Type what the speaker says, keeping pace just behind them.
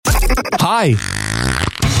Hi.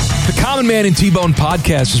 The Common Man and T-Bone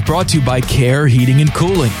podcast is brought to you by Care Heating and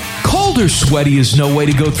Cooling. Cold or sweaty is no way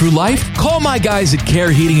to go through life. Call my guys at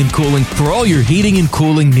Care Heating and Cooling for all your heating and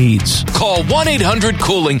cooling needs. Call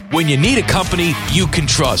 1-800-COOLING when you need a company you can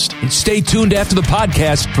trust. And stay tuned after the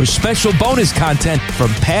podcast for special bonus content from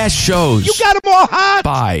past shows. You got them all hot.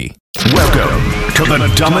 Bye. Welcome to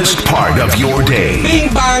the dumbest part of your day.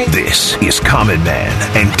 Bing bang. This is Common Man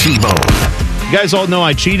and T-Bone. You guys all know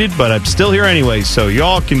I cheated, but I'm still here anyway, so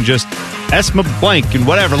y'all can just S my blank and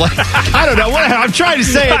whatever. Like, I don't know. I'm trying to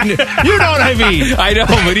say it. You know what I mean. I know,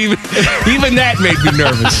 but even that made me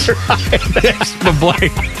nervous. S my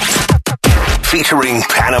blank. Featuring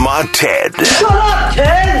Panama Ted. Shut up,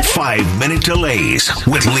 Ted! 5-minute delays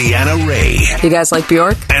with Leanna Ray. You guys like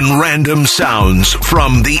Bjork? And random sounds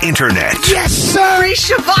from the internet. Yes, sir!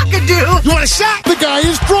 Shabakadoo! You want a shot? The guy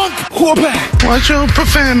is drunk. Whoa back. Watch your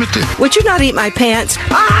profanity. Would you not eat my pants?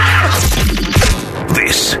 Ah!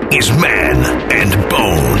 This is Man and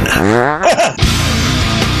Bone.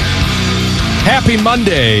 Happy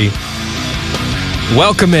Monday.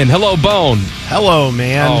 Welcome in. Hello, Bone. Hello,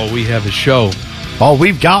 man. Oh, we have a show. Oh,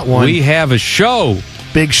 we've got one. We have a show.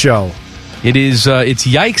 Big show. It is, it's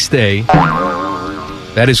Yikes Day.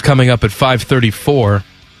 That is coming up at 5:34.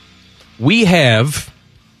 We have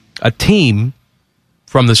a team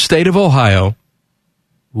from the state of Ohio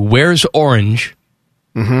who wears orange,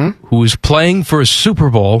 who is playing for a Super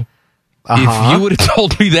Bowl. If you would have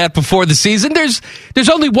told me that before the season, there's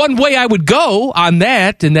only one way I would go on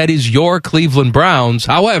that, and that is your Cleveland Browns.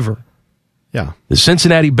 However, Yeah. the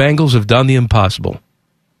Cincinnati Bengals have done the impossible.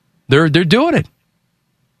 They're doing it.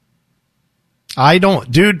 I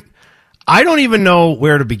don't even know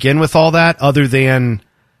where to begin with all that other than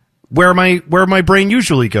where my brain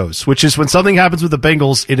usually goes, which is when something happens with the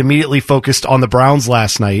Bengals, it immediately focused on the Browns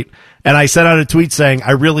last night. And I sent out a tweet saying,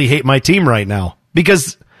 I really hate my team right now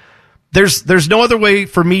because there's no other way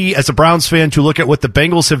for me as a Browns fan to look at what the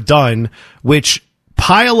Bengals have done, which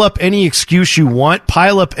pile up any excuse you want,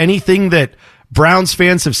 pile up anything that Browns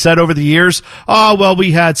fans have said over the years. Oh, well,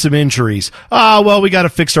 we had some injuries. Oh, well, we got to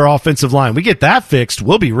fix our offensive line. We get that fixed,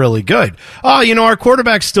 we'll be really good. Oh, our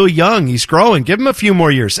quarterback's still young. He's growing. Give him a few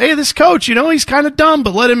more years. Hey, this coach, he's kind of dumb,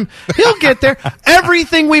 but he'll get there.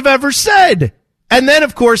 Everything we've ever said. And then,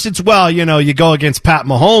 of course, it's, you go against Pat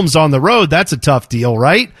Mahomes on the road. That's a tough deal,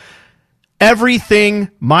 right? Everything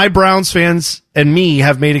my Browns fans and me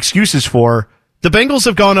have made excuses for, the Bengals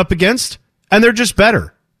have gone up against, and they're just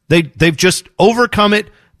better. They've just overcome it.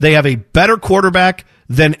 They have a better quarterback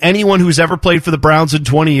than anyone who's ever played for the Browns in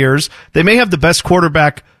 20 years. They may have the best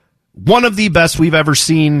quarterback, one of the best we've ever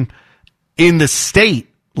seen in the state,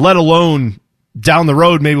 let alone down the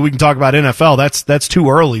road. Maybe we can talk about NFL. That's too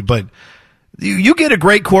early, but you get a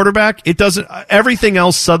great quarterback, everything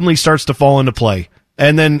else suddenly starts to fall into play.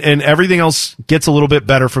 And everything else gets a little bit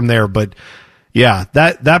better from there. But yeah,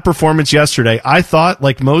 that performance yesterday, I thought,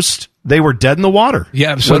 like most, they were dead in the water.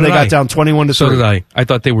 Yeah, so when they got I. down 21-3. So did I. I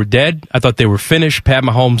thought they were dead. I thought they were finished. Pat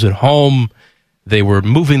Mahomes at home. They were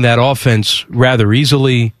moving that offense rather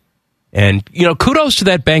easily. And, kudos to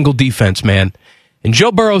that Bengal defense, man. And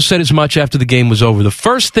Joe Burrow said as much after the game was over. The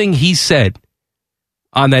first thing he said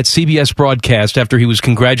on that CBS broadcast after he was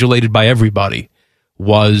congratulated by everybody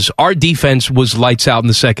was our defense was lights out in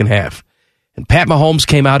the second half. And Pat Mahomes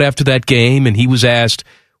came out after that game, and he was asked,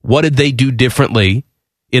 what did they do differently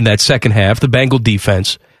in that second half, the Bengal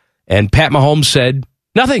defense? And Pat Mahomes said,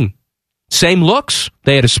 nothing. Same looks.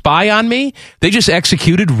 They had a spy on me. They just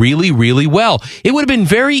executed really, really well. It would have been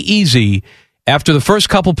very easy after the first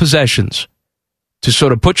couple possessions to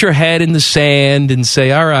sort of put your head in the sand and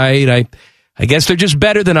say, all right, I guess they're just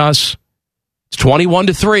better than us. It's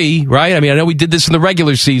 21-3, right? I mean, I know we did this in the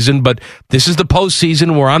regular season, but this is the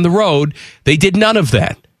postseason. We're on the road. They did none of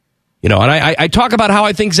that. And I talk about how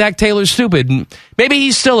I think Zach Taylor's stupid. And maybe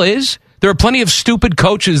he still is. There are plenty of stupid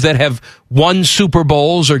coaches that have won Super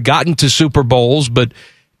Bowls or gotten to Super Bowls, but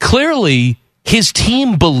clearly his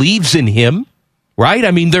team believes in him. Right?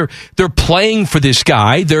 I mean, they're playing for this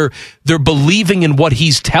guy. They're believing in what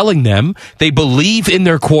he's telling them. They believe in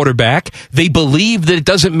their quarterback. They believe that it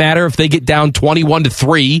doesn't matter if they get down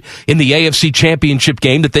 21-3 in the AFC Championship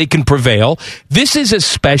game, that they can prevail. This is a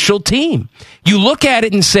special team. You look at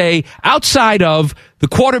it and say, outside of the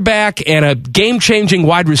quarterback and a game-changing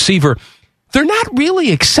wide receiver, they're not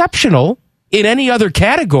really exceptional in any other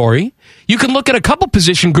category. You can look at a couple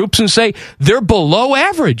position groups and say they're below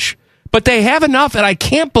average. But they have enough, and I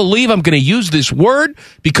can't believe I'm going to use this word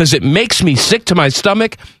because it makes me sick to my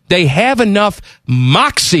stomach. They have enough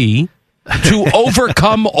moxie to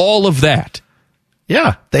overcome all of that.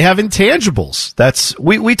 Yeah, they have intangibles. That's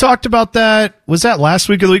we talked about that. Was that last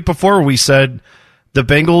week or the week before? Where we said the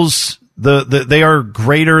Bengals, they are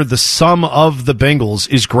greater. The sum of the Bengals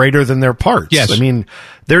is greater than their parts. Yes. I mean,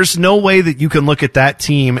 there's no way that you can look at that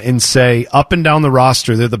team and say up and down the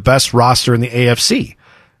roster they're the best roster in the AFC.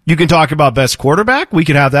 You can talk about best quarterback. We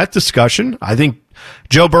could have that discussion. I think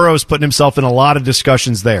Joe Burrow is putting himself in a lot of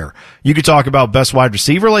discussions there. You could talk about best wide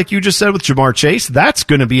receiver, like you just said with Jamar Chase. That's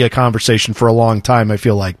going to be a conversation for a long time, I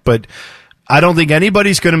feel like. But I don't think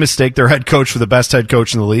anybody's going to mistake their head coach for the best head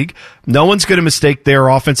coach in the league. No one's going to mistake their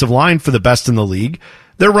offensive line for the best in the league.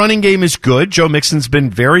 Their running game is good. Joe Mixon's been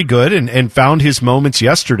very good and found his moments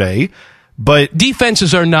yesterday. But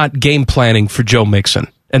defenses are not game planning for Joe Mixon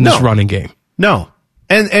and this running game. No.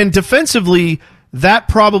 And defensively, that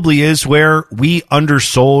probably is where we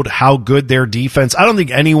undersold how good their defense. I don't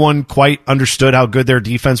think anyone quite understood how good their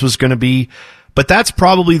defense was going to be, but that's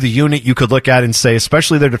probably the unit you could look at and say,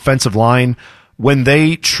 especially their defensive line, when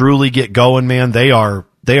they truly get going, man, they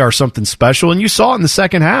are something special. And you saw it in the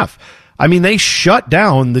second half. I mean, they shut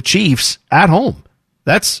down the Chiefs at home.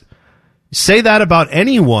 Say that about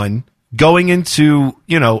anyone going into,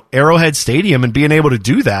 Arrowhead Stadium and being able to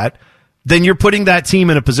do that, then you're putting that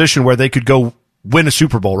team in a position where they could go win a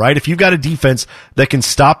Super Bowl, right? If you've got a defense that can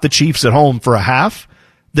stop the Chiefs at home for a half,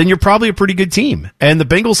 then you're probably a pretty good team. And the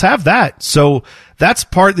Bengals have that. So that's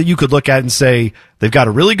part that you could look at and say, they've got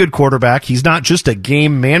a really good quarterback. He's not just a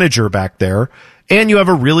game manager back there. And you have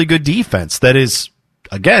a really good defense that is,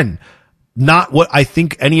 again, not what I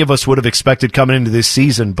think any of us would have expected coming into this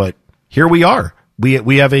season, but here we are.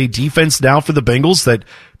 We have a defense now for the Bengals that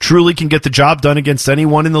truly can get the job done against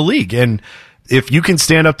anyone in the league. And if you can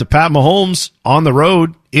stand up to Pat Mahomes on the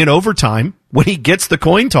road in overtime when he gets the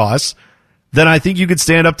coin toss, then I think you could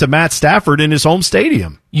stand up to Matt Stafford in his home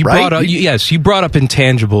stadium. You brought up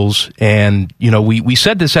intangibles, and we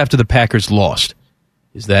said this after the Packers lost,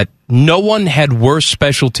 is that no one had worse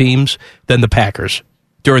special teams than the Packers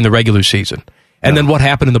during the regular season. And then what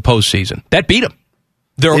happened in the postseason? That beat them.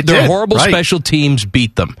 Their horrible special teams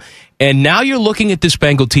beat them. And now you're looking at this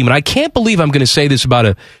Bengal team, and I can't believe I'm going to say this about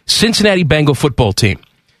a Cincinnati Bengal football team.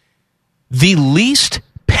 The least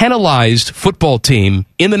penalized football team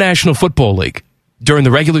in the National Football League during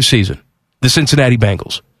the regular season, the Cincinnati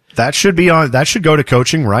Bengals. That should go to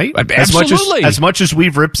coaching, right? Absolutely. As much as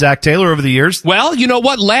we've ripped Zach Taylor over the years. Well, you know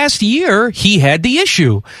what? Last year, he had the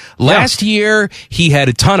issue. Last year, he had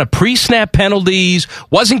a ton of pre-snap penalties,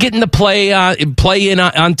 wasn't getting the play in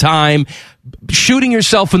on time, shooting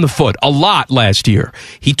yourself in the foot a lot last year.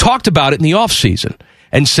 He talked about it in the offseason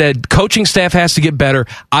and said, coaching staff has to get better,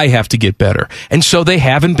 I have to get better. And so they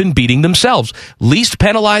haven't been beating themselves. Least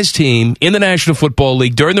penalized team in the National Football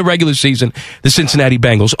League during the regular season, the Cincinnati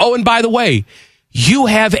Bengals. Oh, and by the way, you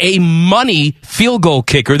have a money field goal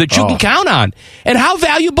kicker that you can count on. And how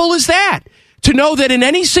valuable is that? To know that in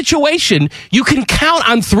any situation, you can count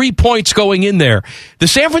on 3 points going in there. The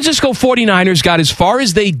San Francisco 49ers got as far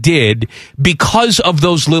as they did because of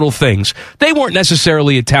those little things. They weren't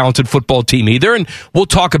necessarily a talented football team either, and we'll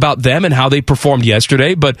talk about them and how they performed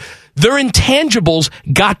yesterday, but their intangibles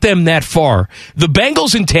got them that far. The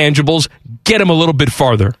Bengals' intangibles get them a little bit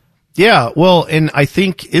farther. Yeah, well, and I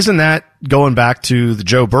think, isn't that going back to the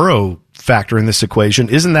Joe Burrow factor in this equation?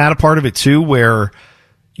 Isn't that a part of it too, where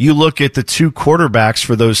you look at the two quarterbacks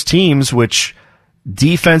for those teams, which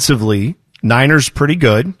defensively, Niners pretty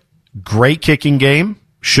good, great kicking game,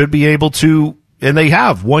 should be able to, and they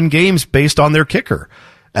have won games based on their kicker.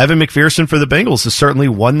 Evan McPherson for the Bengals has certainly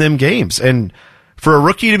won them games. And for a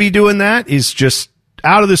rookie to be doing that is just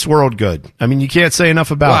out of this world good. I mean, you can't say enough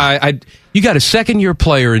about it. You got a second-year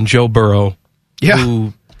player in Joe Burrow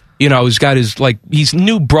who, he's got he's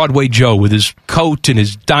new Broadway Joe with his coat and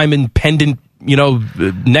his diamond pendant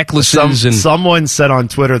necklaces. Someone said on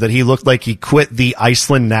Twitter that he looked like he quit the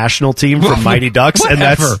Iceland national team from Mighty Ducks, and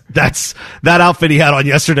that's that outfit he had on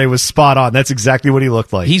yesterday was spot on. That's exactly what he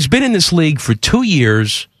looked like. He's been in this league for 2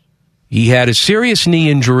 years. He had a serious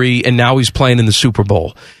knee injury, and now he's playing in the Super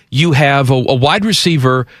Bowl. You have a wide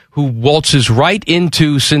receiver who waltzes right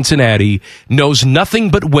into Cincinnati, knows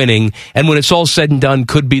nothing but winning, and when it's all said and done,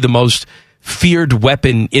 could be the most feared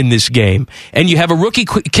weapon in this game. And you have a rookie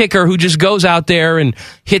kicker who just goes out there and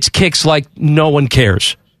hits kicks like no one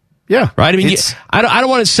cares. Yeah. Right? I mean, I don't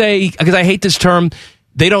want to say, because I hate this term,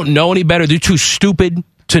 they don't know any better. They're too stupid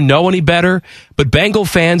to know any better. But Bengal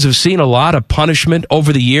fans have seen a lot of punishment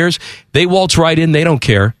over the years. They waltz right in. They don't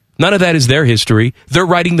care. None of that is their history. They're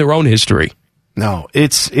writing their own history. No,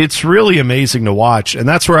 it's really amazing to watch. And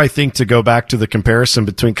that's where I think to go back to the comparison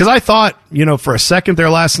between, because I thought, for a second there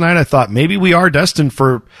last night, I thought maybe we are destined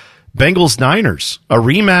for Bengals-Niners, a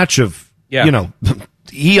rematch of,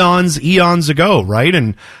 eons ago, right?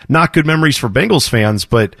 And not good memories for Bengals fans,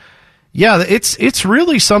 but yeah, it's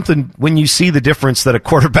really something when you see the difference that a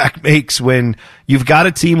quarterback makes when you've got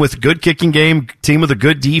a team with a good kicking game, team with a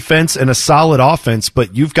good defense and a solid offense,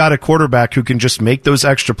 but you've got a quarterback who can just make those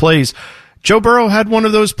extra plays. Joe Burrow had one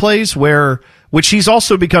of those plays which he's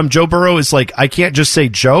also become. Joe Burrow is like, I can't just say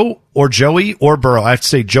Joe or Joey or Burrow. I have to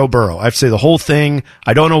say Joe Burrow. I have to say the whole thing.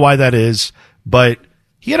 I don't know why that is, but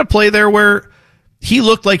he had a play there where he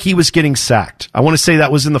looked like he was getting sacked. I want to say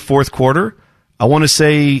that was in the fourth quarter. I want to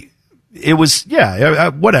say it was,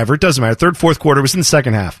 whatever. It doesn't matter. Third, fourth quarter. It was in the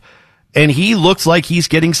second half. And he looks like he's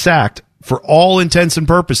getting sacked for all intents and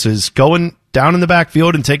purposes, going down in the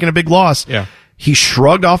backfield and taking a big loss. Yeah. He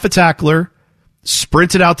shrugged off a tackler,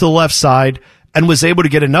 sprinted out to the left side, and was able to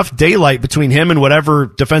get enough daylight between him and whatever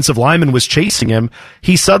defensive lineman was chasing him.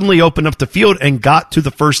 He suddenly opened up the field and got to the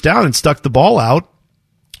first down and stuck the ball out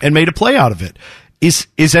and made a play out of it.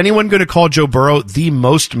 Is anyone going to call Joe Burrow the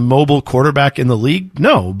most mobile quarterback in the league?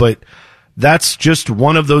 No, but that's just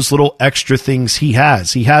one of those little extra things he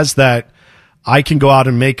has. He has that I can go out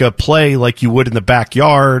and make a play like you would in the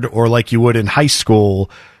backyard or like you would in high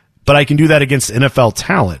school, but I can do that against NFL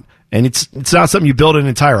talent. And it's not something you build an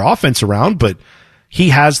entire offense around, but he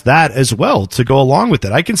has that as well to go along with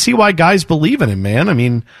it. I can see why guys believe in him, man. I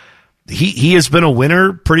mean, he has been a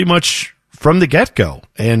winner pretty much from the get-go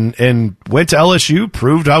and went to LSU,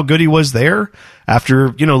 proved how good he was there after,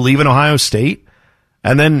 leaving Ohio State.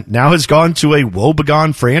 And then now has gone to a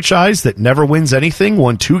woebegone franchise that never wins anything,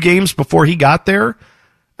 won 2 games before he got there,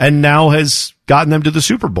 and now has gotten them to the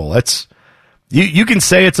Super Bowl. That's you can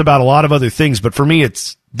say it's about a lot of other things, but for me,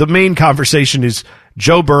 it's the main conversation is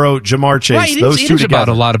Joe Burrow, Jamar Chase. Right, those two together. About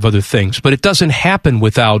a lot of other things, but it doesn't happen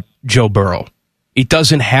without Joe Burrow. It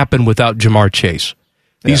doesn't happen without Jamar Chase.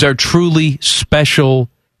 These are truly special,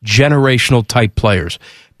 generational type players.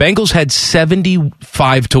 Bengals had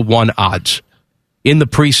 75-1 odds in the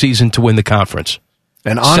preseason to win the conference.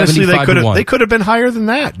 And honestly, they could have been higher than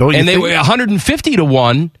that, don't you think? And they were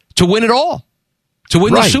 150-1 to win it all, to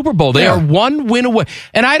win the Super Bowl. They are one win away.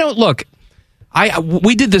 And I don't look.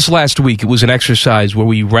 We did this last week. It was an exercise where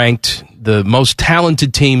we ranked the most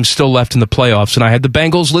talented teams still left in the playoffs, and I had the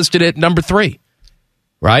Bengals listed at number 3.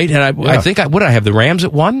 Right? And I think, what did I have, the Rams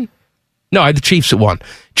at 1? No, I had the Chiefs at 1.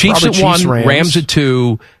 Chiefs at 1, Rams at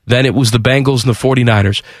 2, then it was the Bengals and the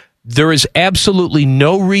 49ers. There is absolutely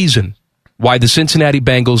no reason why the Cincinnati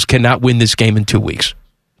Bengals cannot win this game in 2 weeks.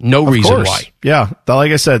 No reason why. Yeah,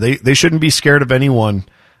 like I said, they shouldn't be scared of anyone,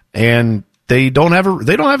 and they don't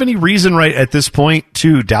have any reason right at this point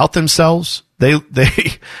to doubt themselves. They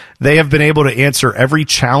have been able to answer every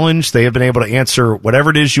challenge. They have been able to answer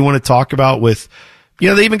whatever it is you want to talk about with.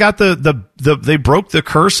 They even got they broke the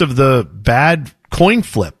curse of the bad coin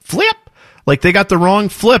flip. Like they got the wrong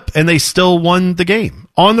flip and they still won the game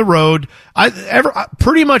on the road.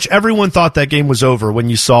 Pretty much everyone thought that game was over when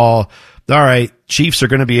you saw, all right, Chiefs are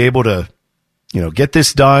going to be able to, get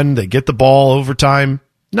this done. They get the ball overtime.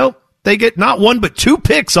 Nope. They get not 1, but 2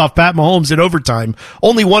 picks off Pat Mahomes in overtime.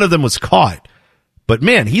 Only one of them was caught. But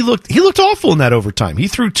man, he looked awful in that overtime. He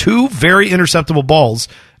threw 2 very interceptable balls,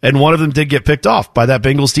 and one of them did get picked off by that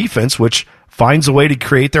Bengals defense, which finds a way to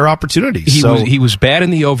create their opportunities. He was bad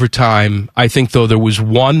in the overtime. I think, though, there was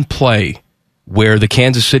one play where the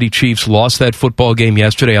Kansas City Chiefs lost that football game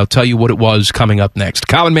yesterday. I'll tell you what it was coming up next.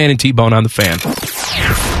 Colin Mann and T-Bone on the Fan.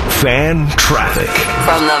 Fan traffic.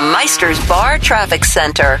 From the Meisters Bar Traffic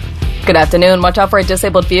Center. Good afternoon. Watch out for a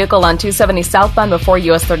disabled vehicle on 270 southbound before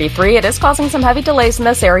US 33. It is causing some heavy delays in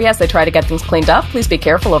this area as they try to get things cleaned up. Please be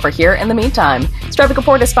careful over here in the meantime. This traffic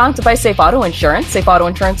report is sponsored by Safe Auto Insurance. Safe Auto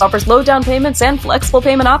Insurance offers low down payments and flexible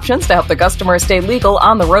payment options to help the customer stay legal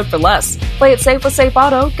on the road for less. Play it safe with Safe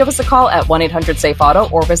Auto. Give us a call at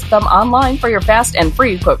 1-800-SAFE-AUTO or visit them online for your fast and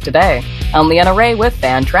free quote today. I'm Leanna Ray with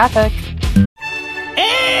Fan Traffic.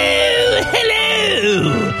 Oh,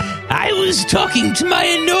 hello! I was talking to my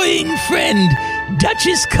annoying friend,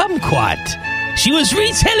 Duchess Kumquat. She was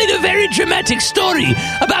retelling a very dramatic story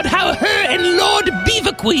about how her and Lord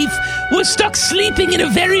Beaverqueef were stuck sleeping in a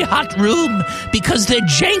very hot room because their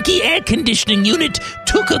janky air conditioning unit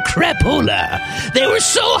took a crapola. They were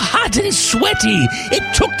so hot and sweaty,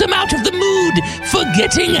 it took them out of the mood for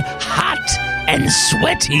getting hot and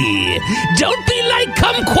sweaty. Don't be like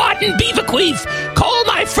Kumquat and Beaverqueef. Call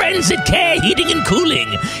my friends at Care Heating and Cooling.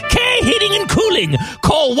 Care Heating and Cooling.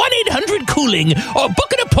 Call 1-800-COOLING or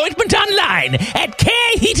book an appointment online at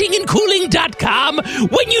careheatingandcooling.com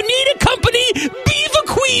when you need a company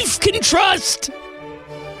Beaverqueef can trust.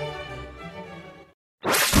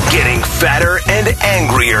 Getting fatter and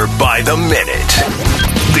angrier by the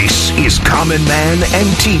minute. This is Common Man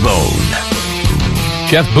and T-Bone.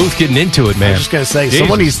 Jeff Booth getting into it, man. I was just going to say, Jesus.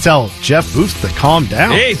 someone needs to tell Jeff Booth to calm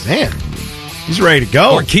down. Jeez. Man, he's ready to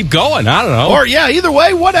go. Or keep going. I don't know. Or, yeah, either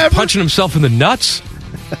way, whatever. Punching himself in the nuts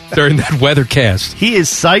during that weathercast. He is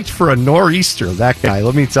psyched for a nor'easter, that guy,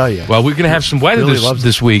 let me tell you. Well, we're going to have some weather Really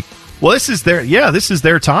this week. Well, this is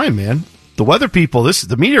their time, man. The weather people,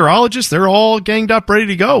 the meteorologists, they're all ganged up, ready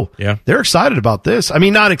to go. Yeah. They're excited about this. I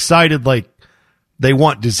mean, not excited like they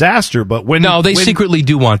want disaster, but when secretly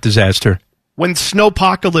do want disaster. When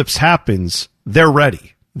snowpocalypse happens, they're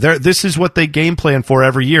ready. This is what they game plan for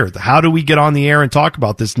every year. How do we get on the air and talk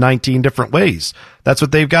about this 19 different ways? That's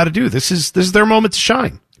what they've got to do. This is their moment to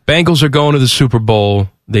shine. Bengals are going to the Super Bowl.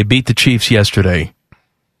 They beat the Chiefs yesterday.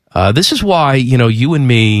 This is why, you and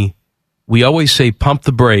me, we always say pump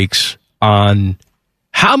the brakes on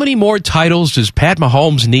how many more titles does Pat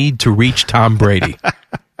Mahomes need to reach Tom Brady?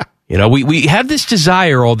 We have this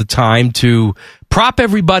desire all the time to prop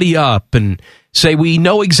everybody up and say we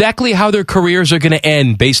know exactly how their careers are going to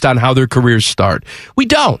end based on how their careers start. We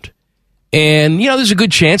don't. And, there's a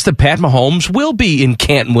good chance that Pat Mahomes will be in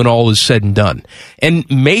Canton when all is said and done. And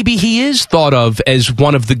maybe he is thought of as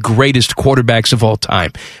one of the greatest quarterbacks of all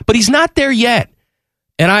time. But he's not there yet.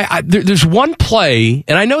 And there's one play,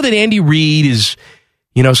 and I know that Andy Reid is,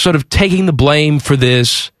 sort of taking the blame for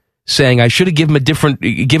this, saying I should have given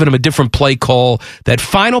him a different play call. That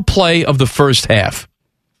final play of the first half,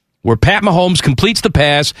 where Pat Mahomes completes the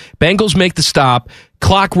pass, Bengals make the stop,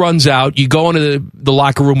 clock runs out, you go into the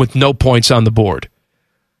locker room with no points on the board.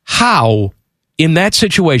 How, in that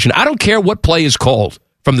situation, I don't care what play is called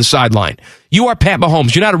from the sideline, you are Pat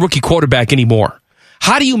Mahomes, you're not a rookie quarterback anymore.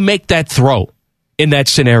 How do you make that throw in that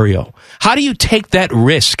scenario? How do you take that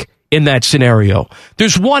risk in that scenario?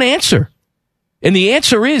 There's one answer, and the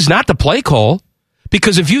answer is not the play call.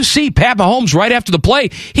 Because if you see Pat Mahomes right after the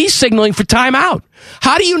play, he's signaling for timeout.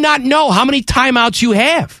 How do you not know how many timeouts you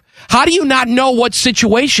have? How do you not know what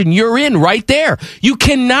situation you're in right there? You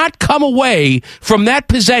cannot come away from that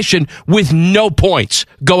possession with no points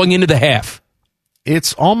going into the half.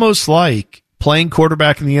 It's almost like playing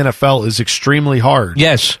quarterback in the NFL is extremely hard.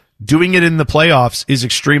 Yes. Doing it in the playoffs is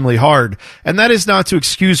extremely hard. And that is not to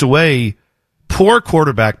excuse away poor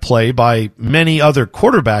quarterback play by many other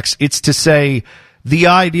quarterbacks. It's to say the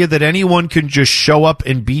idea that anyone can just show up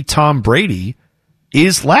and beat Tom Brady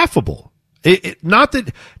is laughable. Not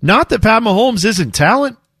that Pat Mahomes isn't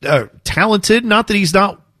talented, not that he's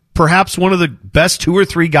not perhaps one of the best 2 or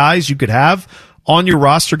 3 guys you could have on your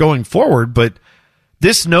roster going forward, but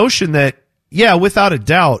this notion that, yeah, without a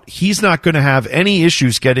doubt, he's not going to have any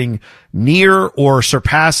issues getting near or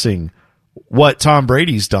surpassing what Tom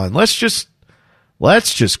Brady's done. Let's just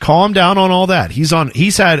calm down on all that.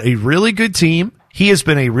 He's had a really good team. He has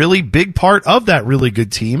been a really big part of that really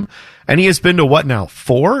good team. And he has been to what now?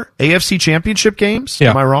 4 AFC championship games? Yeah.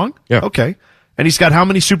 Am I wrong? Yeah. Okay. And he's got how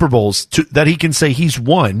many Super Bowls that he can say he's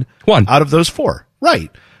won? 1 out of those 4.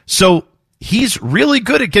 Right. So he's really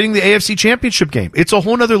good at getting the AFC championship game. It's a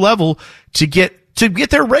whole nother level to get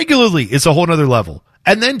there regularly. It's a whole nother level.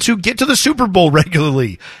 And then to get to the Super Bowl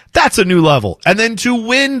regularly, that's a new level. And then to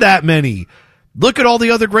win that many. Look at all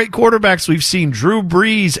the other great quarterbacks we've seen. Drew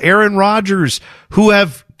Brees, Aaron Rodgers, who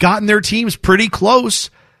have gotten their teams pretty close,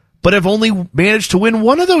 but have only managed to win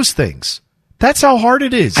one of those things. That's how hard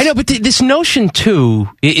it is. I know, but this notion, too,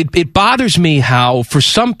 it bothers me how, for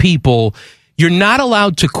some people, you're not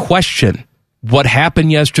allowed to question what happened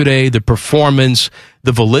yesterday, the performance,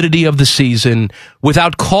 the validity of the season,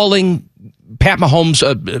 without calling Pat Mahomes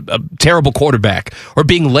a terrible quarterback or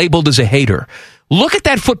being labeled as a hater. Look at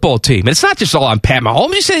that football team. It's not just all on Pat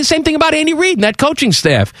Mahomes. You say the same thing about Andy Reid and that coaching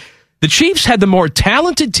staff. The Chiefs had the more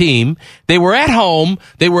talented team. They were at home.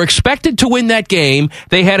 They were expected to win that game.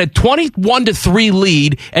 They had a 21-3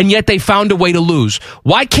 lead, and yet they found a way to lose.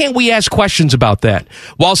 Why can't we ask questions about that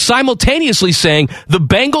while simultaneously saying the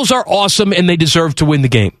Bengals are awesome and they deserve to win the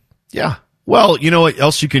game? Yeah. Well, you know what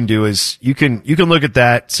else you can do is you can look at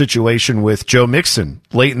that situation with Joe Mixon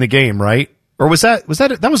late in the game, right? Or was that was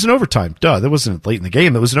an overtime? Duh, that wasn't late in the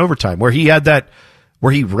game. It was an overtime where he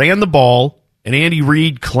ran the ball and Andy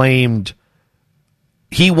Reid claimed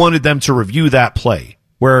he wanted them to review that play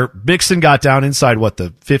where Mixon got down inside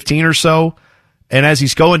the 15 or so. And as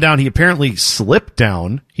he's going down, he apparently slipped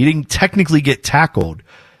down. He didn't technically get tackled.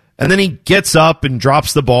 And then he gets up and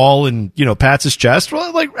drops the ball and, pats his chest.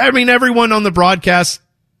 Well, everyone on the broadcast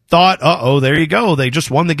thought, there you go. They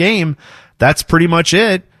just won the game. That's pretty much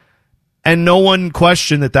it. And no one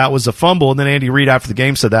questioned that was a fumble. And then Andy Reid after the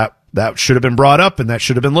game said that should have been brought up and that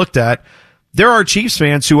should have been looked at. there are Chiefs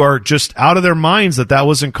fans who are just out of their minds that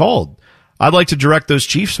wasn't called. I'd like to direct those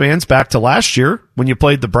Chiefs fans back to last year when you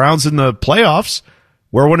played the Browns in the playoffs,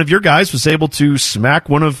 where one of your guys was able to smack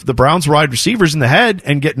one of the Browns wide receivers in the head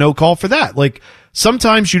and get no call for that. Like,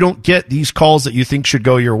 sometimes you don't get these calls that you think should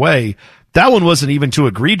go your way. That one wasn't even too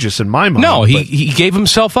egregious in my mind. No, he gave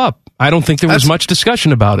himself up. I don't think there was much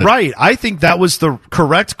discussion about it. Right. I think that was the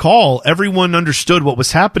correct call. Everyone understood what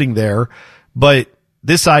was happening there, but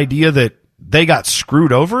this idea that they got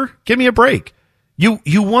screwed over, give me a break.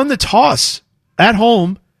 You won the toss at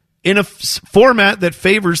home in a format that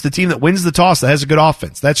favors the team that wins the toss that has a good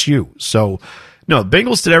offense. That's you. So, no, the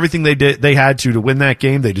Bengals did everything they had to win that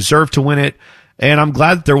game. They deserved to win it, and I'm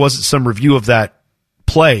glad that there wasn't some review of that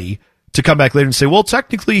play to come back later and say, well,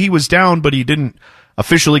 technically he was down, but he didn't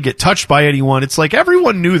officially get touched by anyone. It's like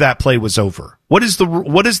everyone knew that play was over. What is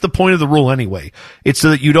the point of the rule anyway? It's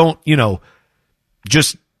so that you don't,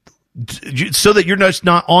 just so that you're just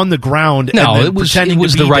not on the ground. No, and it was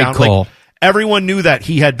the right call. Like, everyone knew that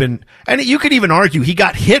he had been, and you could even argue he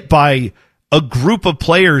got hit by a group of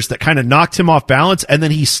players that kind of knocked him off balance, and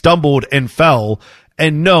then he stumbled and fell.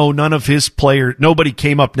 And no, nobody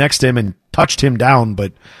came up next to him and touched him down.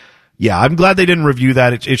 But yeah, I'm glad they didn't review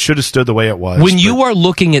that. It should have stood the way it was. When you are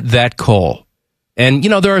looking at that call, and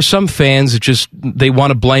there are some fans that they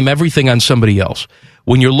want to blame everything on somebody else.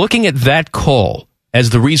 When you're looking at that call as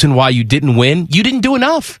the reason why you didn't win, you didn't do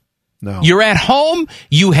enough. No. You're at home.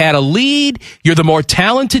 You had a lead. You're the more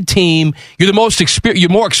talented team. You're the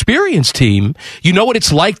more experienced team. You know what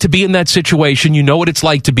it's like to be in that situation. You know what it's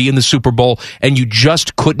like to be in the Super Bowl, and you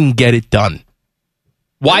just couldn't get it done.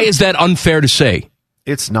 Why is that unfair to say?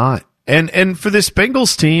 It's not. And for this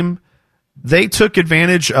Bengals team, they took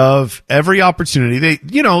advantage of every opportunity.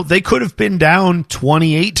 They could have been down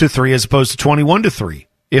 28-3 as opposed to 21-3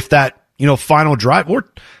 if that final drive,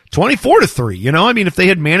 or 24-3. If they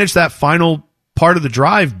had managed that final part of the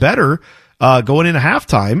drive better going into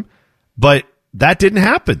halftime, but that didn't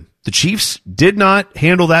happen. The Chiefs did not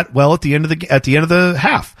handle that well at the end of the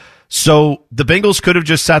half. So the Bengals could have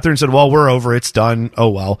just sat there and said, well, we're over. It's done. Oh,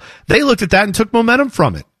 well. They looked at that and took momentum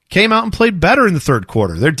from it. Came out and played better in the third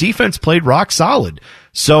quarter. Their defense played rock solid.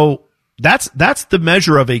 So that's the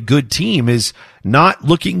measure of a good team, is not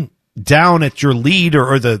looking down at your lead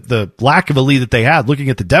or the lack of a lead that they had, looking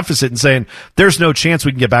at the deficit and saying, there's no chance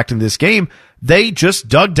we can get back into this game. They just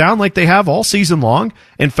dug down like they have all season long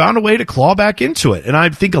and found a way to claw back into it. And I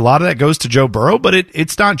think a lot of that goes to Joe Burrow, but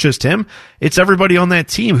it's not just him. It's everybody on that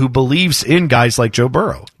team who believes in guys like Joe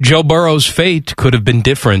Burrow. Joe Burrow's fate could have been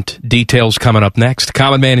different. Details coming up next.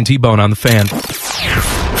 Common Man and T-Bone on the Fan.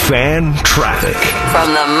 Fan traffic.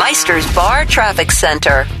 From the Meisters Bar Traffic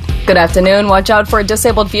Center. Good afternoon. Watch out for a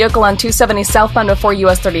disabled vehicle on 270 southbound before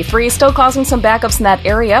US 33, still causing some backups in that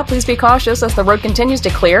area. Please be cautious as the road continues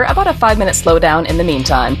to clear. About a 5-minute slowdown in the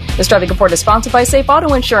meantime. This traffic report is sponsored by Safe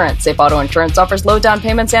Auto Insurance. Safe Auto Insurance offers low down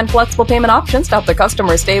payments and flexible payment options to help their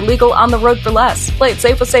customers stay legal on the road for less. Play it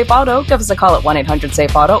safe with Safe Auto. Give us a call at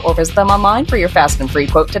 1-800-SAFE-AUTO or visit them online for your fast and free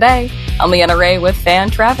quote today. I'm Leanna Ray with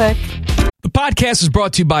Fan Traffic. The podcast is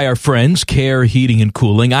brought to you by our friends, Care Heating and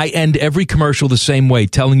Cooling. I end every commercial the same way,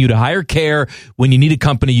 telling you to hire Care when you need a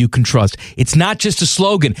company you can trust. It's not just a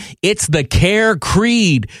slogan. It's the Care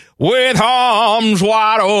creed. With arms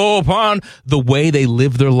wide open. The way they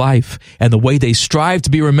live their life and the way they strive to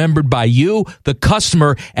be remembered by you, the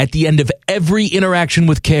customer, at the end of every interaction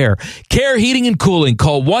with Care. Care Heating and Cooling.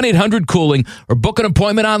 Call 1-800-COOLING or book an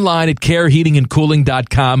appointment online at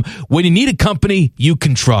careheatingandcooling.com when you need a company you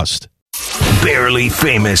can trust. Barely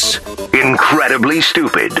famous, incredibly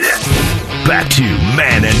stupid. Back to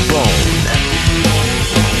Man and Bone.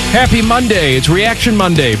 Happy Monday. It's Reaction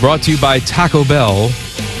Monday, brought to you by Taco Bell.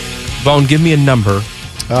 Bone, give me a number.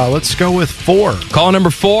 Let's go with 4. Call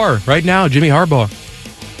number 4 right now, Jimmy Harbaugh.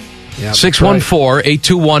 Yeah,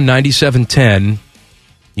 614-821-9710.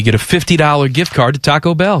 You get a $50 gift card to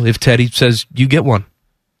Taco Bell if Teddy says you get one.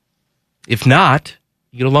 If not,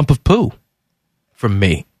 you get a lump of poo from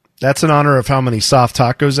me. That's in honor of how many soft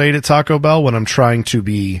tacos I ate at Taco Bell when I'm trying to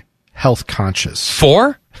be health conscious.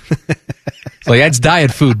 4? Like, that's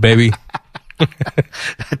diet food, baby. I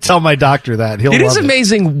tell my doctor that. It is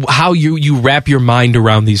amazing how you wrap your mind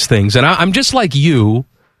around these things. And I'm just like you,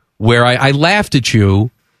 where I laughed at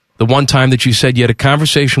you the one time that you said you had a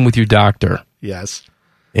conversation with your doctor. Yes.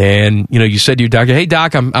 And, you said to your doctor, hey,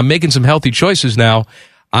 doc, I'm making some healthy choices now.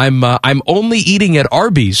 I'm only eating at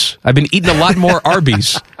Arby's. I've been eating a lot more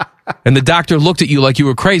Arby's. And the doctor looked at you like you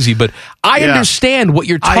were crazy, but I understand what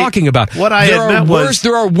you're talking about. What I had meant was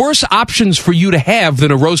there are worse options for you to have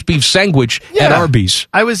than a roast beef sandwich at Arby's.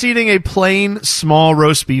 I was eating a plain small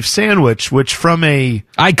roast beef sandwich, which I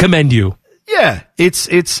commend you. Yeah,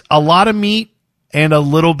 it's a lot of meat and a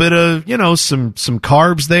little bit of, some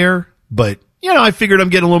carbs there, but I figured I'm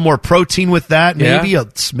getting a little more protein with that, maybe a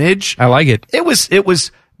smidge. I like it. It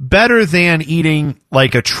was better than eating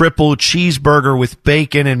like a triple cheeseburger with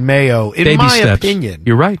bacon and mayo, in Baby my steps. opinion.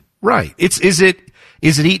 You're right. Right. Is it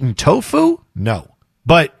eating tofu? No.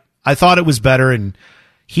 But I thought it was better, and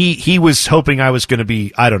he was hoping I was going to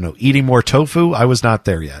be, I don't know, eating more tofu. I was not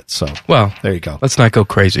there yet. So, well, there you go. Let's not go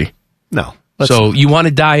crazy. No. So you want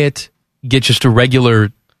to diet, get just a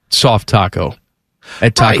regular soft taco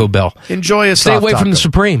at Taco Bell. Enjoy a soft Stay away taco. from the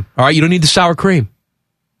Supreme. All right, you don't need the sour cream.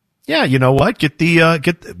 Yeah, you know what?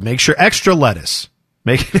 Make sure extra lettuce.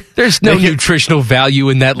 There's no nutritional value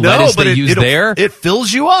in that lettuce they use there. It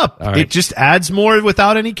fills you up. Right. It just adds more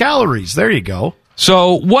without any calories. There you go.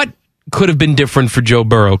 So what could have been different for Joe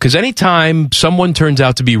Burrow? Because anytime someone turns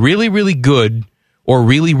out to be really, really good or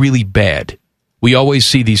really, really bad, we always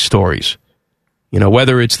see these stories.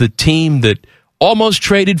 Whether it's the team that almost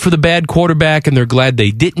traded for the bad quarterback and they're glad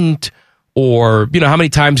they didn't, or, how many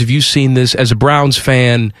times have you seen this as a Browns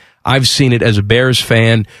fan? I've seen it as a Bears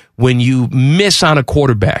fan when you miss on a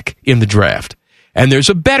quarterback in the draft and there's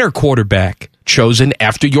a better quarterback chosen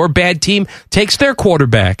after your bad team takes their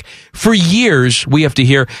quarterback. For years, we have to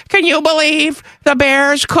hear, can you believe the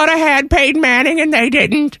Bears could have had Peyton Manning and they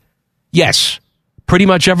didn't? Yes, pretty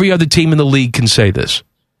much every other team in the league can say this.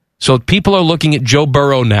 So people are looking at Joe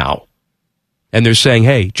Burrow now, and they're saying,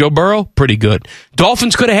 hey, Joe Burrow, pretty good.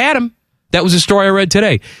 Dolphins could have had him. That was a story I read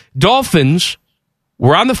today. Dolphins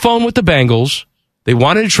were on the phone with the Bengals. They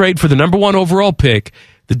wanted to trade for the number 1 overall pick.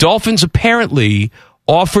 The Dolphins apparently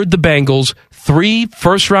offered the Bengals 3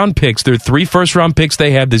 first-round picks. They're 3 first-round picks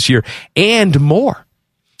they had this year, and more.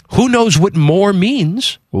 Who knows what more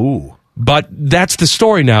means? Ooh. But that's the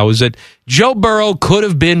story now, is that Joe Burrow could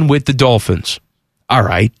have been with the Dolphins. All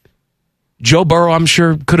right. Joe Burrow, I'm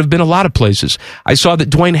sure, could have been a lot of places. I saw that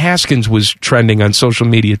Dwayne Haskins was trending on social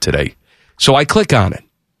media today. So I click on it.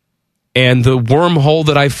 And the wormhole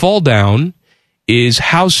that I fall down is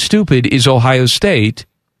how stupid is Ohio State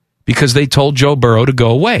because they told Joe Burrow to go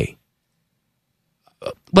away.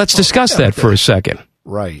 Let's discuss that for a second.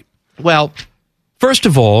 Right. Well, first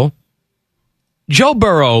of all, Joe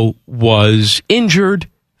Burrow was injured,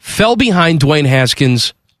 fell behind Dwayne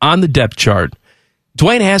Haskins on the depth chart.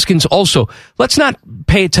 Dwayne Haskins also, let's not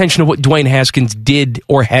pay attention to what Dwayne Haskins did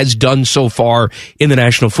or has done so far in the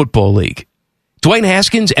National Football League. Dwayne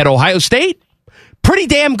Haskins at Ohio State, pretty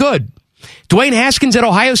damn good. Dwayne Haskins at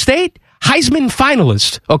Ohio State, Heisman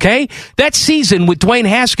finalist, okay? That season with Dwayne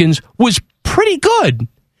Haskins was pretty good.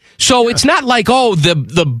 So it's not like,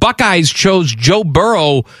 the Buckeyes chose Joe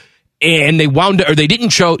Burrow and they didn't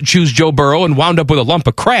choose Joe Burrow and wound up with a lump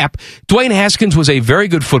of crap. Dwayne Haskins was a very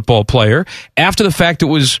good football player. After the fact, it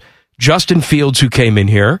was Justin Fields who came in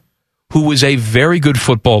here, who was a very good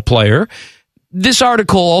football player. This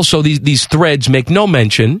article also, these threads make no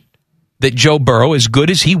mention that Joe Burrow, as good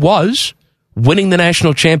as he was, winning the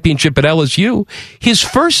national championship at LSU, his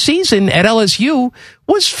first season at LSU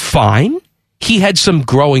was fine. He had some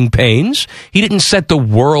growing pains. He didn't set the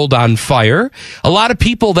world on fire. A lot of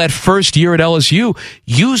people that first year at LSU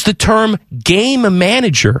used the term game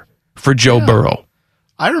manager for Joe Burrow.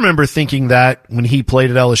 I remember thinking that when he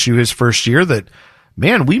played at LSU his first year that,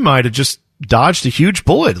 man, we might have just dodged a huge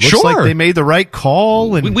bullet. It looks like they made the right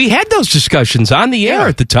call. And we had those discussions on the air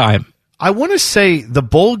at the time. I want to say the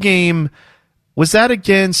bowl game, was that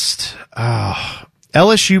against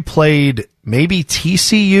LSU played maybe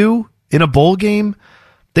TCU in a bowl game?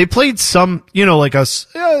 They played some, like a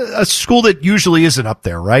school that usually isn't up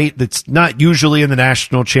there, right? That's not usually in the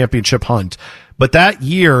national championship hunt. But that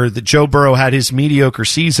year that Joe Burrow had his mediocre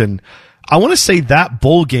season, I want to say that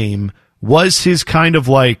bowl game was his kind of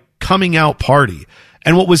like coming out party.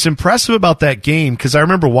 And what was impressive about that game, because I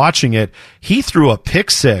remember watching it, he threw a pick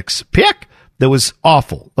that was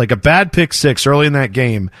awful, like a bad pick 6 early in that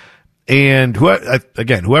game. And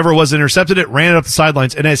whoever was intercepted it, ran it up the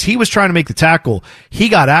sidelines. And as he was trying to make the tackle, he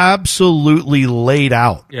got absolutely laid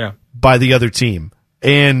out by the other team.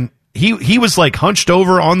 And he was like hunched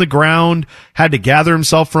over on the ground, had to gather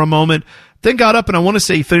himself for a moment, then got up, and I want to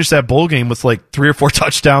say he finished that bowl game with like 3 or 4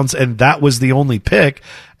 touchdowns, and that was the only pick,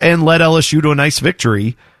 and led LSU to a nice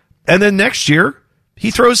victory. And then next year, he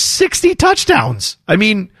throws 60 touchdowns. I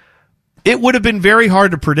mean, it would have been very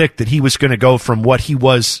hard to predict that he was going to go from what he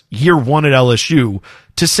was year 1 at LSU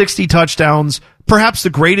to 60 touchdowns, perhaps the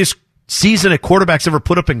greatest season a quarterback's ever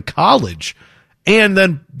put up in college, and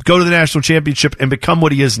then go to the national championship and become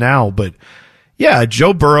what he is now. But yeah,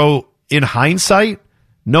 Joe Burrow, in hindsight,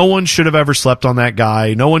 no one should have ever slept on that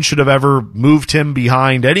guy. No one should have ever moved him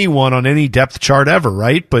behind anyone on any depth chart ever,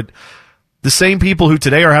 right? But the same people who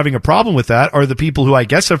today are having a problem with that are the people who I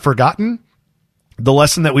guess have forgotten the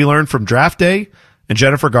lesson that we learned from draft day and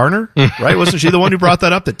Jennifer Garner, right? Wasn't she the one who brought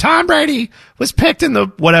that up? That Tom Brady was picked in the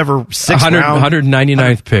whatever 6th round,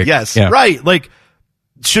 199th pick. Yes, yeah. Right. Like,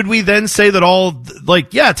 should we then say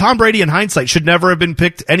that Tom Brady in hindsight should never have been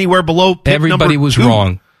picked anywhere below pick Everybody number was 2?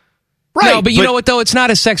 wrong. Right. No, but you know what, though? It's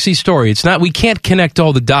not a sexy story. It's not. We can't connect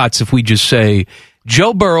all the dots if we just say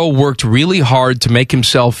Joe Burrow worked really hard to make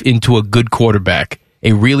himself into a good quarterback,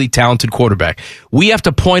 a really talented quarterback. We have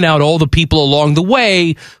to point out all the people along the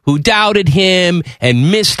way who doubted him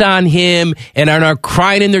and missed on him and are now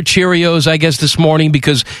crying in their Cheerios, I guess, this morning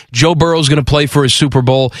because Joe Burrow's going to play for a Super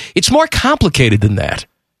Bowl. It's more complicated than that.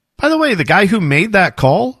 By the way, the guy who made that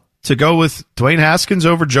call to go with Dwayne Haskins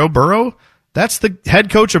over Joe Burrow, that's the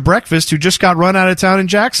head coach of breakfast who just got run out of town in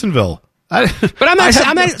Jacksonville. But I'm not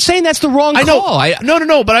saying that's the wrong call.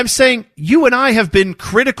 No. But I'm saying you and I have been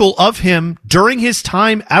critical of him during his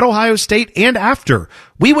time at Ohio State and after.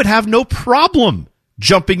 We would have no problem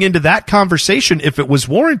jumping into that conversation if it was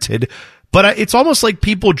warranted. But it's almost like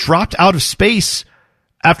people dropped out of space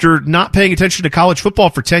after not paying attention to college football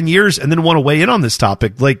for 10 years and then want to weigh in on this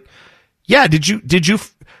topic. Like, yeah, did you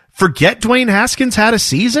forget Dwayne Haskins had a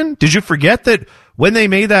season? Did you forget that when they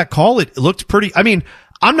made that call, it looked pretty? I mean,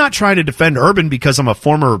 I'm not trying to defend Urban because I'm a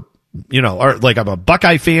former, I'm a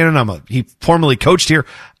Buckeye fan and he formerly coached here.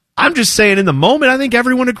 I'm just saying in the moment, I think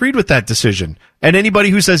everyone agreed with that decision. And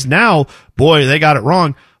anybody who says now, boy, they got it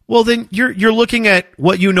wrong. Well, then you're looking at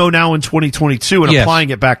what you know now in 2022 and applying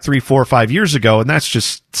it back 3, 4, 5 years ago. And that's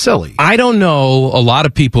just silly. I don't know a lot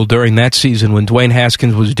of people during that season when Dwayne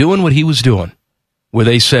Haskins was doing what he was doing, where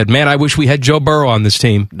they said, man, I wish we had Joe Burrow on this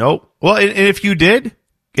team. Nope. Well, and if you did,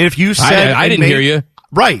 if you said, I didn't hear you.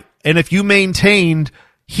 Right. And if you maintained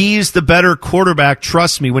he's the better quarterback,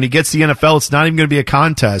 trust me, when he gets the NFL, it's not even going to be a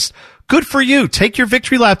contest. Good for you. Take your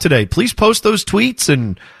victory lap today. Please post those tweets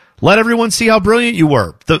and let everyone see how brilliant you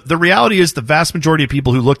were. The reality is the vast majority of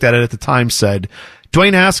people who looked at it at the time said,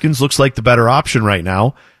 Dwayne Haskins looks like the better option right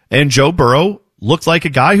now. And Joe Burrow looked like a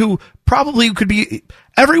guy who probably could be,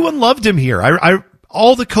 everyone loved him here.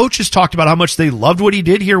 All the coaches talked about how much they loved what he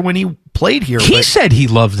did here when he played here. He said he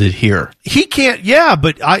loved it here. He can't,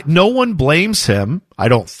 but no one blames him, I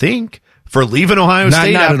don't think, for leaving Ohio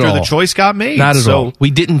State after the choice got made. Not at all.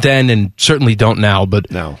 We didn't then and certainly don't now,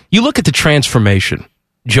 but no. You look at the transformation,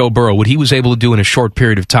 Joe Burrow, what he was able to do in a short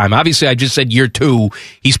period of time. Obviously, I just said year 2,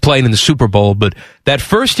 he's playing in the Super Bowl, but that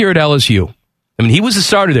first year at LSU, I mean, he was the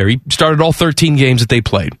starter there. He started all 13 games that they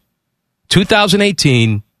played.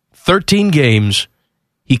 2018, 13 games,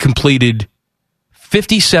 he completed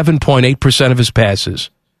 57.8% of his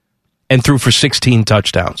passes and threw for 16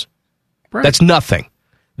 touchdowns. Right. That's nothing.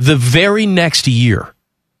 The very next year,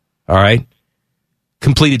 all right,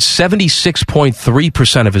 completed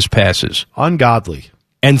 76.3% of his passes. Ungodly.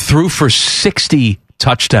 And threw for 60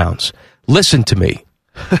 touchdowns. Listen to me.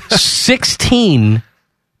 16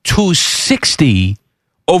 to 60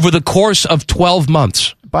 over the course of 12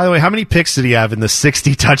 months. By the way, how many picks did he have in the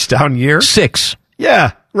 60 touchdown year? 6.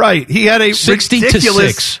 Yeah, right. He had a 60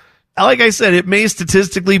 ridiculous, to 6. Like I said, it may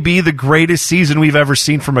statistically be the greatest season we've ever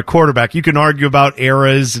seen from a quarterback. You can argue about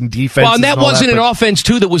eras and defense. Well, and that wasn't an offense,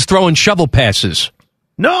 too, that was throwing shovel passes.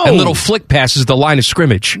 No. And little flick passes at the line of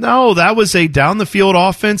scrimmage. No, that was a down-the-field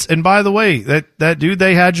offense. And by the way, that dude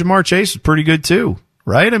they had, Jamar Chase, was pretty good, too.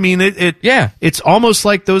 Right? I mean, it's almost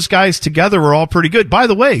like those guys together were all pretty good. By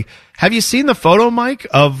the way, have you seen the photo, Mike,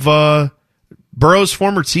 of Burrow's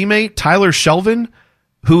former teammate, Tyler Shelvin,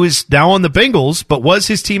 who is now on the Bengals, but was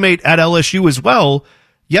his teammate at LSU as well?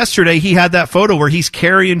 Yesterday, he had that photo where he's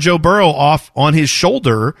carrying Joe Burrow off on his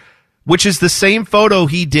shoulder, which is the same photo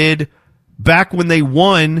he did back when they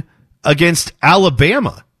won against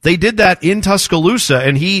Alabama. They did that in Tuscaloosa,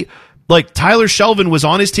 and Tyler Shelvin was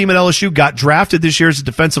on his team at LSU, got drafted this year as a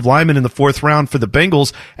defensive lineman in the 4th round for the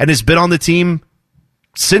Bengals, and has been on the team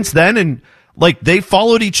since then, and they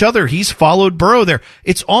followed each other. He's followed Burrow there.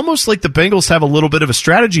 It's almost like the Bengals have a little bit of a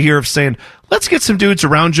strategy here of saying, let's get some dudes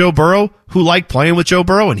around Joe Burrow who like playing with Joe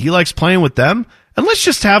Burrow, and he likes playing with them. And let's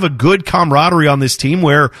just have a good camaraderie on this team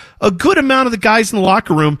where a good amount of the guys in the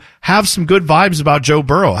locker room have some good vibes about Joe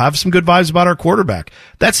Burrow, have some good vibes about our quarterback.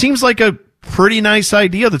 That seems like a pretty nice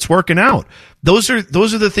idea that's working out. Those are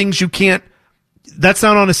the things you can't, that's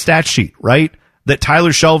not on a stat sheet, right? That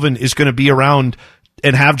Tyler Shelvin is going to be around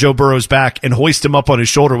and have Joe Burrow's back and hoist him up on his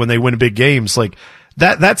shoulder when they win big games. Like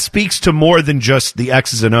that speaks to more than just the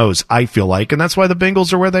X's and O's, I feel like, and that's why the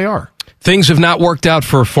Bengals are where they are. Things have not worked out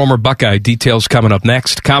for a former Buckeye. Details coming up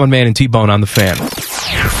next. Common Man and T-Bone on the Fan.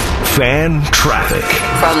 Fan traffic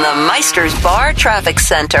from the Meisters Bar Traffic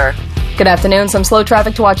Center. Good afternoon. Some slow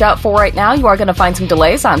traffic to watch out for right now. You are going to find some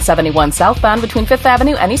delays on 71 southbound between 5th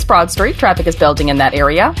Avenue and East Broad Street. Traffic is building in that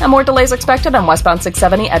area. And more delays expected on westbound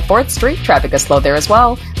 670 at 4th Street. Traffic is slow there as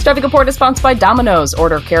well. This traffic report is sponsored by Domino's.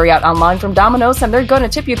 Order carry-out online from Domino's, and they're going to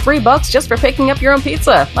tip you $3 just for picking up your own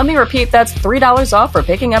pizza. Let me repeat, that's $3 off for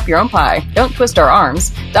picking up your own pie. Don't twist our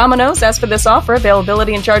arms. Domino's asks for this offer.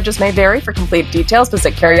 Availability and charges may vary. For complete details,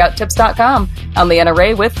 visit carryouttips.com. I'm Leanna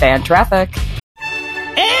Ray with Fan Traffic.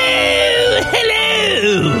 Oh,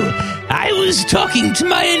 hello! I was talking to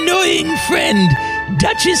my annoying friend,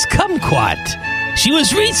 Duchess Kumquat. She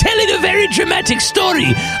was retelling a very dramatic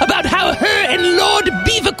story about how her and Lord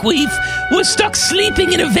Beaverqueef were stuck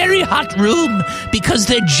sleeping in a very hot room because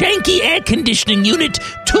their janky air conditioning unit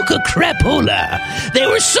took a crapola. They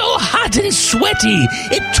were so hot and sweaty,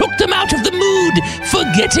 it took them out of the mood for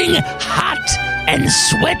getting hot and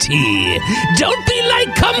sweaty. Don't be like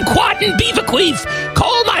Kumquat and Beaverqueef.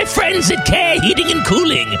 Call my friends at Care Heating and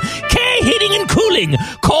Cooling. Care Heating and Cooling.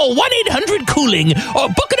 Call 1-800-COOLING or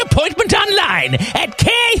book an appointment online at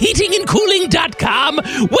careheatingandcooling.com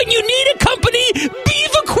when you need a company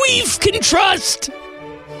Beaverqueef can trust.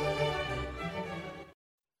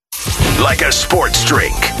 Like a sports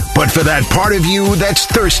drink, but for that part of you that's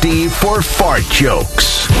thirsty for fart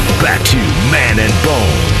jokes. Back to Man and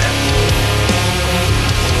Bone.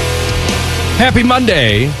 Happy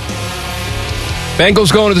Monday.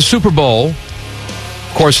 Bengals going to the Super Bowl.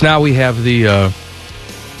 Of course, now we have the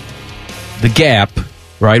gap,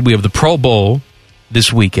 right? We have the Pro Bowl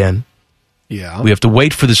this weekend. Yeah. We have to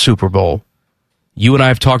wait for the Super Bowl. You and I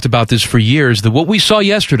have talked about this for years, that what we saw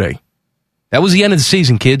yesterday, that was the end of the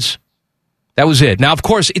season, kids. That was it. Now, of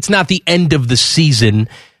course, it's not the end of the season.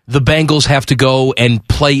 The Bengals have to go and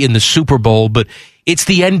play in the Super Bowl, but it's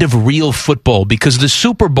the end of real football because the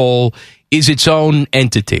Super Bowl is its own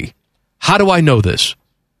entity. How do I know this?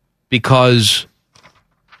 Because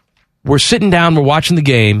we're sitting down, we're watching the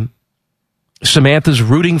game. Samantha's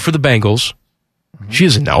rooting for the Bengals. She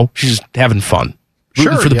doesn't know. She's just having fun.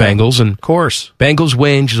 Rooting for the Bengals. And of course. Bengals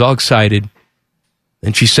win. She's all excited.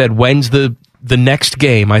 And she said, when's the next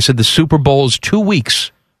game? I said, the Super Bowl is 2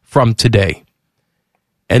 weeks from today.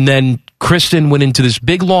 And then Kristen went into this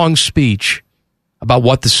big, long speech about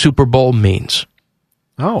what the Super Bowl means.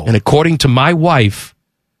 Oh. And according to my wife,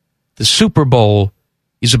 the Super Bowl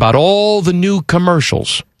is about all the new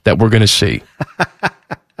commercials that we're going to see.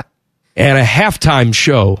 And a halftime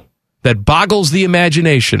show that boggles the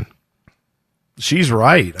imagination. She's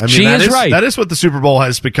right. I mean, she is right. That is what the Super Bowl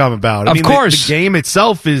has become about. Of course. The game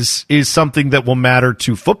itself is something that will matter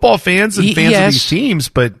to football fans and fans of these teams,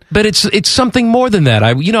 but it's something more than that.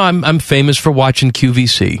 I'm famous for watching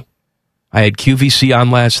QVC. I had QVC on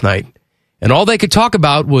last night, and all they could talk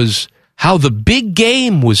about was how the big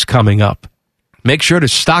game was coming up. Make sure to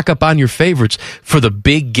stock up on your favorites for the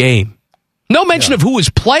big game. No mention of who was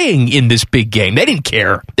playing in this big game. They didn't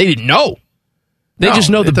care. They didn't know. They just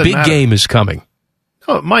know the big game is coming.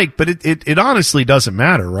 Oh, Mike, but it honestly doesn't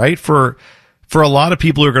matter, right? For a lot of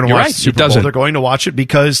people who are going to watch the Super Bowl, they're going to watch it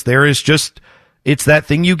because there is it's that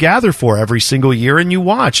thing you gather for every single year and you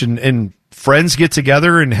watch and friends get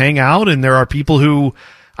together and hang out, and there are people who,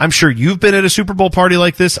 I'm sure you've been at a Super Bowl party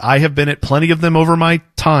like this. I have been at plenty of them over my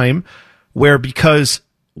time where because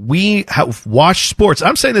we have watched sports.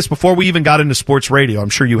 I'm saying this before we even got into sports radio. I'm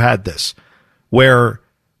sure you had this where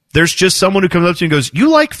there's just someone who comes up to you and goes, you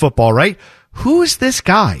like football, right? Who is this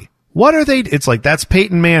guy? What are they? It's like, that's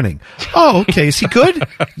Peyton Manning. Oh, okay. Is he good?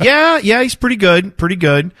 Yeah, he's pretty good. Pretty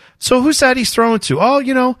good. So who's that he's throwing to?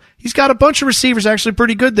 Oh, he's got a bunch of receivers actually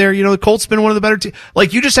pretty good there. The Colts been one of the better teams.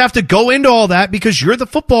 Like, you just have to go into all that because you're the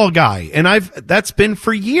football guy. And that's been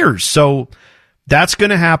for years. So that's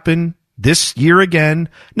going to happen this year again.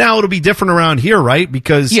 Now it'll be different around here, right?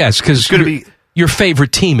 Because it's going to be your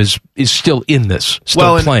favorite team is still in this,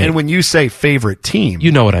 playing. And when you say favorite team,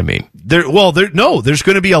 you know what I mean. There's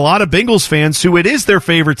going to be a lot of Bengals fans who it is their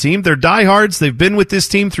favorite team. They're diehards. They've been with this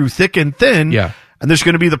team through thick and thin. Yeah. And there's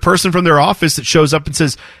going to be the person from their office that shows up and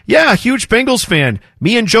says, yeah, huge Bengals fan.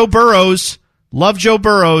 Me and Joe Burrows. Love Joe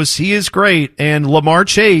Burrows. He is great. And Lamar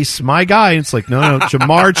Chase, my guy. It's like, no,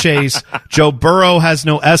 Jamar Chase. Joe Burrow has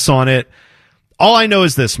no S on it. All I know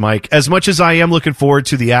is this, Mike. As much as I am looking forward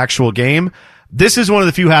to the actual game, this is one of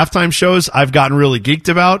the few halftime shows I've gotten really geeked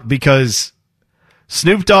about because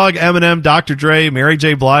Snoop Dogg, Eminem, Dr. Dre, Mary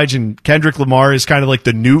J. Blige, and Kendrick Lamar is kind of like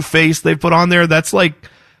the new face they put on there. That's like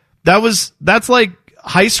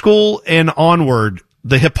high school and onward,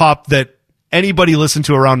 the hip hop that anybody listened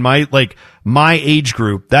to around my age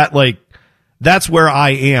group. That's where I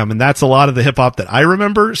am, and that's a lot of the hip hop that I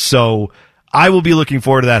remember. So I will be looking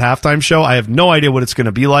forward to that halftime show. I have no idea what it's going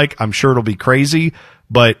to be like. I'm sure it'll be crazy.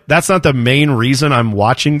 But that's not the main reason I'm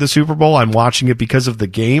watching the Super Bowl. I'm watching it because of the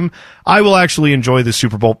game. I will actually enjoy the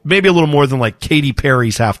Super Bowl, maybe a little more than like Katy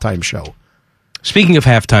Perry's halftime show. Speaking of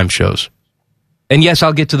halftime shows, and yes,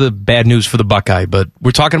 I'll get to the bad news for the Buckeye, but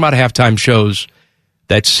we're talking about halftime shows.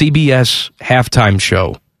 That CBS halftime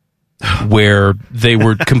show where they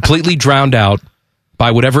were completely drowned out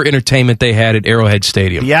by whatever entertainment they had at Arrowhead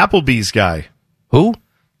Stadium. The Applebee's guy. Who?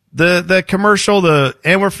 The commercial,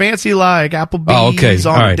 and we're fancy like Applebee's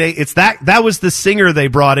on right. a date. It's that was the singer they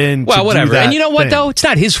brought in. Well, whatever. And you know what, though? It's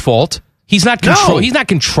not his fault. He's not He's not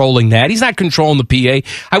controlling that. He's not controlling the PA.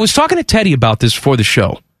 I was talking to Teddy about this before the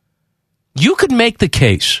show. You could make the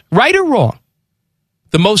case, right or wrong,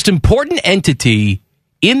 the most important entity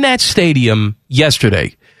in that stadium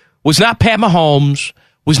yesterday was not Pat Mahomes,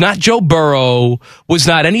 was not Joe Burrow, was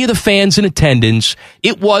not any of the fans in attendance.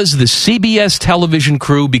 It was the CBS television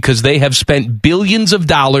crew because they have spent billions of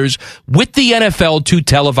dollars with the NFL to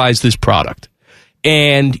televise this product.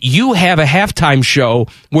 And you have a halftime show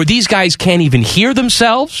where these guys can't even hear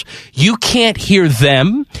themselves. You can't hear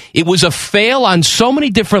them. It was a fail on so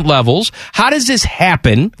many different levels. How does this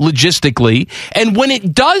happen logistically? And when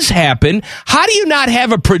it does happen, how do you not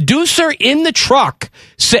have a producer in the truck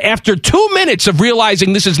after 2 minutes of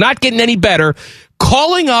realizing this is not getting any better,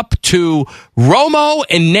 calling up to Romo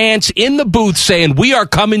and Nance in the booth saying, "We are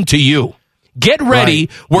coming to you. Get ready.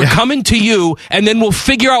 Right. We're coming to you, and then we'll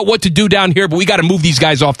figure out what to do down here, but we got to move these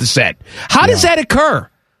guys off the set." How does that occur?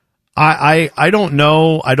 I don't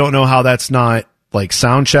know. I don't know how that's not like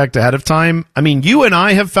sound checked ahead of time. I mean, you and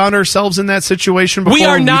I have found ourselves in that situation before. We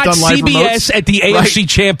are not done live CBS remotes, at the AFC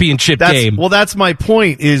Championship game. Well, that's my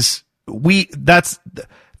point is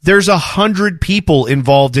there's 100 people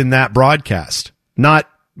involved in that broadcast.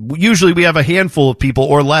 Usually we have a handful of people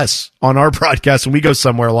or less on our broadcast when we go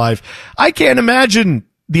somewhere live. I can't imagine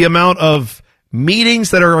the amount of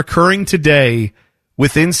meetings that are occurring today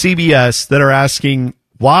within CBS that are asking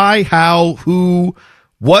why, how, who,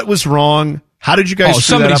 what was wrong, how did you guys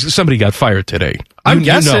screw that up? Somebody got fired today. I'm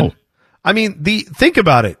guessing. You know. I mean, think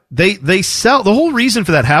about it. They sell the whole reason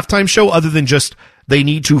for that halftime show, other than just they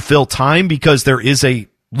need to fill time because there is a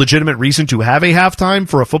legitimate reason to have a halftime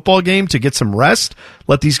for a football game to get some rest,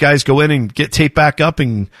 let these guys go in and get taped back up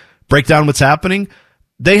and break down what's happening.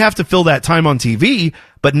 They have to fill that time on TV,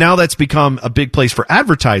 but now that's become a big place for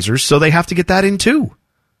advertisers, so they have to get that in too.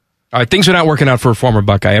 All right, things are not working out for a former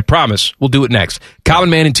Buckeye. I promise. We'll do it next. Common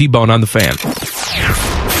Man and T-Bone on the Fan.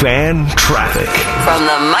 Fan traffic. From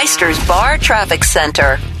the Meisters Bar Traffic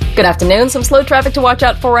Center. Good afternoon. Some slow traffic to watch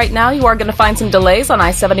out for right now. You are going to find some delays on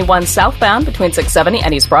I-71 southbound between 670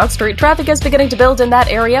 and East Broad Street. Traffic is beginning to build in that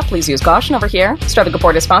area. Please use caution over here. This traffic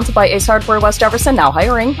report is sponsored by Ace Hardware West Jefferson, now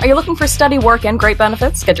hiring. Are you looking for steady work and great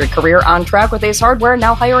benefits? Get your career on track with Ace Hardware,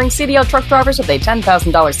 now hiring CDL truck drivers with a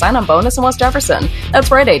 $10,000 sign-on bonus in West Jefferson.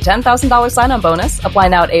 That's right, a $10,000 sign-on bonus. Apply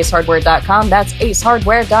now at acehardware.com. That's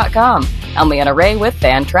acehardware.com. I'm Leanna Ray with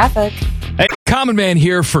Fan Traffic. Hey, Common Man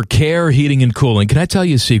here for Care Heating and Cooling. Can I tell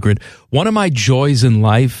you a secret? One of my joys in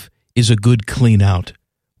life is a good clean out.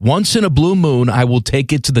 Once in a blue moon, I will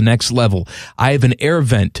take it to the next level. I have an air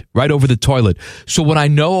vent right over the toilet. So when I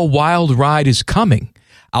know a wild ride is coming,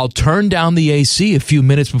 I'll turn down the AC a few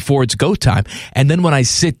minutes before it's go time. And then when I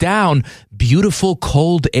sit down, beautiful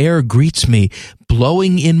cold air greets me,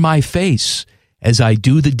 blowing in my face as I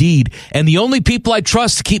do the deed. And the only people I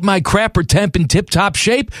trust to keep my crapper temp in tip-top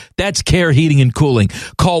shape, that's Care Heating and Cooling.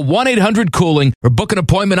 Call 1-800-COOLING or book an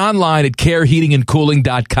appointment online at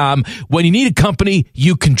careheatingandcooling.com when you need a company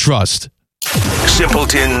you can trust.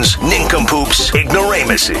 Simpletons, nincompoops,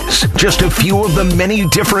 ignoramuses. Just a few of the many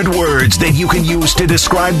different words that you can use to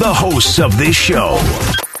describe the hosts of this show.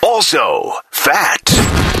 Also, fat.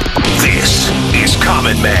 This is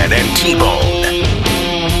Common Man and T-Bone.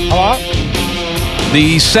 Hello?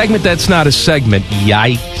 The segment that's not a segment,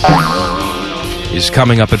 yikes, is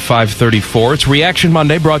coming up at 5:34. It's Reaction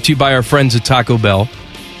Monday, brought to you by our friends at Taco Bell.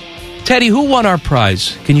 Teddy, who won our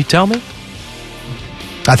prize? Can you tell me?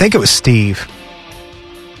 I think it was Steve.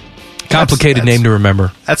 Complicated name to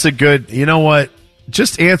remember. That's a good, you know what?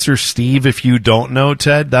 Just answer Steve if you don't know,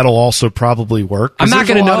 Ted. That'll also probably work. I'm not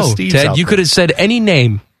going to know, Ted. You could have said any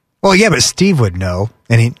name. Well, yeah, but Steve would know,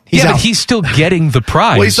 and but he's still getting the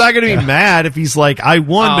prize. Well, he's not going to be mad if he's like, I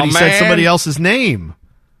won, but he said somebody else's name.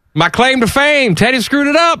 My claim to fame. Teddy screwed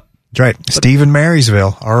it up. That's right. Steve in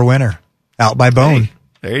Marysville, our winner, out by bone. Hey,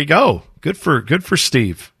 there you go. Good for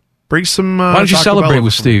Steve. Bring some. Why don't you celebrate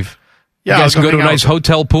with Steve? Yeah, you guys can go to a nice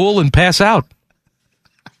hotel pool and pass out.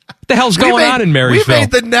 What the hell's going on in Marysville? We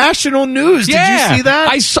made the national news. Yeah. Did you see that?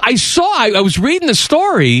 I was reading the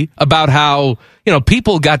story about how,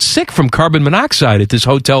 people got sick from carbon monoxide at this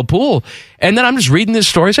hotel pool. And then I'm just reading this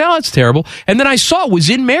story. I say, oh, that's terrible. And then I saw it was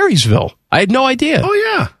in Marysville. I had no idea. Oh,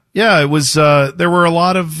 yeah. Yeah, it was, there were a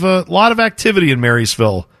lot of activity in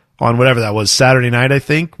Marysville on whatever that was, Saturday night, I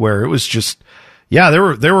think, where it was just,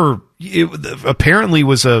 it apparently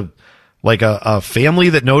was a family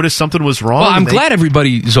that noticed something was wrong. Well, I'm glad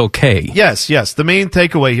everybody's okay. Yes. The main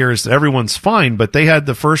takeaway here is that everyone's fine, but they had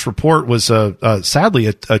the first report was, sadly,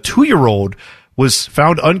 a 2-year-old was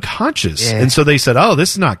found unconscious. Yeah. And so they said, oh,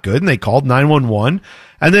 this is not good. And they called 911.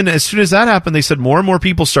 And then as soon as that happened, they said more and more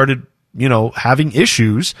people started, having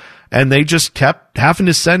issues, and they just kept having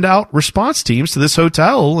to send out response teams to this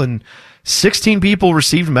hotel, and 16 people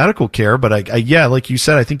received medical care. But like you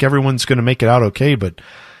said, I think everyone's going to make it out okay. But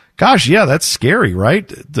gosh, yeah, that's scary,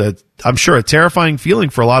 right? I'm sure a terrifying feeling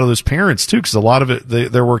for a lot of those parents too, because a lot of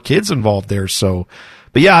it, there were kids involved there. So,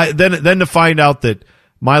 but yeah, then to find out that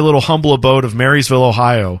my little humble abode of Marysville,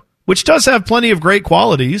 Ohio, which does have plenty of great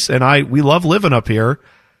qualities, and we love living up here.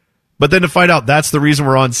 But then to find out that's the reason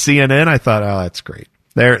we're on CNN, I thought, oh, that's great.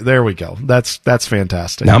 There we go. That's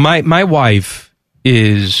fantastic. Now, my wife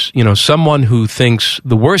is, someone who thinks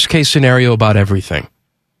the worst case scenario about everything.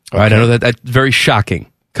 Okay. Right? I know that's very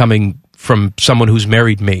shocking coming from someone who's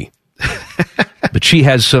married me. But she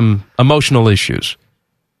has some emotional issues.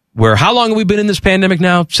 Where, how long have we been in this pandemic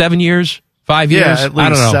now? 7 years? 5 years? Yeah, at least I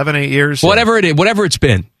don't know. 7, 8 years. Whatever it is, whatever it's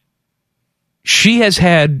been. She has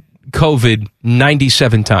had COVID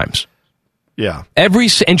 97 times. Yeah.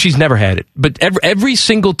 And she's never had it. But every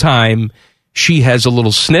single time she has a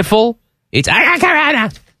little sniffle, it's, I got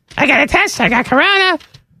corona. I got a test. I got corona.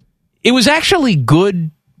 It was actually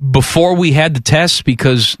good before we had the tests,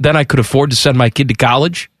 because then I could afford to send my kid to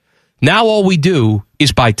college. Now all we do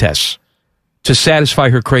is buy tests to satisfy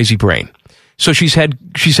her crazy brain. So she's had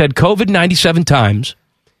COVID 97 times.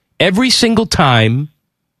 Every single time,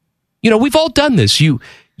 we've all done this. You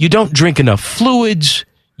don't drink enough fluids.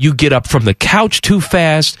 You get up from the couch too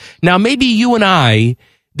fast. Now, maybe you and I,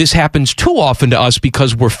 this happens too often to us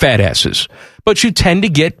because we're fat asses. But you tend to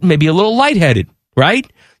get maybe a little lightheaded,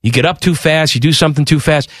 right? You get up too fast. You do something too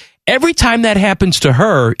fast. Every time that happens to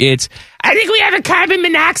her, it's, I think we have a carbon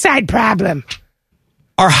monoxide problem.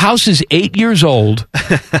 Our house is 8 years old.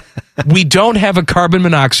 We don't have a carbon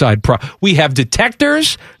monoxide problem. We have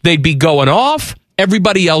detectors. They'd be going off.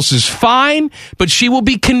 Everybody else is fine, but she will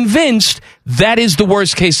be convinced that is the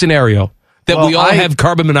worst case scenario, that we all have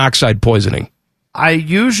carbon monoxide poisoning. I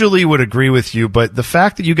usually would agree with you, but the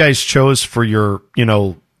fact that you guys chose for your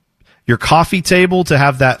coffee table to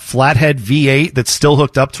have that flathead V8 that's still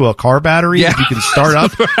hooked up to a car battery that you can start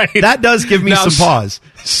up, right. That does give me some pause.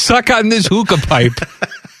 Suck on this hookah pipe.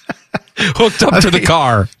 Hooked up to the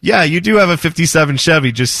car. Yeah, you do have a 57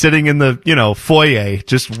 Chevy just sitting in the, foyer,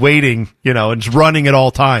 just waiting, and just running at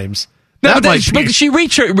all times. No, but she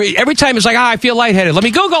every time it's like, I feel lightheaded. Let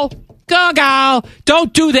me Google.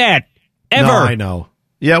 Don't do that. Ever. No, I know.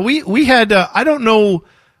 Yeah, we had, I don't know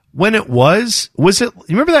when it was it, you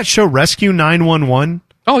remember that show Rescue 911?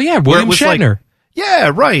 Oh yeah, William Shatner.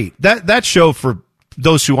 Yeah, right. That show, for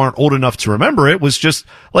those who aren't old enough to remember it, was just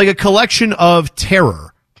like a collection of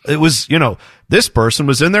terror. It was, this person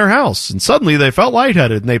was in their house and suddenly they felt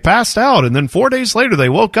lightheaded and they passed out. And then 4 days later, they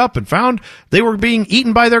woke up and found they were being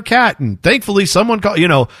eaten by their cat. And thankfully someone called,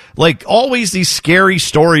 like always these scary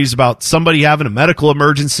stories about somebody having a medical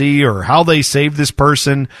emergency or how they saved this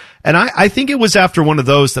person. And I think it was after one of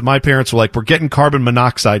those that my parents were like, we're getting carbon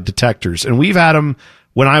monoxide detectors. And we've had them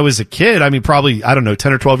when I was a kid. I mean, probably, 10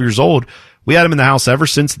 or 12 years old. We had them in the house ever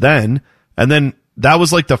since then. And then that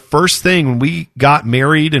was like the first thing when we got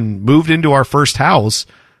married and moved into our first house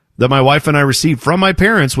that my wife and I received from my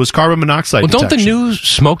parents was carbon monoxide detection. Don't the new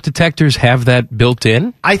smoke detectors have that built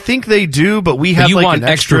in? I think they do, but we have want an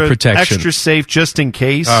extra protection. Extra safe just in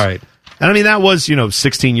case. All right. And I mean, that was,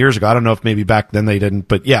 16 years ago. I don't know if maybe back then they didn't,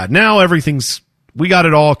 but yeah, now we got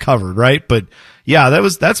it all covered, right? But yeah,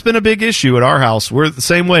 that's been a big issue at our house. We're the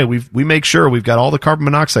same way. We make sure we've got all the carbon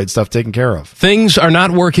monoxide stuff taken care of. Things are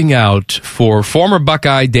not working out for former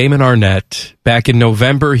Buckeye Damon Arnett. Back in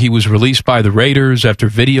November, he was released by the Raiders after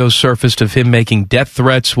videos surfaced of him making death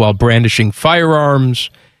threats while brandishing firearms.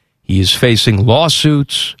 He is facing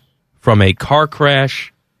lawsuits. from a car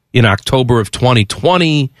crash in October of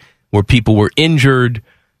 2020 where people were injured.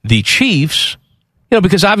 The Chiefs,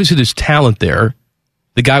 because obviously there's talent there.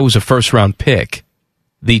 The guy was a first-round pick.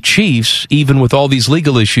 The Chiefs, even with all these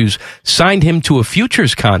legal issues, signed him to a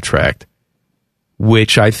futures contract,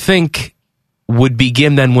 which I think would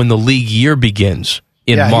begin then when the league year begins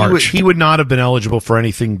in March. He would not have been eligible for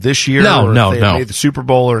anything this year. No. Made the Super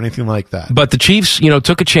Bowl or anything like that. But the Chiefs,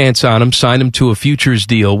 took a chance on him, signed him to a futures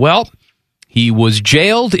deal. Well, he was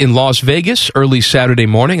jailed in Las Vegas early Saturday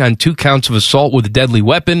morning on 2 counts of assault with a deadly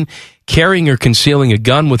weapon, carrying or concealing a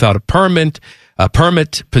gun without a permit,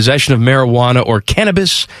 possession of marijuana or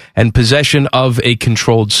cannabis, and possession of a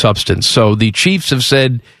controlled substance. So the Chiefs have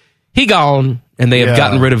said, he gone, and they have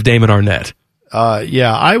gotten rid of Damon Arnett.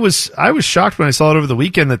 I was shocked when I saw it over the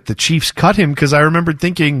weekend that the Chiefs cut him, because I remembered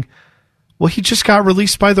thinking, well, he just got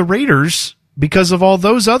released by the Raiders because of all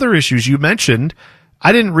those other issues you mentioned.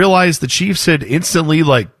 I didn't realize the Chiefs had instantly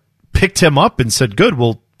picked him up and said, good,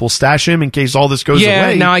 we'll stash him in case all this goes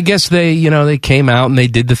away. Now I guess they came out and they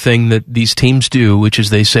did the thing that these teams do, which is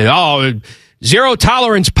they say, zero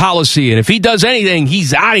tolerance policy, and if he does anything,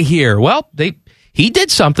 he's out of here. Well, he did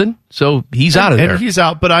something, so he's out of there. And he's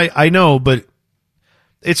out, but I know, but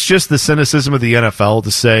it's just the cynicism of the NFL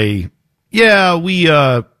to say,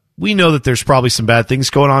 we know that there's probably some bad things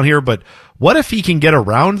going on here, but what if he can get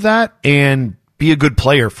around that and be a good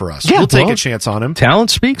player for us? We'll take a chance on him. Talent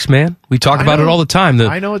speaks, man. We talk about it all the time.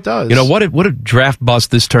 I know it does. What a draft bust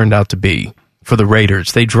this turned out to be for the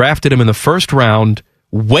Raiders. They drafted him in the first round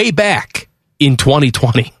way back in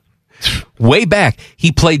 2020. Way back.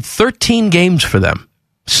 He played 13 games for them,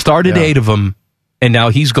 started 8 of them, and now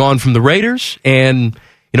he's gone from the Raiders, and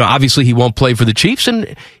obviously he won't play for the Chiefs, and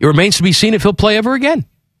it remains to be seen if he'll play ever again.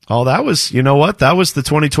 Oh, that was, that was the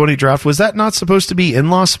 2020 draft. Was that not supposed to be in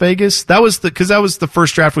Las Vegas? Because that was the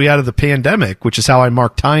first draft we had of the pandemic, which is how I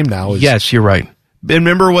mark time now. Yes, you're right.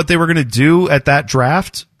 Remember what they were going to do at that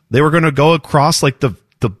draft? They were going to go across the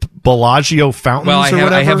Bellagio fountains or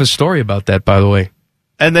whatever. I have a story about that, by the way.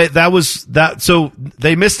 And so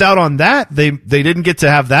they missed out on that. They didn't get to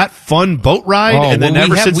have that fun boat ride, and then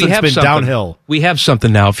ever since it's been downhill. We have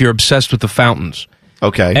something now if you're obsessed with the fountains.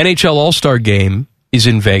 Okay. NHL All-Star Game is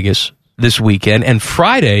in Vegas this weekend, and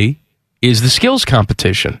Friday is the skills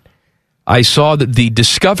competition. I saw that the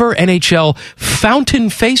Discover NHL Fountain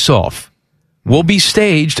Face-Off will be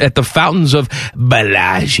staged at the fountains of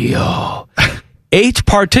Bellagio. 8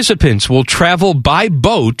 participants will travel by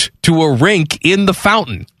boat to a rink in the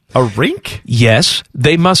fountain. A rink? Yes.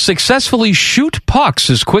 They must successfully shoot pucks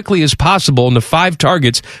as quickly as possible into 5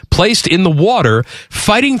 targets placed in the water,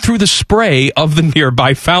 fighting through the spray of the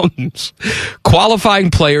nearby fountains.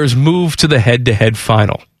 Qualifying players move to the head-to-head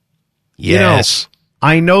final. Yes.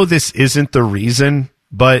 I know this isn't the reason,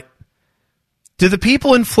 but do the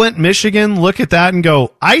people in Flint, Michigan look at that and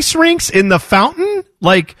go, ice rinks in the fountain?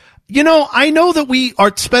 I know that we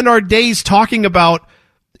spend our days talking about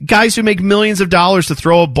guys who make millions of dollars to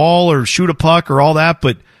throw a ball or shoot a puck or all that,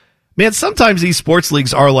 but man, sometimes these sports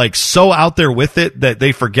leagues are so out there with it that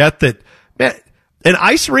they forget that, man, an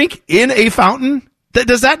ice rink in a fountain,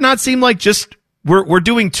 does that not seem like just we're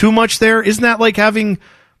doing too much there? Isn't that like having,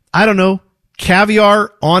 I don't know,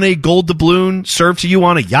 caviar on a gold doubloon served to you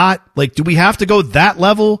on a yacht? Do we have to go that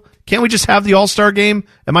level? Can't we just have the All-Star Game?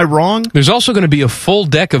 Am I wrong? There's also going to be a full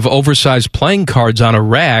deck of oversized playing cards on a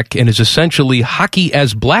rack, and is essentially hockey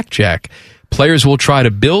as blackjack. Players will try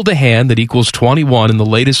to build a hand that equals 21 in the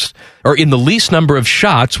least number of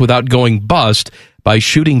shots without going bust by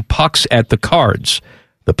shooting pucks at the cards.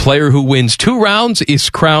 The player who wins 2 rounds is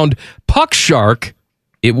crowned Puck Shark.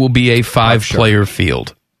 It will be a 5-player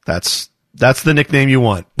field. That's the nickname you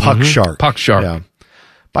want, Puck Shark. Puck Shark. Yeah.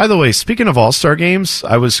 By the way, speaking of All-Star games,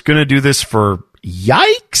 I was going to do this for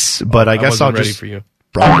yikes, but I guess I'll just bring it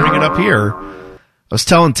up here. I was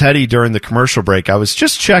telling Teddy during the commercial break, I was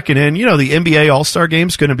just checking in. The NBA All-Star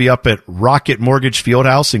Game's going to be up at Rocket Mortgage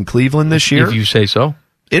Fieldhouse in Cleveland this year. If you say so.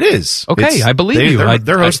 It is. Okay, I believe you.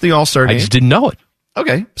 They're hosting the All-Star Game. I just didn't know it.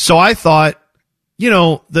 Okay, so I thought,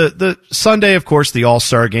 the Sunday, of course, the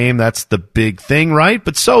All-Star Game, that's the big thing, right?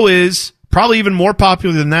 But so is... probably even more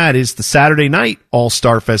popular than that is the Saturday night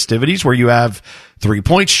All-Star festivities, where you have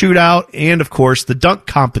 3-point shootout and, of course, the dunk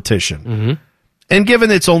competition. Mm-hmm. And given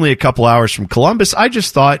it's only a couple hours from Columbus, I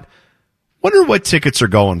just thought, wonder what tickets are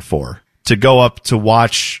going for to go up to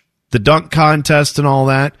watch the dunk contest and all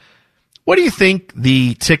that. What do you think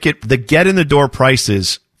the get-in-the-door price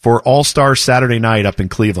is for All-Star Saturday night up in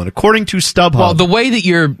Cleveland, according to StubHub? Well, the way that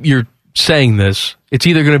you're saying this, it's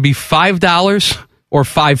either going to be $5 or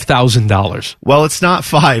 $5,000? Well, it's not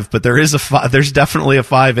 5, but there is there's definitely a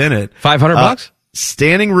 5 in it. $500?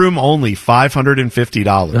 Standing room only,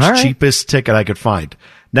 $550. Right. Cheapest ticket I could find.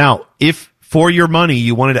 Now, if for your money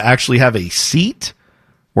you wanted to actually have a seat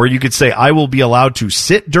where you could say, I will be allowed to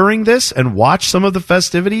sit during this and watch some of the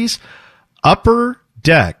festivities, upper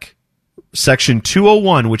deck, section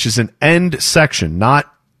 201, which is an end section,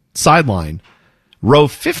 not sideline, row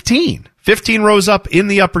 15. 15 rows up in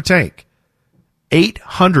the upper tank.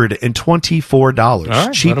 $824.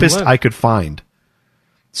 Right, cheapest I could find.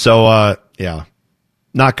 So, yeah.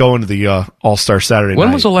 Not going to the All-Star Saturday night.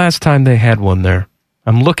 When was the last time they had one there?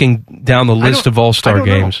 I'm looking down the list of All-Star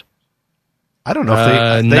games. I don't know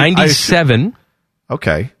if they 97.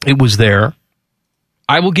 Okay. It was there.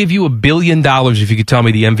 I will give you $1 billion if you could tell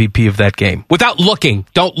me the MVP of that game. Without looking.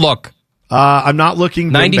 Don't look. I'm not looking.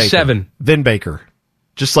 97. Vin Baker.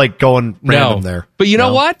 Just like going random there. But you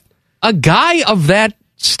know what? A guy of that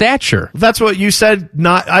stature. That's what you said.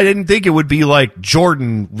 I didn't think it would be like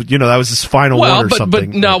Jordan. You know, that was his final one or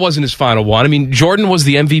something. But no, it wasn't his final one. I mean, Jordan was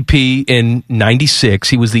the MVP in 96.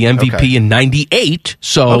 He was the MVP in 98.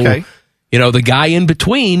 So, you know, the guy in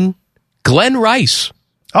between, Glenn Rice.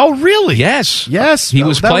 Oh, really? Yes. Yes. He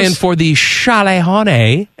was playing for the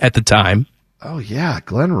Chalet at the time. Oh, yeah.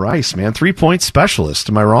 Glenn Rice, man. 3-point specialist.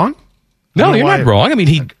 Am I wrong? No, you're not wrong. I mean,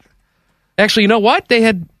 he... Actually, you know what? They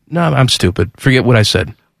had... No, I'm stupid. Forget what I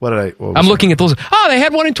said. I'm looking at those. Oh, they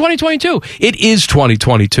had one in 2022. It is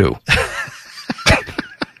 2022.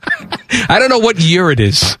 I don't know what year it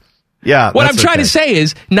is. Yeah. What I'm trying to say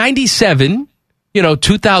is 97,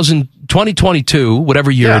 2022,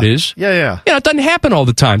 whatever year it is. Yeah. It doesn't happen all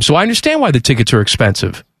the time. So I understand why the tickets are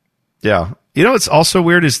expensive. Yeah. You know what's also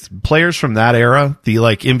weird is players from that era, the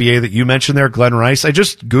NBA that you mentioned there, Glenn Rice. I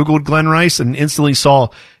just Googled Glenn Rice and instantly saw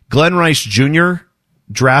Glenn Rice Jr.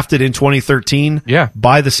 drafted in 2013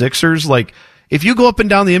 by the Sixers. Like, if you go up and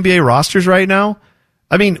down the NBA rosters right now,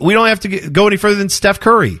 I mean, we don't have to go any further than Steph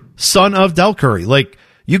Curry, son of Del Curry. Like,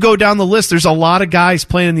 you go down the list, there's a lot of guys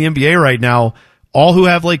playing in the NBA right now, all who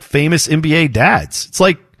have, like, famous NBA dads. It's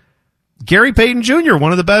like Gary Payton Jr.,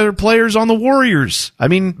 one of the better players on the Warriors. I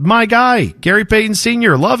mean, my guy, Gary Payton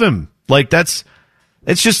Sr., love him. Like, it's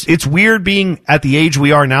weird being at the age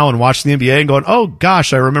we are now and watching the NBA and going, oh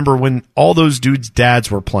gosh, I remember when all those dudes'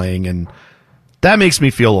 dads were playing, and that makes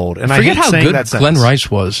me feel old. And Forget I hate how saying good that sentence. Glenn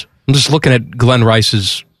Rice was. I'm just looking at Glenn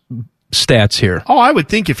Rice's stats here. Oh, I would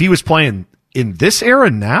think if he was playing in this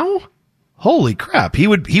era now, holy crap, he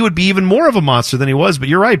would be even more of a monster than he was. But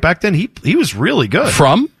you're right, back then he was really good.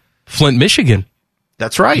 From Flint, Michigan.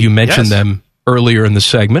 That's right. You mentioned them earlier in the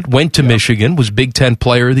segment. Went to Michigan, was Big Ten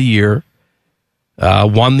Player of the Year.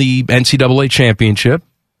 Won the NCAA championship,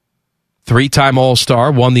 3-time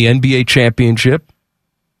All-Star, won the NBA championship,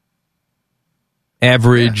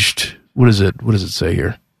 averaged, what does it say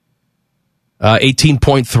here?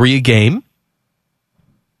 18.3 a game.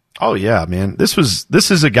 Oh yeah, man. This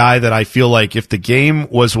is a guy that I feel like if the game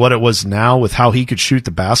was what it was now with how he could shoot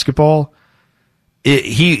the basketball,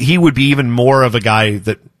 he would be even more of a guy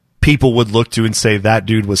that people would look to and say that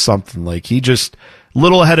dude was something. Like, he just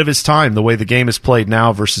little ahead of his time, the way the game is played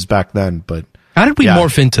now versus back then. But how did we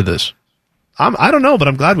morph into this? I don't know, but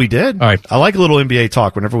I'm glad we did. All right. I like a little NBA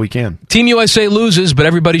talk whenever we can. Team USA loses, but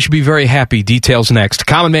everybody should be very happy. Details next.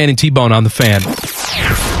 Common Man and T-Bone on the Fan.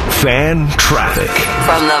 Fan traffic.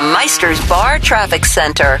 From the Meisters Bar Traffic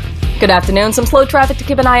Center. Good afternoon. Some slow traffic to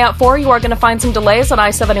keep an eye out for. You are going to find some delays on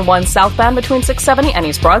I-71 southbound between 670 and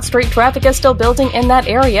East Broad Street. Traffic is still building in that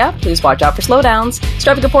area. Please watch out for slowdowns. This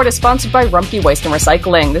traffic report is sponsored by Rumpke Waste and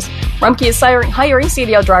Recycling. Rumpke is hiring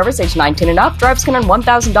CDL drivers age 19 and up. Drivers can earn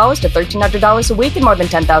 $1,000 to $1,300 a week and more than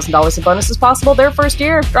 $10,000 in bonuses possible their first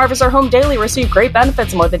year. Drivers are home daily, receive great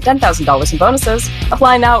benefits and more than $10,000 in bonuses.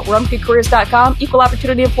 Apply now at RumpkeCareers.com. Equal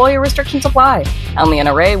opportunity employer restrictions apply. I'm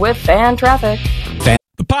Leanna Ray with Fan Traffic.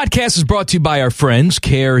 The podcast is brought to you by our friends,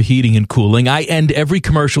 Care Heating and Cooling. I end every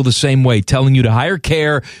commercial the same way, telling you to hire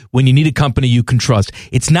Care when you need a company you can trust.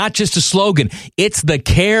 It's not just a slogan. It's the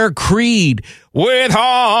Care creed. With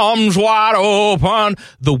arms wide open.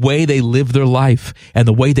 The way they live their life and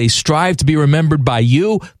the way they strive to be remembered by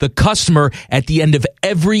you, the customer, at the end of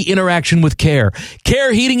every interaction with Care.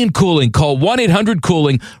 Care Heating and Cooling. Call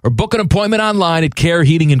 1-800-COOLING or book an appointment online at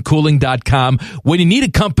careheatingandcooling.com when you need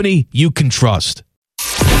a company you can trust.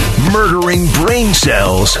 Murdering brain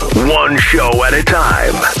cells, one show at a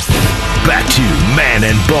time. Back to Man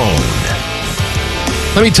and Bone.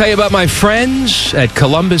 Let me tell you about my friends at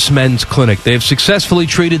Columbus Men's Clinic. They have successfully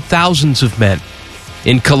treated thousands of men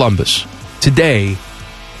in Columbus. Today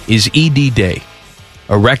is ED Day.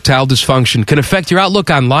 Erectile dysfunction can affect your outlook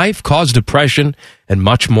on life, cause depression, and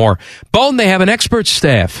much more. Bone, they have an expert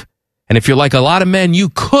staff. And if you're like a lot of men, you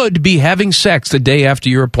could be having sex the day after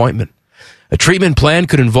your appointment. A treatment plan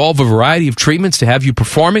could involve a variety of treatments to have you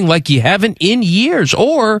performing like you haven't in years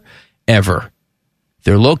or ever.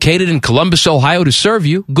 They're located in Columbus, Ohio to serve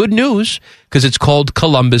you. Good news, because it's called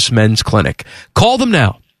Columbus Men's Clinic. Call them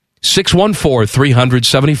now,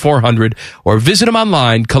 614-300-7400, or visit them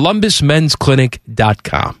online,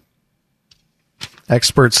 columbusmensclinic.com.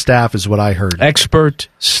 Expert staff is what I heard. Expert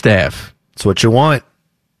staff. That's what you want.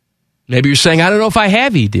 Maybe you're saying, I don't know if I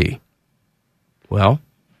have ED. Well,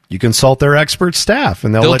 you consult their expert staff,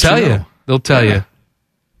 and they'll let tell you know. They'll tell you.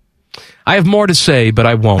 I have more to say, but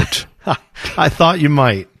I won't. I thought you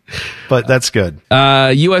might, but that's good.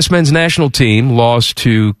 U.S. men's national team lost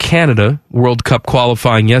to Canada, World Cup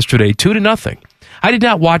qualifying yesterday, 2-0. I did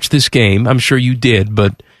not watch this game. I'm sure you did,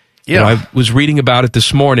 but you know, I was reading about it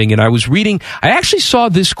this morning, and I actually saw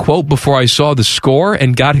this quote before I saw the score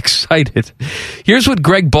and got excited. Here's what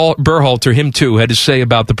Greg Berhalter, him too, had to say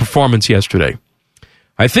about the performance yesterday.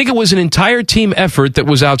 I think it was an entire team effort that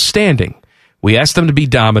was outstanding. We asked them to be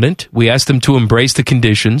dominant. We asked them to embrace the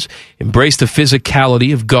conditions, embrace the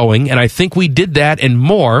physicality of going, and I think we did that and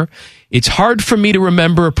more. It's hard for me to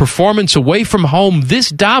remember a performance away from home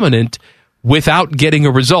this dominant without getting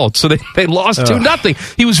a result. So they lost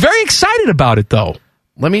 2-0. He was very excited about it, though.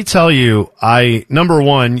 Let me tell you, number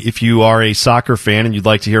one, if you are a soccer fan and you'd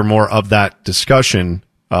like to hear more of that discussion,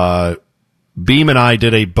 Beam and I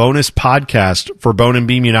did a bonus podcast for Bone and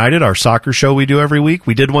Beam United, our soccer show we do every week.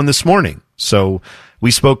 We did one this morning. So we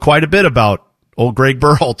spoke quite a bit about old Greg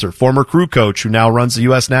Berhalter, former crew coach who now runs the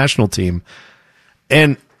U.S. national team.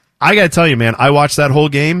 And I got to tell you, man, I watched that whole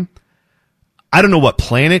game. I don't know what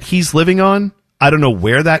planet he's living on. I don't know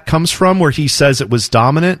where that comes from, where he says it was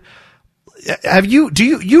dominant. Do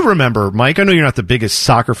you remember, Mike? I know you're not the biggest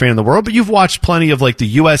soccer fan in the world, but you've watched plenty of like the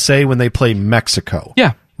USA when they play Mexico.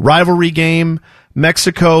 Yeah. Rivalry game.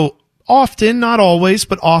 Mexico often, not always,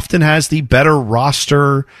 but often has the better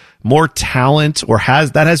roster, more talent, or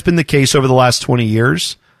that has been the case over the last 20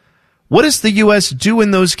 years. What does the U.S. do in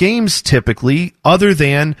those games typically other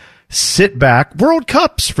than sit back? World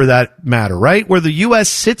Cups, for that matter, right? Where the U.S.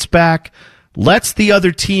 sits back, lets the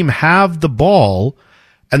other team have the ball,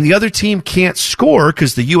 and the other team can't score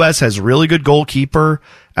because the U.S. has a really good goalkeeper,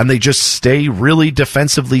 and they just stay really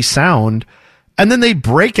defensively sound. And then they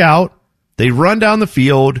break out, they run down the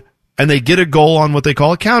field, and they get a goal on what they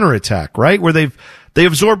call a counterattack, right? Where they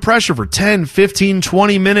absorb pressure for 10, 15,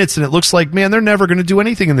 20 minutes, and it looks like, man, they're never going to do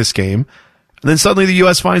anything in this game. And then suddenly the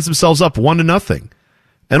U.S. finds themselves up 1-0.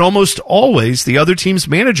 And almost always the other team's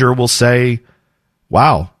manager will say,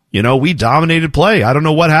 wow, we dominated play. I don't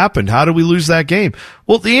know what happened. How did we lose that game?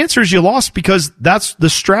 Well, the answer is you lost because that's the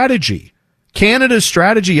strategy. Canada's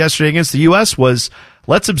strategy yesterday against the U.S. was,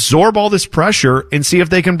 let's absorb all this pressure and see if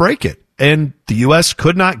they can break it. And the U.S.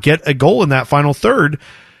 could not get a goal in that final third.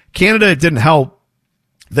 Canada, it didn't help.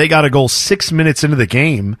 They got a goal 6 minutes into the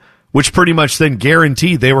game, which pretty much then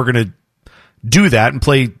guaranteed they were going to do that and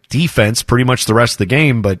play defense pretty much the rest of the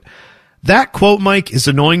game. But that quote, Mike, is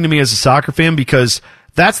annoying to me as a soccer fan because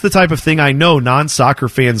that's the type of thing I know non-soccer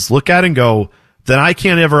fans look at and go, then I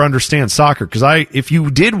can't ever understand soccer. Because if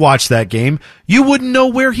you did watch that game, you wouldn't know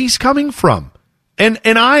where he's coming from. And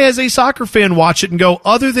I, as a soccer fan, watch it and go,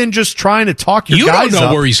 other than just trying to talk your guys up. You don't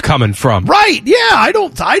know where he's coming from. Right, yeah, I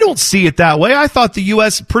don't see it that way. I thought the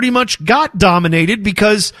U.S. pretty much got dominated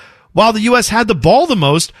because while the U.S. had the ball the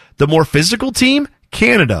most, the more physical team,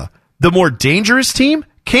 Canada. The more dangerous team,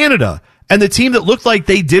 Canada. And the team that looked like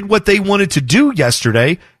they did what they wanted to do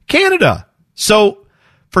yesterday, Canada. So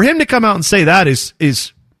for him to come out and say that is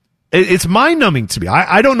it's mind-numbing to me.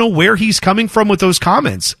 I don't know where he's coming from with those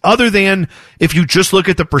comments, other than if you just look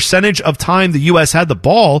at the percentage of time the U.S. had the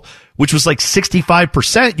ball, which was like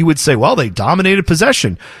 65%, you would say, well, they dominated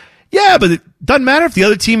possession. Yeah, but it doesn't matter if the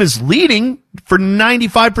other team is leading for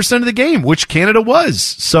 95% of the game, which Canada was.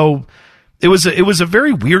 So it was a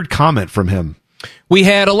very weird comment from him. We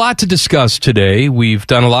had a lot to discuss today. We've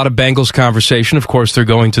done a lot of Bengals conversation. Of course, they're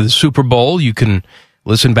going to the Super Bowl. You can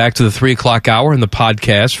listen back to the 3 o'clock hour in the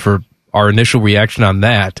podcast for our initial reaction on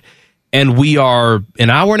that. And we are an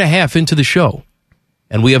hour and a half into the show,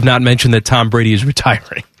 and we have not mentioned that Tom Brady is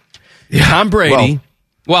retiring. Yeah, Tom Brady,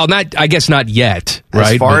 well, not not yet,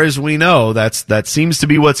 right? As far as we know, that seems to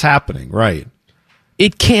be what's happening, right?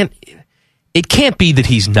 It can't be that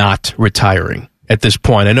he's not retiring at this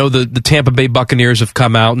point. I know the Tampa Bay Buccaneers have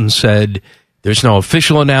come out and said there's no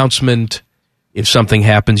official announcement. If something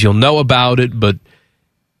happens, you'll know about it, but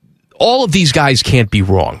all of these guys can't be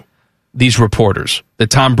wrong, these reporters, that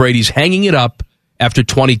Tom Brady's hanging it up after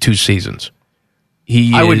 22 seasons.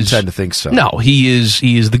 I wouldn't tend to think so. No, he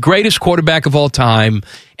is the greatest quarterback of all time.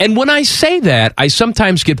 And when I say that, I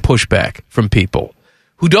sometimes get pushback from people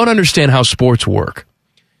who don't understand how sports work.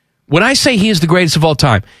 When I say he is the greatest of all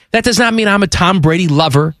time, that does not mean I'm a Tom Brady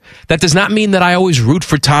lover. That does not mean that I always root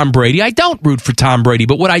for Tom Brady. I don't root for Tom Brady,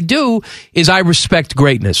 but what I do is I respect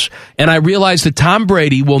greatness. And I realize that Tom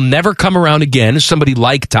Brady will never come around again. Somebody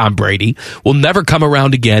like Tom Brady will never come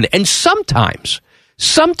around again. And sometimes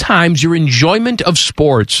your enjoyment of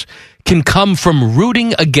sports can come from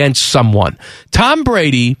rooting against someone. Tom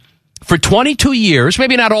Brady, for 22 years,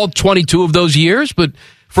 maybe not all 22 of those years, but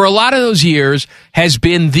for a lot of those years, has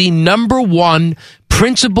been the number one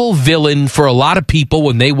principal villain for a lot of people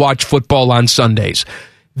when they watch football on Sundays.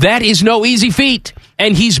 That is no easy feat,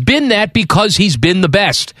 and he's been that because he's been the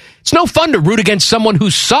best. It's no fun to root against someone who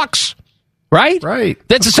sucks, right? Right.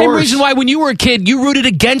 That's the same reason why when you were a kid, you rooted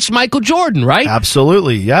against Michael Jordan, right?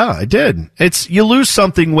 Absolutely, yeah, I did. You lose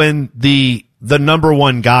something when the number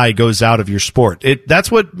one guy goes out of your sport. That's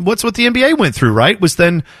what the NBA went through, right? Was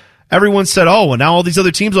then everyone said, oh, well, now all these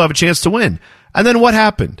other teams will have a chance to win. And then what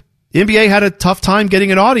happened? The NBA had a tough time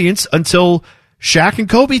getting an audience until Shaq and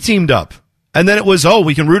Kobe teamed up. And then it was,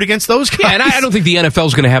 we can root against those guys. Yeah, and I don't think the NFL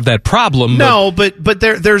is going to have that problem. No, but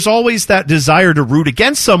there's always that desire to root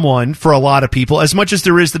against someone for a lot of people, as much as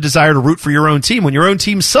there is the desire to root for your own team. When your own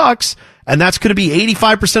team sucks, and that's going to be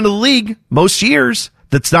 85% of the league most years,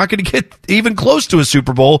 that's not going to get even close to a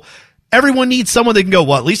Super Bowl. Everyone needs someone that can go,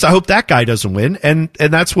 well, at least I hope that guy doesn't win. And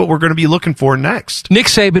that's what we're going to be looking for next. Nick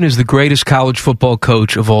Saban is the greatest college football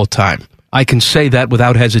coach of all time. I can say that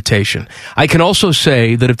without hesitation. I can also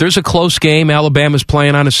say that if there's a close game Alabama's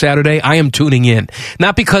playing on a Saturday, I am tuning in.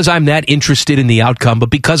 Not because I'm that interested in the outcome, but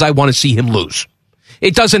because I want to see him lose.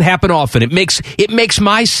 It doesn't happen often. It makes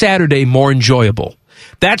my Saturday more enjoyable.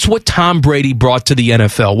 That's what Tom Brady brought to the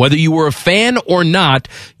NFL. Whether you were a fan or not,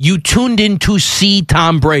 you tuned in to see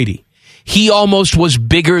Tom Brady. He almost was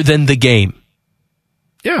bigger than the game.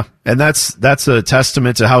 Yeah, and that's a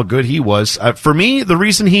testament to how good he was. For me, the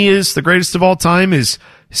reason he is the greatest of all time is,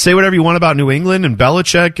 say whatever you want about New England and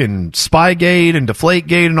Belichick and Spygate and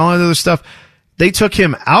Deflategate and all that other stuff. They took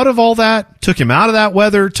him out of all that, took him out of that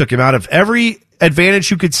weather, took him out of every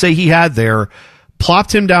advantage you could say he had there,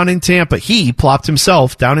 plopped him down in Tampa. He plopped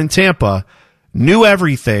himself down in Tampa, knew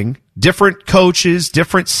everything, different coaches,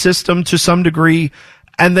 different system to some degree,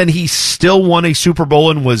 and then he still won a Super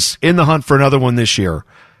Bowl and was in the hunt for another one this year.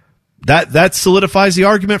 That solidifies the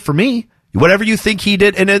argument for me. Whatever you think he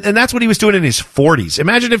did, and that's what he was doing in his 40s.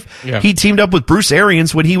 Imagine if he teamed up with Bruce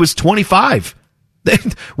Arians when he was 25.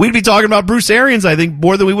 We'd be talking about Bruce Arians, I think,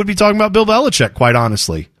 more than we would be talking about Bill Belichick, quite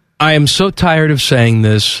honestly. I am so tired of saying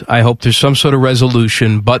this. I hope there's some sort of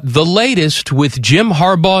resolution. But the latest with Jim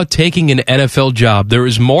Harbaugh taking an NFL job. There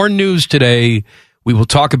is more news today. We will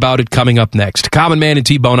talk about it coming up next. Common Man and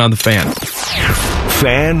T-Bone on the Fan.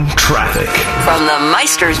 Fan traffic. From the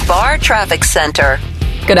Meisters Bar Traffic Center.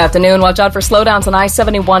 Good afternoon. Watch out for slowdowns on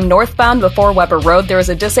I-71 northbound before Weber Road. There is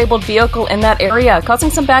a disabled vehicle in that area,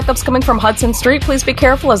 causing some backups coming from Hudson Street. Please be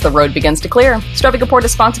careful as the road begins to clear. This traffic report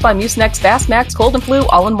is sponsored by Mucinex Fast Max Cold and Flu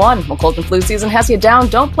All-in-One. When cold and flu season has you down,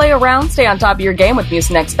 don't play around. Stay on top of your game with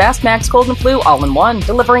Mucinex Fast Max Cold and Flu All-in-One,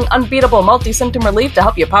 delivering unbeatable multi-symptom relief to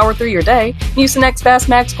help you power through your day. Mucinex Fast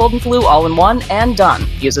Max Cold and Flu All-in-One and done.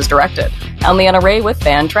 Use as directed. I'm Leanna Ray with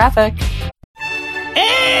Fan Traffic.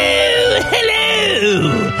 Oh,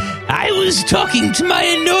 hello! I was talking to my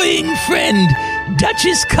annoying friend,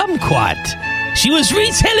 Duchess Kumquat. She was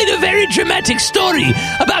retelling a very dramatic story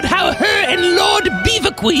about how her and Lord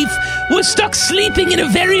Beaverqueef were stuck sleeping in a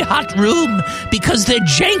very hot room because their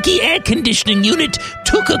janky air conditioning unit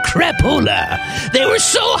took a crapola. They were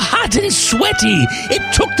so hot and sweaty, it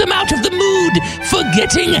took them out of the mood for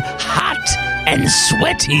getting hot and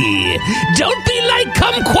sweaty. Don't be like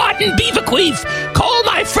Kumquat and Beaverqueef. Call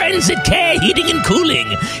my friends at Care Heating and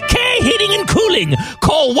Cooling. Care Heating and Cooling.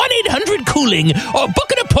 Call 1-800-COOLING or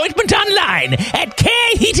book an appointment online at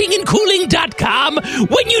careheatingandcooling.com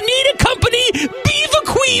when you need a company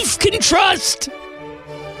Beaverqueef can trust.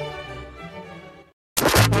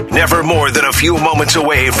 Never more than a few moments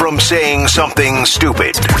away from saying something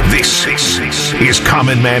stupid. This is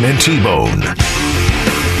Common Man and T-Bone.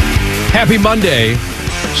 Happy Monday.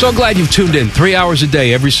 So glad you've tuned in 3 hours a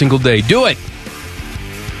day, every single day. Do it.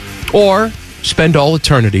 Or spend all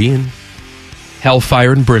eternity in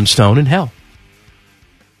hellfire and brimstone in hell.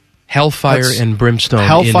 Hellfire and brimstone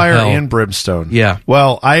Hellfire in hell. and brimstone. Yeah.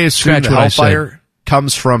 Well, I assume that hellfire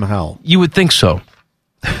comes from hell. You would think so.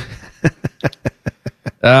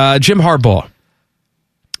 Jim Harbaugh.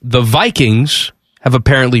 The Vikings have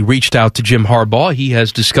apparently reached out to Jim Harbaugh. He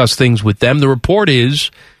has discussed things with them. The report is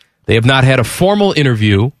they have not had a formal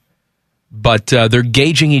interview, but they're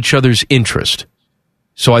gauging each other's interest.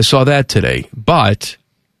 So I saw that today. But,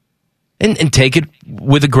 and take it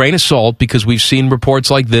with a grain of salt, because we've seen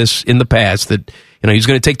reports like this in the past that, he's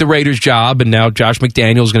going to take the Raiders job, and now Josh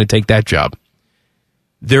McDaniels is going to take that job.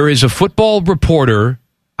 There is a football reporter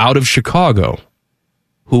out of Chicago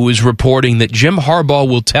who is reporting that Jim Harbaugh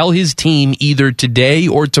will tell his team either today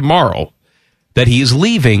or tomorrow that he is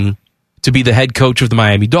leaving to be the head coach of the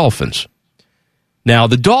Miami Dolphins. Now,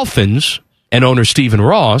 the Dolphins and owner Stephen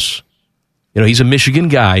Ross, he's a Michigan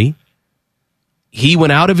guy. He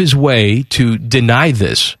went out of his way to deny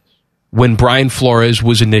this when Brian Flores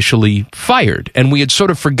was initially fired, and we had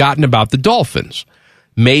sort of forgotten about the Dolphins.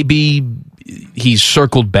 Maybe he's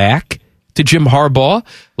circled back to Jim Harbaugh.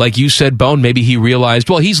 Like you said, Bone, maybe he realized,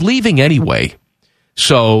 well, he's leaving anyway,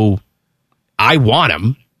 so I want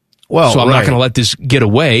him. Well, so I'm not going to let this get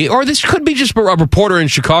away. Or this could be just a reporter in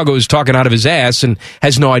Chicago who's talking out of his ass and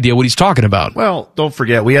has no idea what he's talking about. Well, don't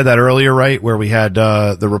forget, we had that earlier, right, where we had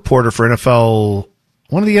the reporter for NFL,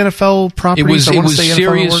 one of the NFL properties. It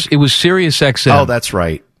was Sirius XM. Oh, that's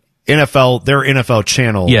right. their NFL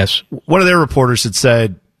channel. Yes. One of their reporters had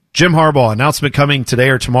said, Jim Harbaugh, announcement coming today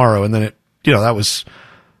or tomorrow, and then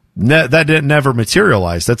that didn't never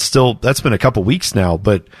materialize. That's been a couple weeks now,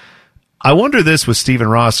 but I wonder this with Stephen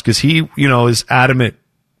Ross, because he, is adamant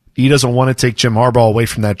he doesn't want to take Jim Harbaugh away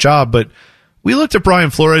from that job. But we looked at Brian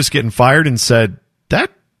Flores getting fired and said,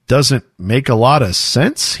 that doesn't make a lot of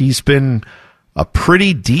sense. He's been a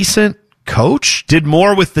pretty decent coach, did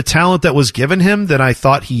more with the talent that was given him than I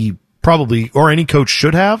thought he probably, or any coach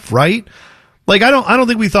should have, right? Like, I don't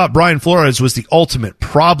think we thought Brian Flores was the ultimate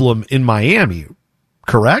problem in Miami,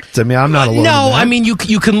 correct? I mean, I'm not alone. No, I mean, you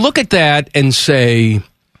can look at that and say,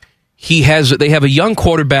 they have a young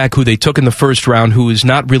quarterback who they took in the first round who is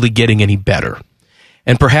not really getting any better.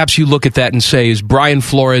 And perhaps you look at that and say, is Brian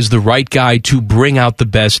Flores the right guy to bring out the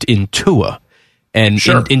best in Tua? And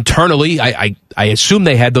sure. Internally, I assume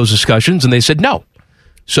they had those discussions, and they said no.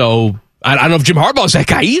 So I don't know if Jim Harbaugh's that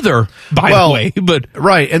guy either, by the way. But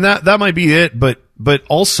right, and that might be it. But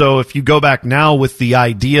also, if you go back now with the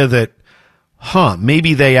idea that,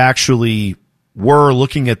 maybe they actually were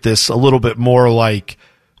looking at this a little bit more like,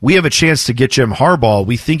 we have a chance to get Jim Harbaugh.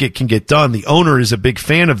 We think it can get done. The owner is a big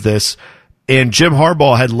fan of this. And Jim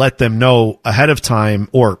Harbaugh had let them know ahead of time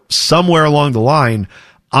or somewhere along the line,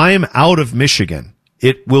 I am out of Michigan.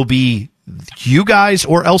 It will be you guys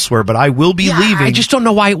or elsewhere, but I will be leaving. I just don't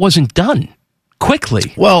know why it wasn't done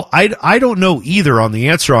quickly. Well, I don't know either on the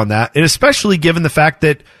answer on that. And especially given the fact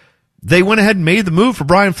that they went ahead and made the move for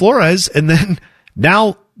Brian Flores. And then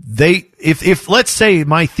now if let's say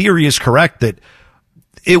my theory is correct, that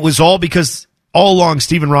it was all because all along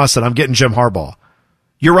Stephen Ross said, I'm getting Jim Harbaugh.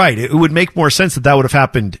 You're right. It would make more sense that would have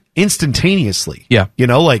happened instantaneously. Yeah.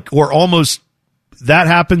 Or almost that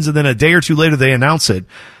happens and then a day or two later they announce it.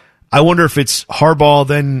 I wonder if it's Harbaugh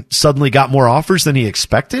then suddenly got more offers than he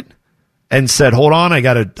expected and said, hold on, I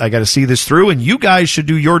gotta see this through, and you guys should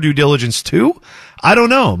do your due diligence too. I don't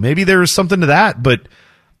know. Maybe there is something to that, but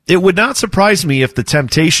it would not surprise me if the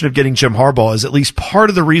temptation of getting Jim Harbaugh is at least part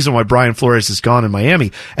of the reason why Brian Flores is gone in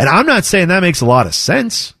Miami. And I'm not saying that makes a lot of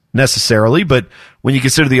sense necessarily, but when you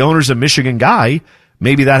consider the owner's a Michigan guy,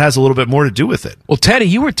 maybe that has a little bit more to do with it. Well, Teddy,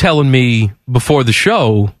 you were telling me before the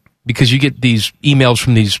show, because you get these emails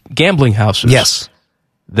from these gambling houses. Yes.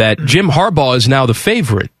 That Jim Harbaugh is now the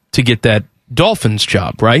favorite to get that Dolphins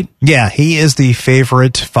job, right? Yeah, he is the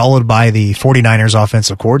favorite, followed by the 49ers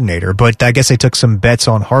offensive coordinator. But I guess they took some bets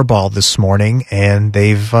on Harbaugh this morning, and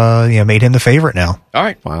they've made him the favorite now. All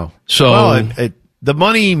right. Wow. So the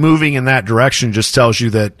money moving in that direction just tells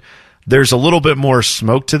you that there's a little bit more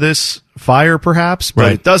smoke to this fire, perhaps.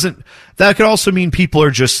 But it doesn't. That could also mean people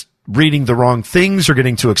are just reading the wrong things or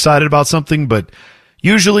getting too excited about something. But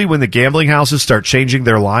usually when the gambling houses start changing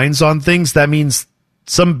their lines on things, that means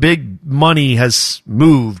some big money has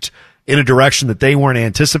moved in a direction that they weren't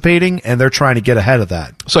anticipating, and they're trying to get ahead of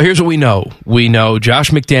that. So here's what we know. We know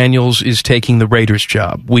Josh McDaniels is taking the Raiders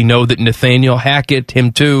job. We know that Nathaniel Hackett,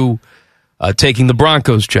 him too, taking the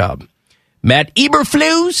Broncos job. Matt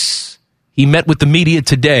Eberflus, he met with the media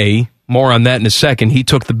today. More on that in a second. He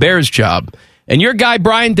took the Bears job. And your guy,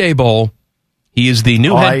 Brian Daboll, he is the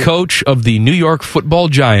new head coach of the New York Football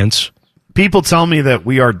Giants. People tell me that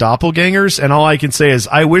we are doppelgangers, and all I can say is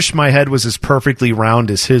I wish my head was as perfectly round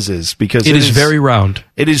as his is, because it is very round.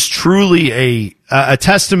 It is truly a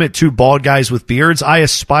testament to bald guys with beards. I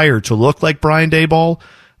aspire to look like Brian Daboll,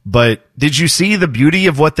 But did you see the beauty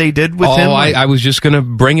of what they did with him? I was just going to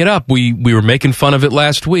bring it up. We were making fun of it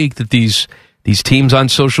last week that these teams on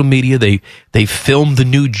social media, they filmed the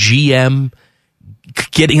new GM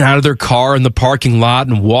getting out of their car in the parking lot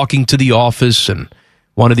and walking to the office, and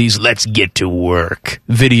one of these "let's get to work"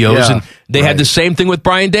 videos. Yeah, and they had the same thing with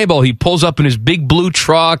Brian Daboll. He pulls up in his big blue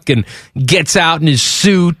truck and gets out in his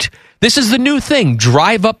suit. This is the new thing,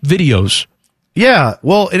 drive-up videos. Yeah,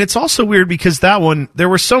 well, and it's also weird because there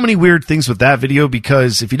were so many weird things with that video,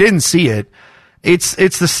 because if you didn't see it, it's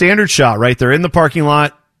the standard shot, right? They're in the parking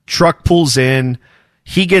lot, truck pulls in,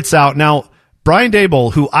 he gets out. Now, Brian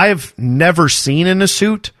Daboll, who I've never seen in a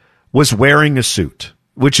suit, was wearing a suit,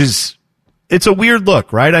 it's a weird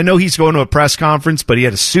look, right? I know he's going to a press conference, but he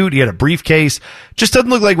had a suit, he had a briefcase. Just doesn't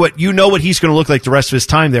look like what he's going to look like the rest of his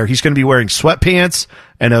time there. He's going to be wearing sweatpants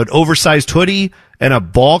and an oversized hoodie and a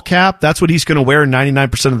ball cap. That's what he's going to wear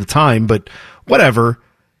 99% of the time, but whatever.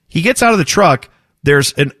 He gets out of the truck.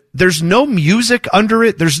 There's no music under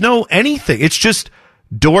it. There's no anything. It's just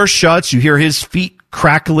door shuts. You hear his feet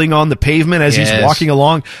crackling on the pavement as he's walking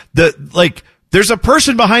along. There's a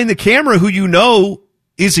person behind the camera who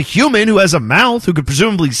is a human, who has a mouth, who could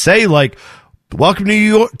presumably say, like, "Welcome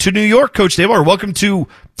to New York, Coach Daboll," or "Welcome to,"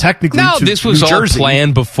 technically, no, to this was New all Jersey.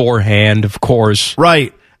 planned beforehand, of course.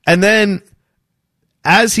 Right. And then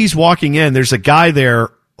as he's walking in, there's a guy there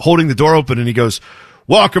holding the door open, and he goes,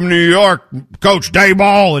 "Welcome to New York, Coach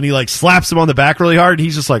Daboll," and he like slaps him on the back really hard, and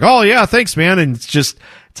he's just like, "Oh yeah, thanks, man." And it's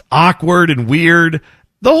awkward and weird.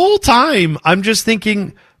 The whole time, I'm just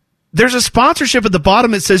thinking, there's a sponsorship at the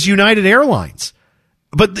bottom that says United Airlines.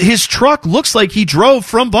 But his truck looks like he drove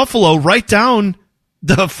from Buffalo right down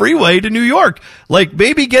the freeway to New York. Like,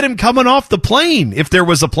 maybe get him coming off the plane. If there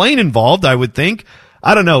was a plane involved, I would think.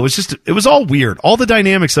 I don't know. It was all weird. All the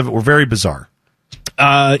dynamics of it were very bizarre.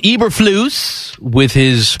 Eberflus, with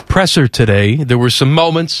his presser today, there were some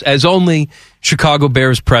moments, as only Chicago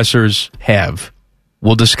Bears pressers have.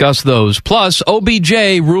 We'll discuss those. Plus,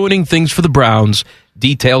 OBJ ruining things for the Browns.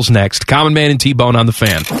 Details next. Common Man and T-Bone on the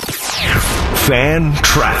Fan. Fan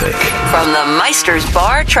traffic. From the Meister's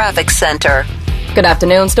Bar Traffic Center. Good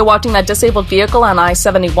afternoon. Still watching that disabled vehicle on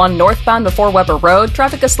I-71 northbound before Weber Road.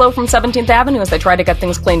 Traffic is slow from 17th Avenue as they try to get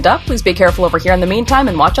things cleaned up. Please be careful over here in the meantime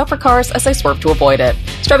and watch out for cars as they swerve to avoid it.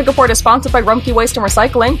 This traffic report is sponsored by Rumpke Waste and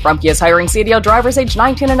Recycling. Rumpke is hiring CDL drivers age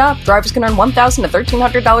 19 and up. Drivers can earn $1,000 to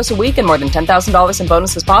 $1,300 a week and more than $10,000 in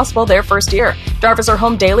bonuses possible their first year. Drivers are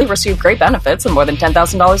home daily, receive great benefits and more than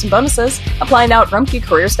 $10,000 in bonuses. Apply now at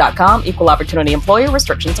rumpkecareers.com. Equal opportunity employer.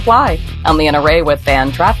 Restrictions apply. I'm Leanna Ray with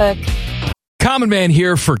Fan Traffic. Common Man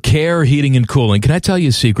here for Care Heating and Cooling. Can I tell you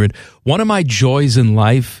a secret? One of my joys in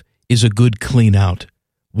life is a good clean out.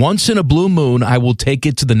 Once in a blue moon, I will take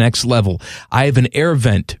it to the next level. I have an air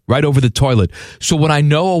vent right over the toilet. So when I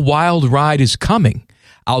know a wild ride is coming,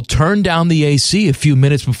 I'll turn down the AC a few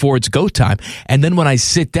minutes before it's go time. And then when I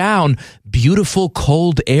sit down, beautiful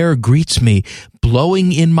cold air greets me,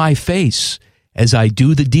 blowing in my face as I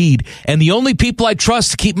do the deed. And the only people I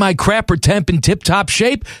trust to keep my crapper temp in tip-top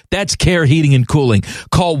shape, that's Care Heating and Cooling.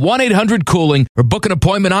 Call 1-800-COOLING or book an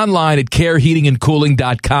appointment online at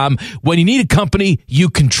careheatingandcooling.com when you need a company you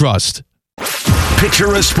can trust.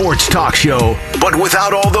 Picture a sports talk show, but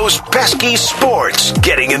without all those pesky sports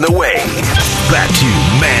getting in the way. Back to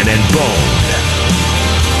Man and Bone.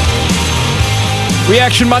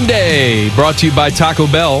 Reaction Monday, brought to you by Taco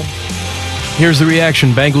Bell. Here's the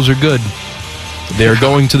reaction. Bengals are good. They're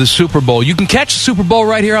going to the Super Bowl. You can catch the Super Bowl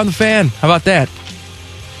right here on the Fan. How about that?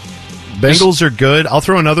 Bengals are good. I'll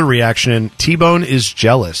throw another reaction in. T-Bone is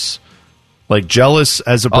jealous. Like, jealous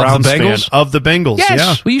as a Browns fan of the Bengals. Yes,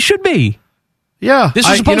 yeah. Well, you should be. Yeah. This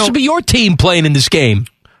is supposed to be your team playing in this game.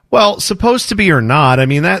 Well, supposed to be or not. I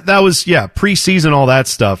mean, that was, preseason, all that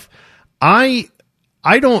stuff. I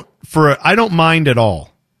don't mind at all.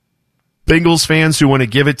 Bengals fans who want to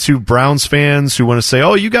give it to Browns fans who want to say,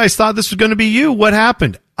 "Oh, you guys thought this was going to be you. What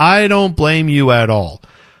happened?" I don't blame you at all.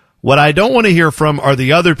 What I don't want to hear from are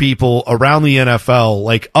the other people around the NFL,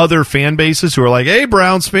 like other fan bases who are like, "Hey,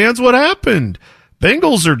 Browns fans, what happened?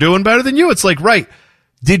 Bengals are doing better than you." It's like, right.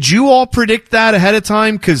 Did you all predict that ahead of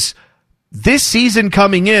time? Because this season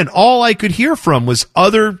coming in, all I could hear from was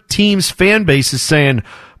other teams' fan bases saying,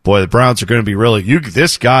 "Boy, the Browns are going to be really,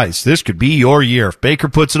 this could be your year. If Baker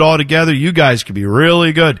puts it all together, you guys could be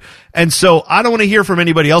really good." And so I don't want to hear from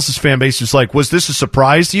anybody else's fan base who's like, "Was this a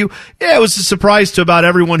surprise to you?" Yeah, it was a surprise to about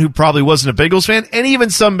everyone who probably wasn't a Bengals fan, and even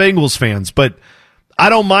some Bengals fans. But I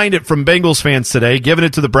don't mind it from Bengals fans today, giving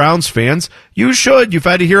it to the Browns fans. You should. You've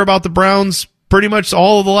had to hear about the Browns pretty much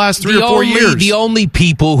all of the last 3 or 4 years. The only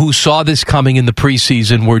people who saw this coming in the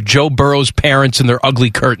preseason were Joe Burrow's parents and their ugly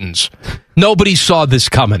curtains. Nobody saw this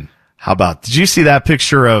coming. How about, did you see that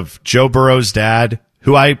picture of Joe Burrow's dad,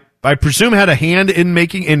 who I presume had a hand in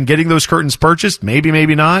getting those curtains purchased? Maybe,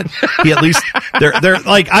 maybe not. He at least, they're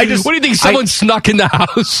like, I just. What do you think? Someone snuck in the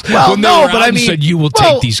house well, when they no, were but out I and mean, said, you will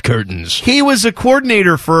take these curtains. He was a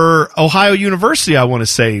coordinator for Ohio University, I want to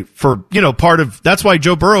say, for, that's why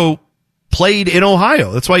Joe Burrow played in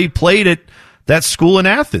Ohio. That's why he played at that school in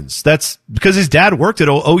Athens. That's because his dad worked at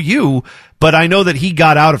OU, but I know that he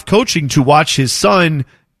got out of coaching to watch his son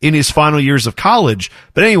in his final years of college.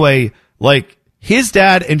 But anyway, like his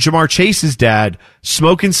dad and Jamar Chase's dad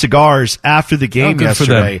smoking cigars after the game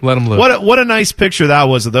yesterday. For them. Let them live. What a nice picture that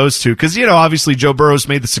was of those two. Because, obviously Joe Burrow's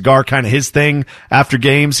made the cigar kind of his thing after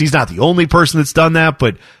games. He's not the only person that's done that,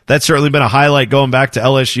 but that's certainly been a highlight going back to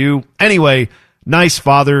LSU. Anyway, nice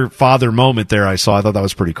father moment there I saw. I thought that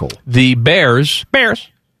was pretty cool. The Bears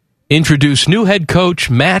introduced new head coach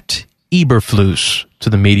Matt Eberflus to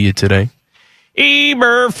the media today.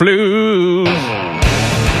 Eberflus.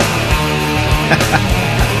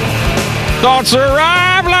 Thoughts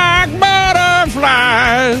arrive like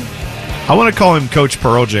butterflies. I want to call him Coach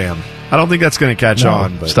Pearl Jam. I don't think that's going to catch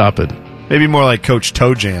on. But stop it. Maybe more like Coach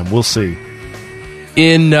Toe Jam. We'll see.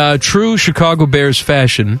 In true Chicago Bears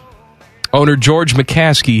fashion, owner George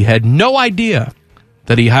McCaskey had no idea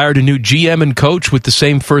that he hired a new GM and coach with the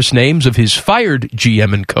same first names of his fired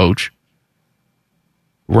GM and coach,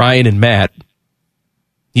 Ryan and Matt.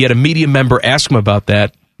 He had a media member ask him about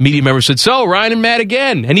that. Media member said, so, Ryan and Matt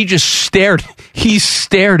again. And he just stared. He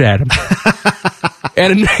stared at him.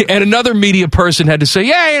 and another media person had to say,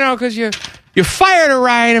 yeah, because you fired a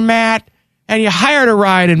Ryan and Matt, and you hired a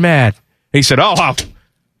Ryan and Matt. And he said, oh,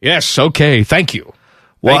 yes, okay, thank you.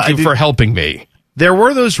 Thank you for helping me. There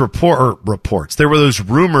were those reports. There were those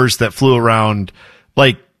rumors that flew around.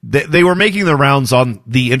 Like, they were making the rounds on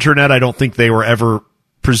the internet. I don't think they were ever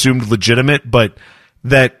presumed legitimate, but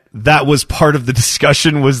that was part of the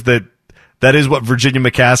discussion, was that is what Virginia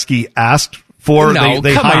McCaskey asked for. No,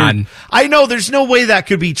 they come hired, on. I know there's no way that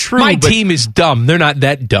could be true. My team is dumb. They're not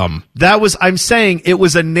that dumb. I'm saying it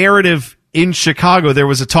was a narrative in Chicago. There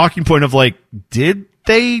was a talking point of like, did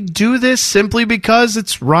they do this simply because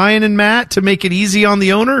it's Ryan and Matt to make it easy on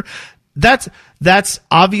the owner? That's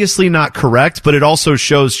obviously not correct, but it also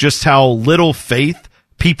shows just how little faith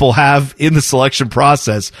people have in the selection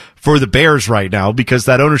process for the Bears right now, because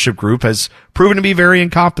that ownership group has proven to be very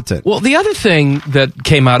incompetent. Well, the other thing that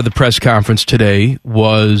came out of the press conference today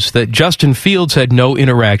was that Justin Fields had no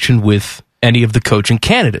interaction with any of the coaching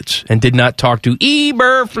candidates and did not talk to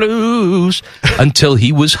Eberflus until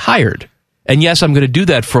he was hired. And yes, I'm going to do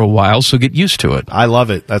that for a while, so get used to it. I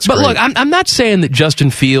love it. That's great. But look, I'm not saying that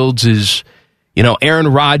Justin Fields is, Aaron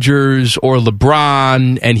Rodgers or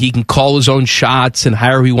LeBron, and he can call his own shots and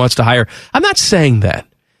hire who he wants to hire. I'm not saying that.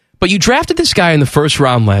 But you drafted this guy in the first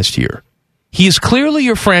round last year. He is clearly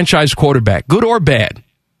your franchise quarterback, good or bad,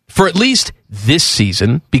 for at least this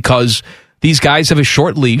season, because these guys have a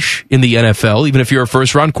short leash in the NFL. Even if you're a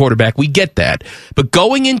first-round quarterback, we get that. But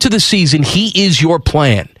going into the season, he is your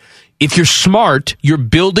plan. If you're smart, you're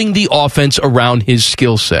building the offense around his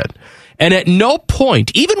skill set. And at no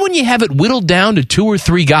point, even when you have it whittled down to 2 or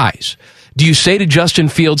 3 guys, do you say to Justin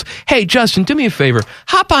Fields, hey, Justin, do me a favor,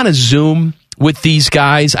 hop on a Zoom with these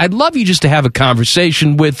guys. I'd love you just to have a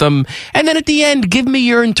conversation with them. And then at the end, give me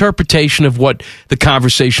your interpretation of what the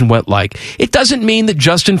conversation went like. It doesn't mean that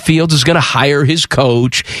Justin Fields is going to hire his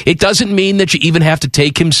coach. It doesn't mean that you even have to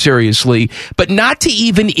take him seriously. But not to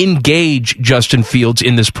even engage Justin Fields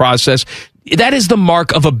in this process, that is the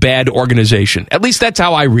mark of a bad organization. At least that's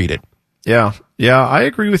how I read it. Yeah, I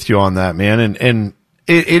agree with you on that, man. And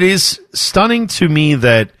it is stunning to me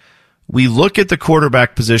that we look at the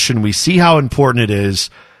quarterback position, we see how important it is.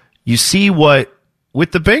 You see what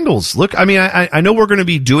with the Bengals. Look, I mean, I know we're going to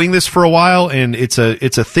be doing this for a while, and it's a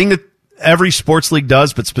thing that every sports league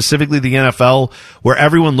does, but specifically the NFL, where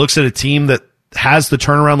everyone looks at a team that has the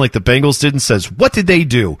turnaround like the Bengals did and says, what did they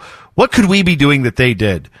do? What could we be doing that they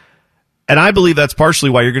did? And I believe that's partially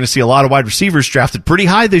why you're going to see a lot of wide receivers drafted pretty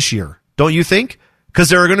high this year. Don't you think? Because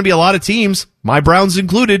there are going to be a lot of teams, my Browns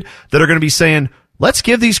included, that are going to be saying, let's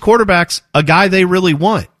give these quarterbacks a guy they really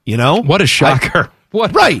want, What a shocker.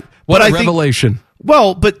 What a revelation.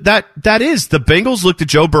 But that is, the Bengals looked at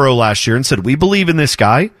Joe Burrow last year and said, we believe in this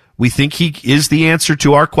guy. We think he is the answer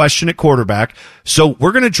to our question at quarterback. So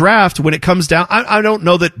we're going to draft when it comes down. I don't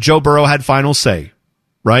know that Joe Burrow had final say,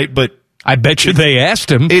 right? But I bet you they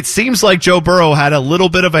asked him. It seems like Joe Burrow had a little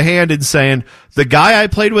bit of a hand in saying, the guy I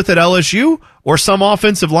played with at LSU or some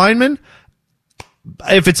offensive lineman,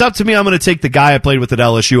 if it's up to me, I'm going to take the guy I played with at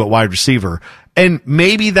LSU at wide receiver. And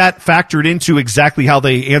maybe that factored into exactly how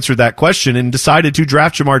they answered that question and decided to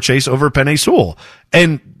draft Jamar Chase over Penei Sewell.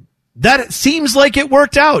 And that seems like it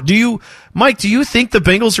worked out. Mike, do you think the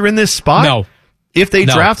Bengals are in this spot? No. If they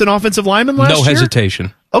draft an offensive lineman last year? No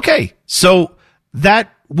hesitation. Okay. So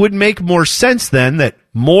that would make more sense then that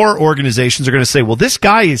more organizations are going to say, well, this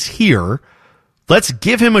guy is here. Let's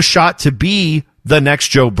give him a shot to be the next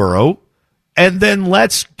Joe Burrow. And then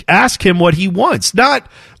let's ask him what he wants.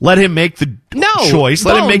 Not let him make the choice.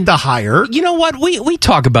 Let him make the hire. You know what? We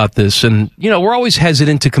talk about this, and we're always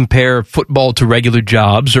hesitant to compare football to regular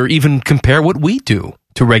jobs or even compare what we do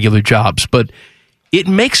to regular jobs. But it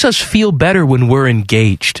makes us feel better when we're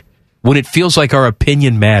engaged, when it feels like our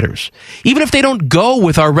opinion matters. Even if they don't go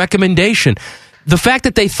with our recommendation, the fact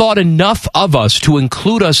that they thought enough of us to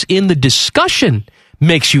include us in the discussion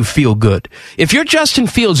makes you feel good. If you're Justin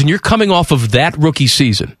Fields and you're coming off of that rookie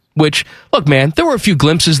season, which, look, man, there were a few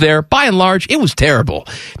glimpses there. By and large, it was terrible.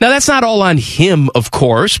 Now, that's not all on him, of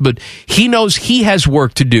course, but he knows he has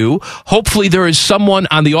work to do. Hopefully, there is someone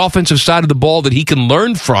on the offensive side of the ball that he can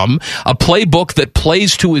learn from, a playbook that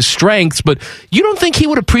plays to his strengths. But you don't think he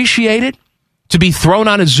would appreciate it to be thrown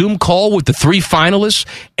on a Zoom call with the 3 finalists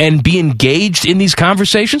and be engaged in these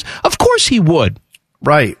conversations? Of course he would.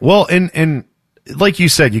 Right. Well, and like you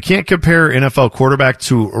said, you can't compare NFL quarterback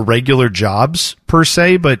to regular jobs per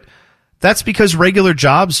se, but that's because regular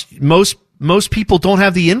jobs, most people don't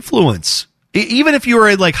have the influence. Even if you are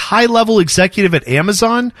a high level executive at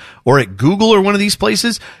Amazon or at Google or one of these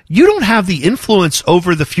places, you don't have the influence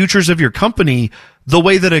over the futures of your company the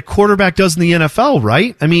way that a quarterback does in the NFL,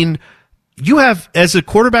 right? I mean, you have, as a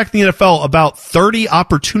quarterback in the NFL, about 30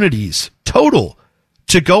 opportunities total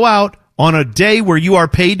to go out on a day where you are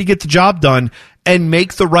paid to get the job done and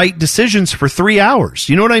make the right decisions for 3 hours.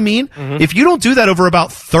 You know what I mean? Mm-hmm. If you don't do that over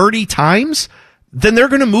about 30 times, then they're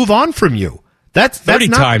going to move on from you. That's 30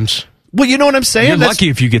 times. Well, you know what I'm saying? You're lucky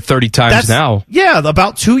if you get 30 times now. Yeah,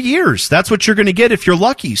 about 2 years. That's what you're going to get if you're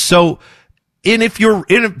lucky. So, and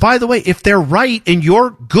by the way, if they're right and you're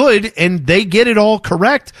good and they get it all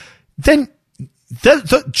correct, then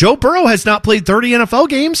Joe Burrow has not played 30 NFL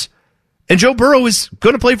games, and Joe Burrow is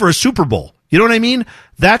going to play for a Super Bowl. You know what I mean?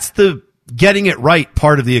 That's the getting it right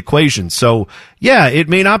part of the equation. So, yeah, it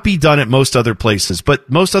may not be done at most other places, but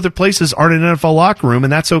most other places aren't an NFL locker room,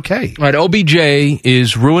 and that's okay. All right, OBJ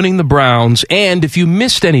is ruining the Browns, and if you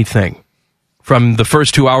missed anything from the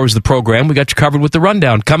first 2 hours of the program, we got you covered with the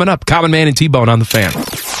rundown. Coming up, Common Man and T-Bone on the Fan.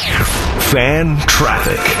 Fan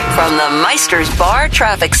traffic. From the Meisters Bar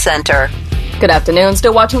Traffic Center. Good afternoon.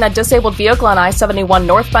 Still watching that disabled vehicle on I-71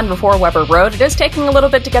 northbound before Weber Road. It is taking a little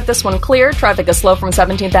bit to get this one clear. Traffic is slow from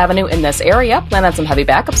 17th Avenue in this area. Plan on some heavy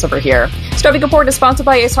backups over here. This traffic report is sponsored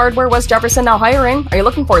by Ace Hardware West Jefferson, now hiring. Are you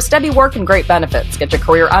looking for steady work and great benefits? Get your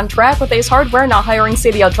career on track with Ace Hardware, now hiring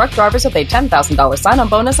CDL truck drivers with a $10,000 sign-on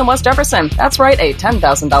bonus in West Jefferson. That's right, a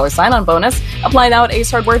 $10,000 sign-on bonus. Apply now at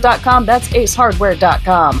acehardware.com. That's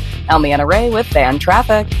acehardware.com. I'm Leanna Ray with Fan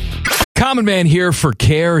Traffic. Common Man here for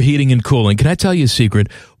Care Heating and Cooling. Can I tell you a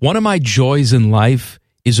secret? One of my joys in life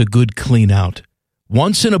is a good clean out.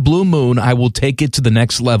 Once in a blue moon, I will take it to the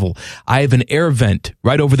next level. I have an air vent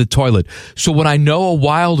right over the toilet. So when I know a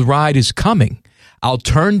wild ride is coming, I'll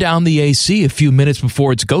turn down the AC a few minutes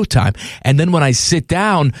before it's go time. And then when I sit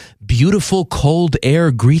down, beautiful cold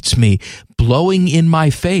air greets me, blowing in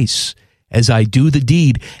my face as I do the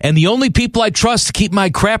deed. And the only people I trust to keep my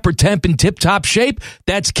crapper temp in tip-top shape,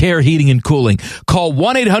 that's Care Heating and Cooling. Call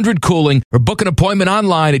 1-800-COOLING or book an appointment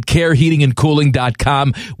online at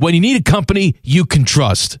careheatingandcooling.com when you need a company you can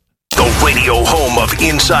trust. The radio home of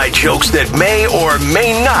inside jokes that may or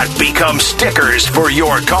may not become stickers for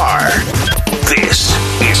your car. This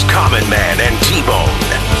is Common Man and T-Bone.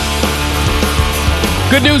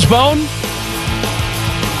 Good news, Bone.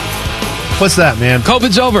 What's that, man?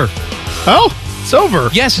 COVID's over. Oh, it's over.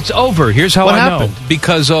 Yes, it's over. Here's how What I happened? know.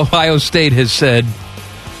 Because Ohio State has said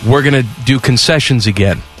we're going to do concessions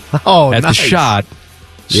again at nice. the shot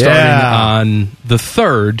starting on the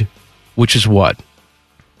 3rd, which is what?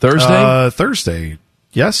 Thursday? Thursday.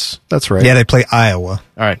 Yes, that's right. Yeah, they play Iowa.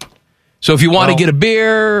 All right. So if you want to get a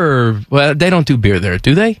beer, or well, they don't do beer there,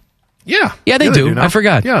 do they? Yeah. Yeah, they do. now. I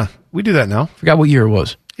forgot. Yeah, we do that now. Forgot what year it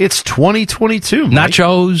was. It's 2022. Mike.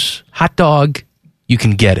 Nachos, hot dog, you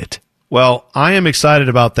can get it. Well, I am excited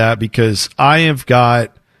about that because I have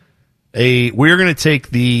got we're going to take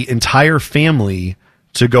the entire family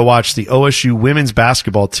to go watch the OSU women's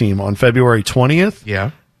basketball team on February 20th.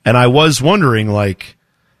 Yeah. And I was wondering,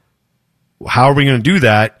 how are we going to do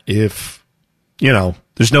that if,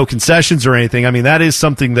 there's there's no concessions or anything. I mean, that is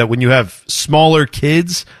something that when you have smaller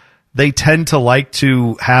kids, they tend to like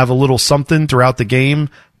to have a little something throughout the game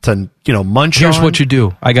to, munch Here's on. what you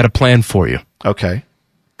do. I got a plan for you. Okay.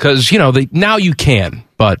 Because, now you can,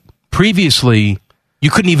 but previously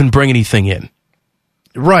you couldn't even bring anything in.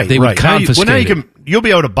 Now would confiscate now it. you'll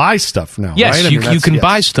be able to buy stuff now, Yes, right? you can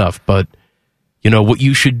buy stuff, but, what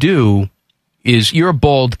you should do is you're a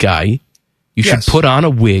bald guy. You should put on a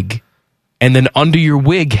wig, and then under your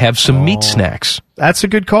wig have some meat snacks. That's a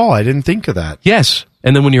good call. I didn't think of that. Yes.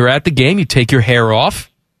 And then when you're at the game, you take your hair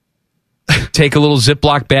off, take a little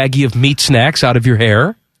Ziploc baggie of meat snacks out of your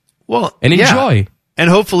hair, and enjoy. And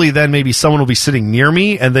hopefully then maybe someone will be sitting near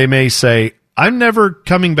me and they may say, I'm never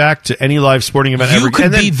coming back to any live sporting event ever. You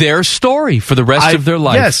could be their story for the rest of their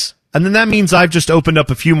life. Yes. And then that means I've just opened up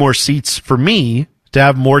a few more seats for me to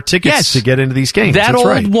have more tickets to get into these games. That That's old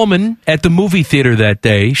right. woman at the movie theater that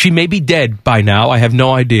day, she may be dead by now. I have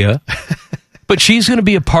no idea. But she's going to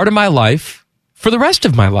be a part of my life for the rest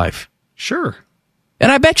of my life. Sure. And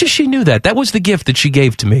I bet you she knew that. That was the gift that she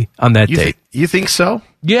gave to me on that date. You think so?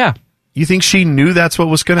 Yeah. You think she knew that's what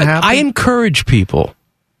was going to happen? I encourage people,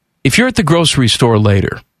 if you're at the grocery store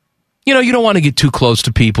later, you don't want to get too close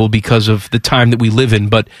to people because of the time that we live in,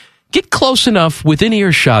 but get close enough within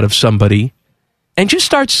earshot of somebody and just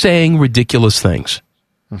start saying ridiculous things.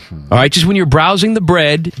 Mm-hmm. All right, just when you're browsing the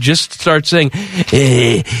bread, just start saying,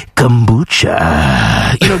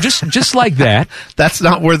 kombucha. Just like that. That's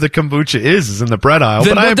not where the kombucha is in the bread aisle,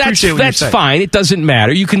 but I appreciate what you're saying. That's fine. It doesn't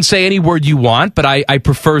matter. You can say any word you want, but I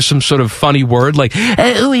prefer some sort of funny word like,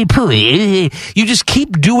 ooey pooey. You just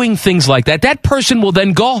keep doing things like that. That person will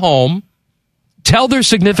then go home, tell their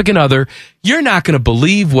significant other, you're not going to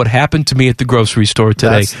believe what happened to me at the grocery store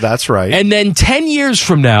today. That's right. And then 10 years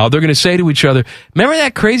from now, they're going to say to each other, remember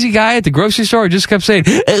that crazy guy at the grocery store who just kept saying,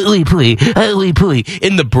 ooey pooey,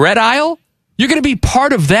 in the bread aisle? You're going to be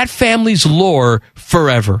part of that family's lore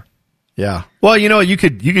forever. Yeah. Well, you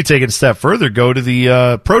could take it a step further. Go to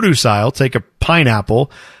the produce aisle, take a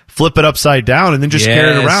pineapple, flip it upside down, and then just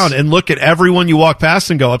carry it around and look at everyone you walk past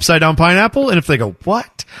and go, upside down pineapple? And if they go,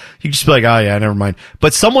 what? You just be like, oh, yeah, never mind.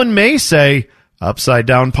 But someone may say, upside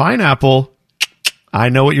down pineapple, I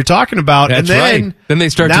know what you're talking about. That's and then, right. Then they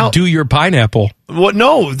start to do your pineapple. Well,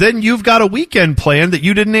 no, then you've got a weekend plan that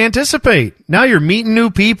you didn't anticipate. Now you're meeting new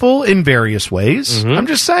people in various ways. Mm-hmm. I'm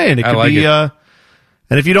just saying, it could be, and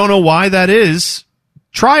if you don't know why that is,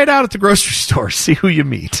 try it out at the grocery store. See who you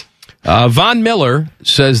meet. Von Miller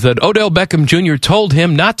says that Odell Beckham Jr. told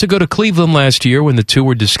him not to go to Cleveland last year when the two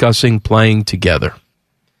were discussing playing together.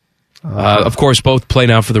 Of course, both play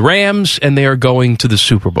now for the Rams, and they are going to the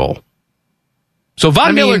Super Bowl. So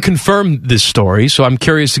Von Miller confirmed this story, so I'm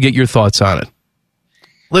curious to get your thoughts on it.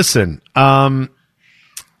 Listen, on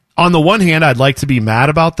the one hand, I'd like to be mad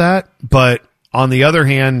about that, but on the other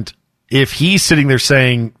hand, if he's sitting there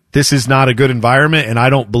saying, this is not a good environment and I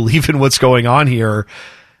don't believe in what's going on here,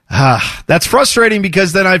 that's frustrating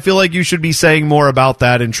because then I feel like you should be saying more about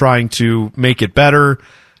that and trying to make it better,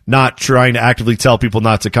 not trying to actively tell people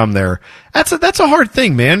not to come there. That's a hard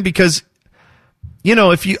thing, man, because,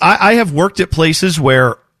 I have worked at places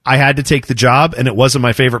where I had to take the job and it wasn't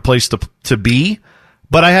my favorite place to be,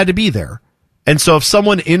 but I had to be there. And so if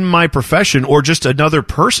someone in my profession or just another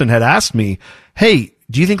person had asked me, hey,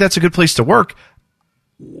 do you think that's a good place to work?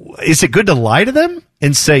 Is it good to lie to them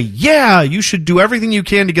and say, yeah, you should do everything you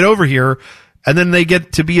can to get over here, and then they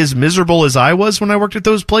get to be as miserable as I was when I worked at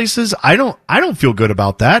those places? I don't feel good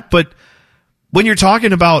about that. But when you're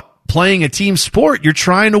talking about playing a team sport, you're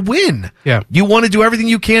trying to win. Yeah. You want to do everything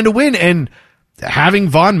you can to win, and having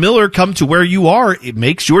Von Miller come to where you are, it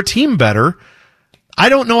makes your team better. I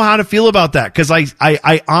don't know how to feel about that because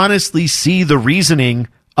I honestly see the reasoning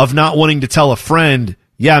of not wanting to tell a friend,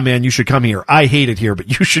 yeah, man, you should come here. I hate it here, but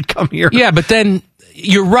you should come here. Yeah, but then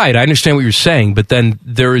you're right. I understand what you're saying, but then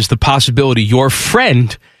there is the possibility your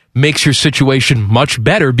friend makes your situation much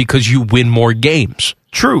better because you win more games.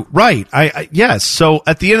 True. Right. Yes. So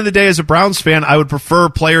at the end of the day, as a Browns fan, I would prefer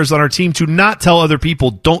players on our team to not tell other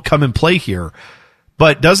people, don't come and play here.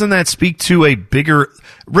 But doesn't that speak to a bigger,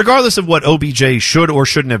 regardless of what OBJ should or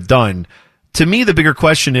shouldn't have done, to me, the bigger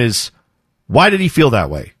question is, why did he feel that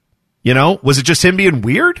way? Was it just him being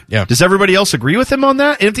weird? Yeah. Does everybody else agree with him on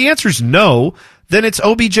that? And if the answer is no, then it's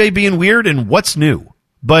OBJ being weird and what's new.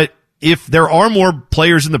 But if there are more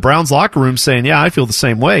players in the Browns locker room saying, yeah, I feel the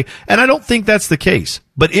same way, and I don't think that's the case.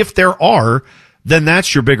 But if there are, then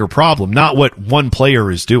that's your bigger problem, not what one player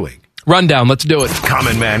is doing. Rundown, let's do it.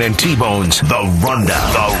 Common Man and T-Bone's The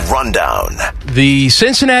Rundown. The Rundown. The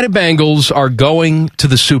Cincinnati Bengals are going to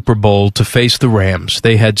the Super Bowl to face the Rams.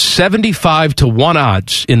 They had 75-1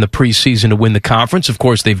 odds in the preseason to win the conference. Of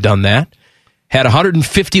course, they've done that. Had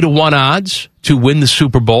 150-1 odds to win the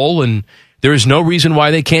Super Bowl, and there is no reason why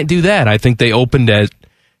they can't do that. I think they opened at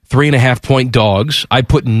 3.5-point dogs. I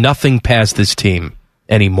put nothing past this team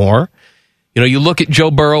anymore. You know, you look at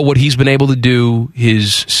Joe Burrow, what he's been able to do,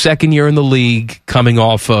 his second year in the league, coming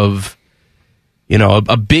off of, you know,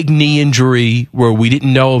 a big knee injury where we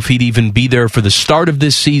didn't know if he'd even be there for the start of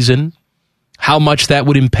this season, how much that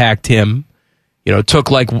would impact him. You know, it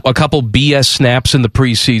took like a couple BS snaps in the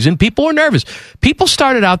preseason. People were nervous. People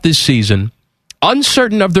started out this season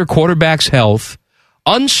uncertain of their quarterback's health,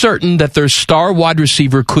 uncertain that their star wide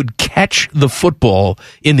receiver could catch the football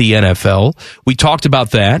in the NFL. We talked about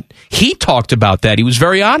that. He talked about that. He was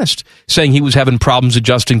very honest, saying he was having problems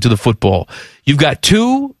adjusting to the football. You've got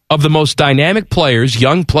two of the most dynamic players,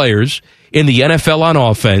 young players, in the NFL on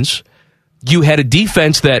offense. You had a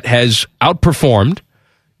defense that has outperformed.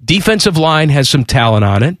 Defensive line has some talent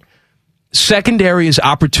on it. Secondary is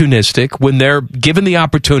opportunistic. When they're given the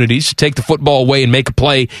opportunities to take the football away and make a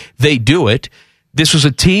play, they do it. This was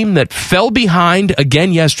a team that fell behind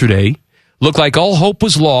again yesterday. Looked like all hope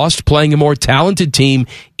was lost, playing a more talented team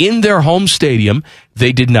in their home stadium.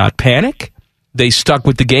 They did not panic. They stuck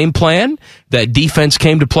with the game plan. That defense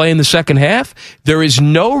came to play in the second half. There is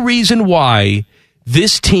no reason why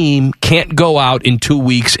this team can't go out in 2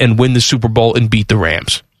 weeks and win the Super Bowl and beat the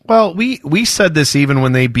Rams. Well, we said this even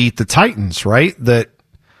when they beat the Titans, right? That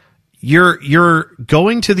you're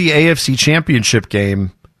going to the AFC Championship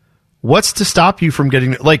game. What's to stop you from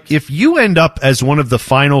getting, like, if you end up as one of the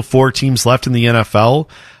final 4 teams left in the NFL,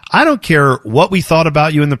 I don't care what we thought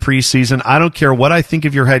about you in the preseason. I don't care what I think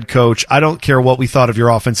of your head coach. I don't care what we thought of your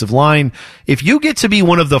offensive line. If you get to be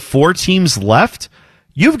one of the 4 teams left,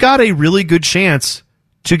 you've got a really good chance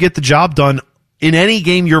to get the job done in any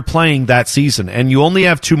game you're playing that season. And you only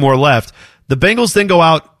have 2 more left. The Bengals then go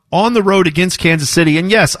out on the road against Kansas City. And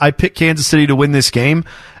yes, I picked Kansas City to win this game.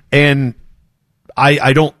 And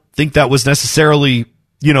I don't think that was necessarily,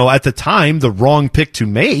 you know, at the time, the wrong pick to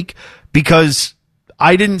make, because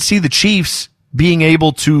I didn't see the Chiefs being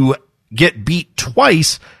able to get beat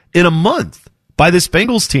twice in a month by this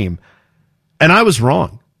Bengals team. And I was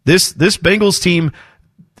wrong. This Bengals team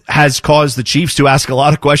has caused the Chiefs to ask a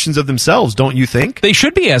lot of questions of themselves, don't you think? They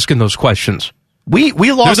should be asking those questions. We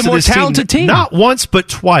lost They're the more to this talented team. Not once, but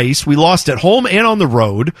twice. We lost at home and on the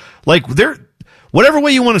road. Like, whatever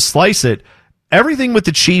way you want to slice it, everything with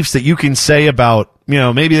the Chiefs that you can say about, you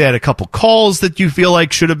know, maybe they had a couple calls that you feel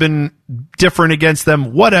like should have been different against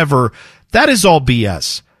them, whatever, that is all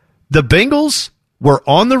BS. The Bengals were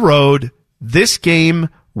on the road. This game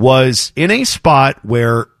was in a spot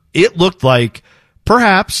where it looked like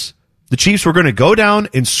perhaps the Chiefs were going to go down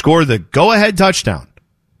and score the go-ahead touchdown.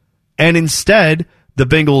 And instead, the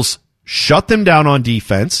Bengals shut them down on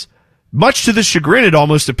defense. Much to the chagrin, it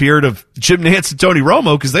almost appeared, of Jim Nantz and Tony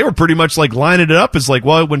Romo, because they were pretty much like lining it up as like,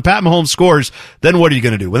 well, when Pat Mahomes scores, then what are you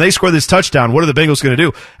going to do? When they score this touchdown, what are the Bengals going to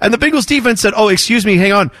do? And the Bengals defense said, oh, excuse me,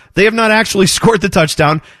 hang on. They have not actually scored the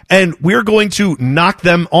touchdown, and we're going to knock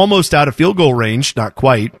them almost out of field goal range. Not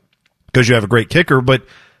quite, because you have a great kicker, but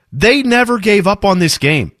they never gave up on this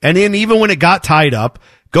game. And then even when it got tied up,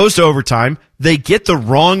 goes to overtime, they get the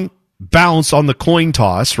wrong bounce on the coin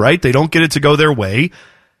toss, right? They don't get it to go their way.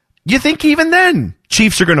 You think even then,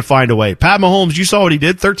 Chiefs are going to find a way. Pat Mahomes, you saw what he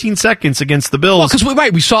did, 13 seconds against the Bills. Well,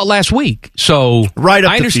 because we saw it last week. So right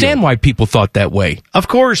up I understand why people thought that way. Of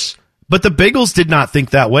course. But the Bengals did not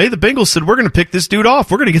think that way. The Bengals said, we're going to pick this dude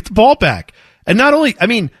off. We're going to get the ball back. And not only, I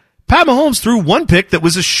mean, Pat Mahomes threw one pick that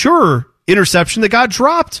was a sure interception that got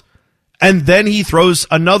dropped. And then he throws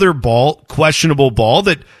another ball, questionable ball,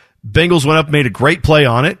 that Bengals went up, made a great play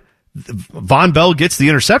on it. Von Bell gets the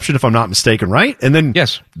interception, if I'm not mistaken, right? And then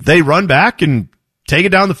they run back and take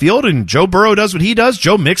it down the field, and Joe Burrow does what he does.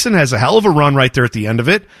 Joe Mixon has a hell of a run right there at the end of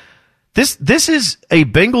it. This is a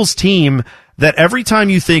Bengals team that every time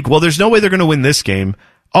you think, well, there's no way they're going to win this game.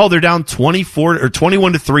 Oh, they're down 24 or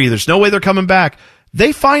 21-3. There's no way they're coming back.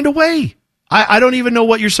 They find a way. I don't even know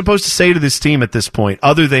what you're supposed to say to this team at this point,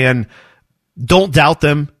 other than don't doubt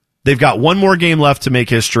them. They've got one more game left to make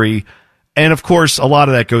history. And, of course, a lot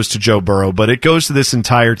of that goes to Joe Burrow, but it goes to this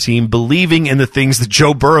entire team believing in the things that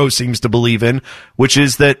Joe Burrow seems to believe in, which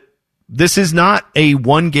is that this is not a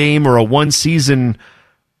one game or a one season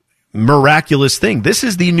miraculous thing. This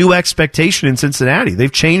is the new expectation in Cincinnati. They've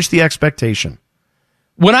changed the expectation.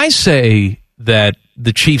 When I say that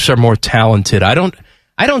the Chiefs are more talented, I don't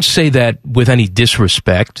say that with any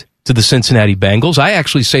disrespect. to the Cincinnati Bengals. I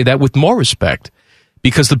actually say that with more respect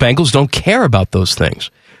because the Bengals don't care about those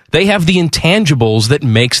things. They have the intangibles that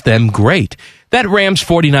makes them great. That Rams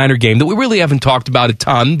 49er game that we really haven't talked about a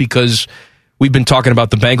ton because we've been talking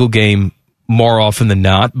about the Bengal game more often than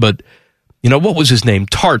not, but what was his name?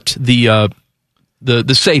 Tart, the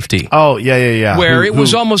safety. Oh, yeah. Where it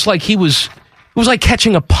was almost like it was like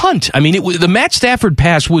catching a punt. I mean, the Matt Stafford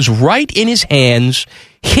pass was right in his hands,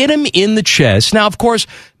 hit him in the chest. Now, of course,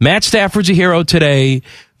 Matt Stafford's a hero today.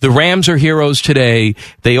 The Rams are heroes today.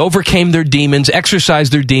 They overcame their demons,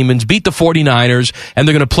 exercised their demons, beat the 49ers, and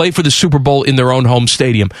they're going to play for the Super Bowl in their own home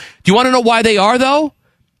stadium. Do you want to know why they are, though?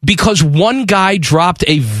 Because one guy dropped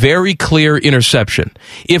a very clear interception.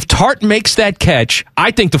 If Tart makes that catch, I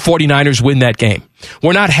think the 49ers win that game.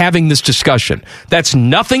 We're not having this discussion. That's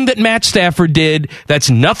nothing that Matt Stafford did. That's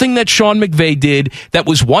nothing that Sean McVay did. That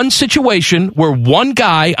was one situation where one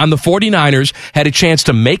guy on the 49ers had a chance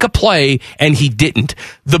to make a play, and he didn't.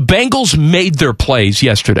 The Bengals made their plays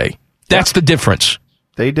yesterday. That's the difference.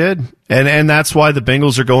 They did. And that's why the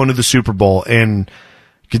Bengals are going to the Super Bowl. And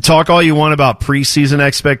you can talk all you want about preseason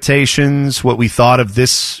expectations, what we thought of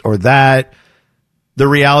this or that. The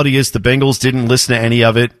reality is the Bengals didn't listen to any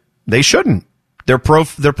of it. They shouldn't. They're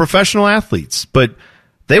professional athletes, but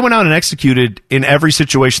they went out and executed in every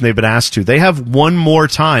situation they've been asked to. They have one more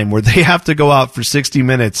time where they have to go out for 60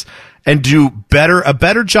 minutes and do a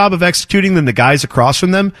better job of executing than the guys across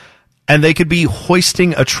from them, and they could be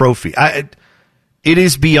hoisting a trophy. It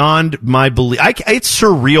is beyond my belief. It's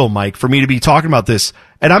surreal, Mike, for me to be talking about this.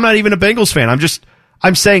 And I'm not even a Bengals fan.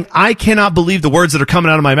 I'm saying I cannot believe the words that are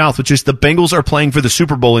coming out of my mouth, which is the Bengals are playing for the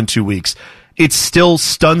Super Bowl in 2 weeks. It still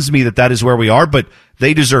stuns me that is where we are, but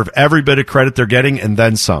they deserve every bit of credit they're getting and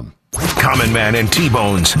then some. Common Man and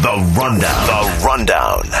T-Bone's The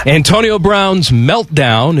Rundown. Antonio Brown's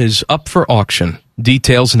meltdown is up for auction.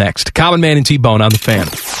 Details next. Common Man and T-Bone on the Fan.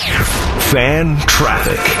 Fan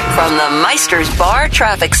traffic. From the Meisters Bar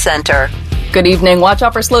Traffic Center. Good evening. Watch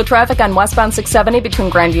out for slow traffic on westbound 670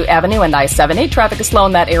 between Grandview Avenue and I-70. Traffic is slow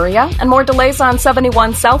in that area. And more delays on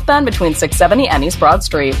 71 southbound between 670 and East Broad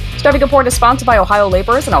Street. This traffic report is sponsored by Ohio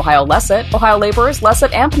Laborers and Ohio Lesset. Ohio Laborers,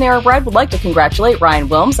 Lesset, and Panera Bread would like to congratulate Ryan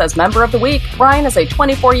Wilms as Member of the Week. Ryan is a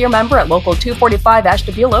 24-year member at Local 245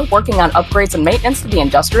 Ashtabula, working on upgrades and maintenance to the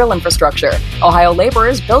industrial infrastructure. Ohio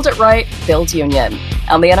Laborers, build it right, build union.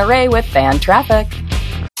 I'm Leanna Ray with Fan Traffic.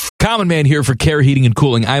 Common Man here for Care Heating and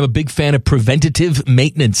Cooling. I'm a big fan of preventative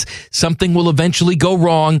maintenance. Something will eventually go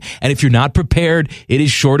wrong, and if you're not prepared, it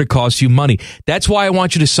is sure to cost you money. That's why I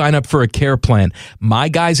want you to sign up for a Care plan. My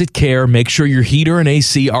guys at Care make sure your heater and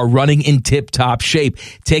AC are running in tip-top shape,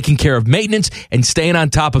 taking care of maintenance and staying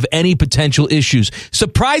on top of any potential issues.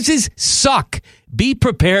 Surprises suck. Be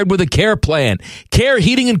prepared with a Care plan. Care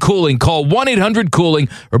Heating and Cooling. Call 1-800-COOLING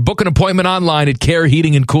or book an appointment online at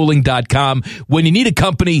careheatingandcooling.com when you need a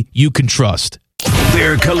company you can trust.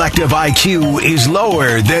 Their collective IQ is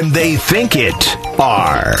lower than they think it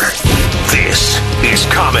are. This is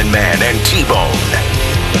Common Man and T-Bone.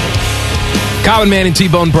 Common Man and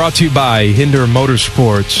T-Bone brought to you by Hinder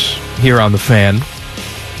Motorsports here on the Fan.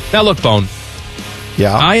 Now look, Bone.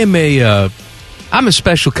 Yeah. I'm a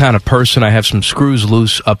special kind of person. I have some screws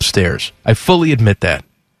loose upstairs. I fully admit that.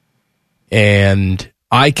 And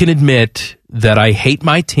I can admit that I hate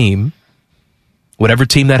my team, whatever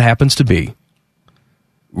team that happens to be.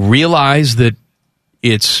 Realize that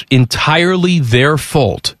it's entirely their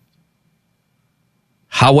fault.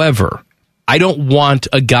 However, I don't want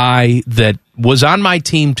a guy that was on my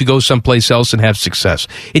team to go someplace else and have success.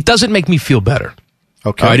 It doesn't make me feel better.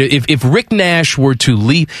 Okay. Right, if Rick Nash were to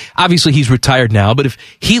leave, obviously he's retired now, but if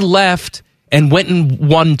he left and went and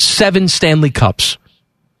won 7 Stanley Cups,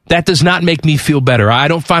 that does not make me feel better. I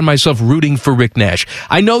don't find myself rooting for Rick Nash.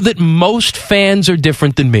 I know that most fans are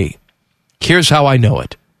different than me. Here's how I know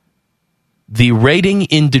it. The rating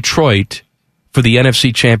in Detroit for the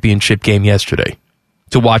NFC Championship game yesterday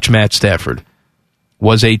to watch Matt Stafford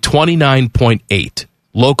was a 29.8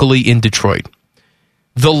 locally in Detroit.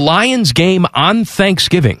 The Lions game on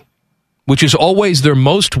Thanksgiving, which is always their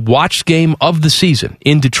most watched game of the season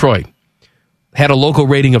in Detroit, had a local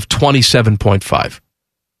rating of 27.5.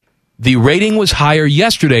 The rating was higher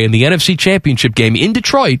yesterday in the NFC Championship game in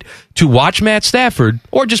Detroit to watch Matt Stafford,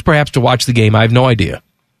 or just perhaps to watch the game, I have no idea,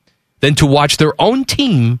 than to watch their own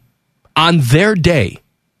team on their day,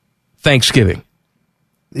 Thanksgiving.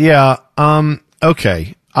 Yeah,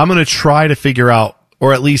 okay. I'm going to try to figure out,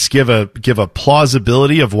 or at least give a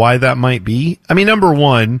plausibility of why that might be. I mean, number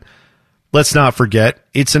one, let's not forget,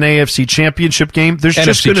 it's an AFC Championship game. There's NFC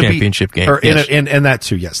just going to be Championship game, or yes. and that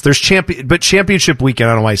too. Yes, there's but Championship weekend.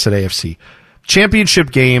 I don't know why I said AFC,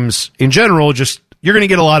 championship games in general, just you're going to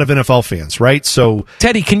get a lot of NFL fans, right? So,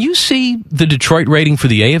 Teddy, can you see the Detroit rating for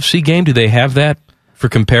the AFC game? Do they have that for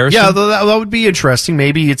comparison? Yeah, that would be interesting.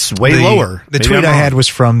 Maybe it's way lower. The tweet I had was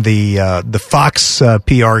from the Fox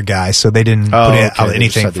PR guy, so they didn't put out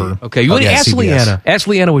anything for. Okay, you ask Leanna. Ask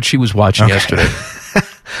Leanna what she was watching yesterday.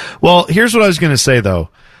 Well, here's what I was going to say, though.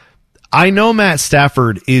 I know Matt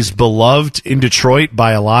Stafford is beloved in Detroit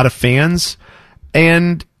by a lot of fans,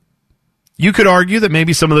 and you could argue that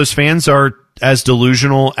maybe some of those fans are as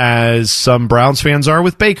delusional as some Browns fans are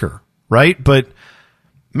with Baker, right? But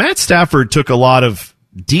Matt Stafford took a lot of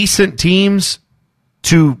decent teams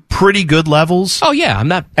to pretty good levels. Oh, yeah. I'm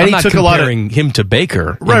not comparing him to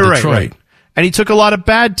Baker in Detroit. Right. And he took a lot of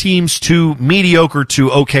bad teams to mediocre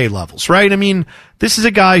to okay levels, right? I mean, this is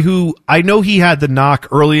a guy who I know he had the knock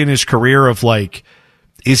early in his career of like,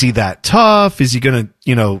 is he that tough? Is he going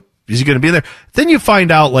to, is he going to be there? Then you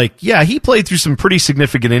find out like, yeah, he played through some pretty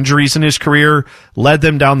significant injuries in his career, led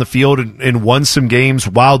them down the field and won some games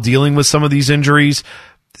while dealing with some of these injuries.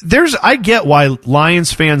 I get why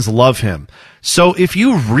Lions fans love him. So if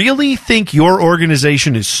you really think your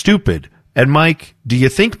organization is stupid, and Mike, do you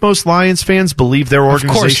think most Lions fans believe their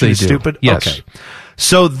organization is stupid? Yes. Okay.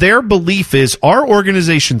 So their belief is our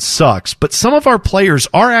organization sucks, but some of our players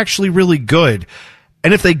are actually really good.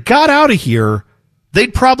 And if they got out of here,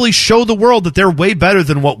 they'd probably show the world that they're way better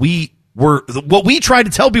than what we try to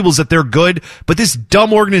tell people is that they're good, but this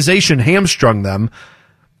dumb organization hamstrung them.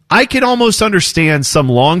 I can almost understand some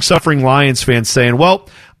long-suffering Lions fans saying, well,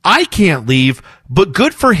 I can't leave, but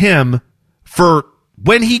good for him for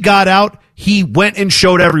when he got out, he went and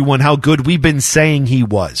showed everyone how good we've been saying he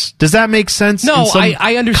was. Does that make sense? No,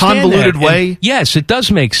 I understand convoluted that. way? And yes, it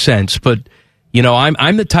does make sense, but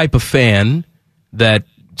I'm the type of fan that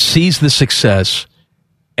sees the success,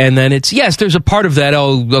 and then there's a part of that,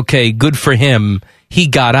 oh, okay, good for him, he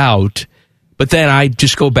got out. But then I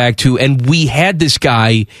just go back to, and we had this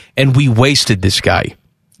guy, and we wasted this guy.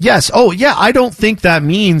 Yes. Oh, yeah. I don't think that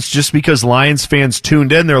means just because Lions fans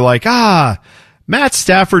tuned in, they're like, Matt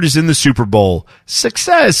Stafford is in the Super Bowl.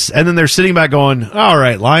 Success. And then they're sitting back going, all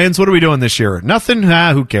right, Lions, what are we doing this year? Nothing.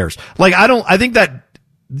 Who cares? Like, I think that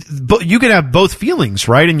but you can have both feelings,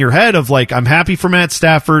 right, in your head of like, I'm happy for Matt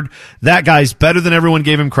Stafford. That guy's better than everyone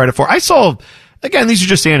gave him credit for. I saw, again, these are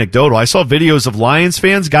just anecdotal. I saw videos of Lions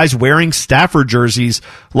fans, guys wearing Stafford jerseys,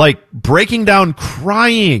 like breaking down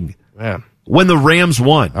crying when the Rams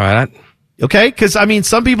won. All right. Okay? Because, I mean,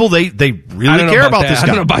 some people, they really care about this guy. I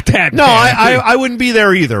don't know about that. No, I wouldn't be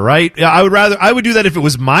there either, right? I would do that if it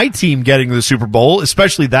was my team getting the Super Bowl,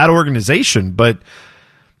 especially that organization. But,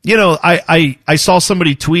 I saw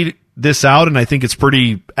somebody tweet this out, and I think it's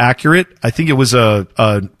pretty accurate. I think it was a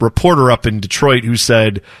reporter up in Detroit who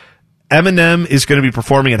said, Eminem is going to be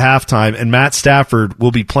performing at halftime, and Matt Stafford will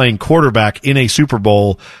be playing quarterback in a Super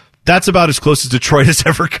Bowl. That's about as close as Detroit has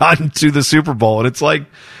ever gotten to the Super Bowl. And it's like,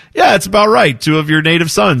 yeah, it's about right. Two of your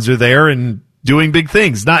native sons are there and doing big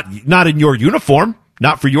things. Not in your uniform,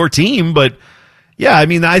 not for your team, but yeah, I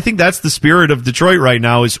mean, I think that's the spirit of Detroit right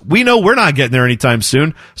now is we know we're not getting there anytime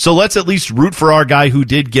soon. So let's at least root for our guy who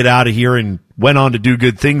did get out of here and went on to do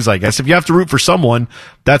good things, I guess. If you have to root for someone,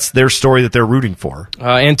 that's their story that they're rooting for.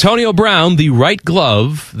 Antonio Brown, the right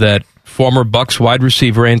glove that former Bucs wide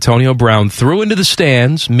receiver Antonio Brown threw into the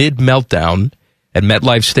stands mid-meltdown at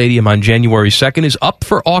MetLife Stadium on January 2nd, is up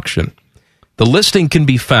for auction. The listing can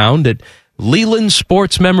be found at Leland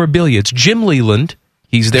Sports Memorabilia. It's Jim Leland.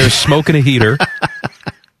 He's there smoking a heater.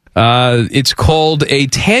 It's called A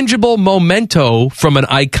Tangible Memento from an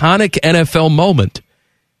Iconic NFL Moment.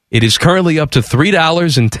 It is currently up to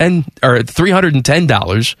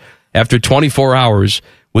 $310 after 24 hours,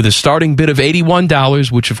 with a starting bid of $81,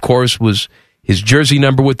 which of course was his jersey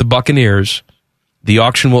number with the Buccaneers. The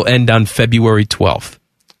auction will end on February 12th.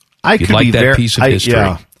 I could like be that piece of history.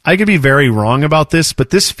 Yeah, I could be very wrong about this, but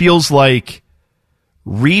this feels like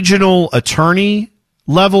regional attorney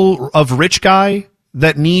level of rich guy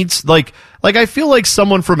that needs like I feel like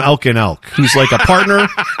someone from Elk and Elk who's like a partner.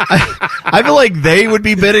 I feel like they would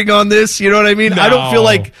be bidding on this. You know what I mean? No. I don't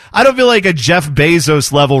feel like a Jeff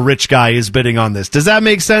Bezos level rich guy is bidding on this. Does that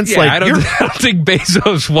make sense? Yeah, like I don't think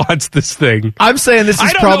Bezos wants this thing. I'm saying this is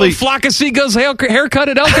I don't probably know if Flock of Seagulls haircut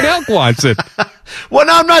at Elk and Elk wants it. Well,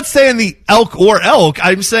 no, I'm not saying the Elk or Elk.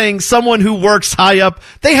 I'm saying someone who works high up.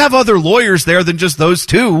 They have other lawyers there than just those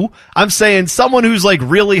two. I'm saying someone who's like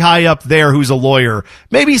really high up there who's a lawyer.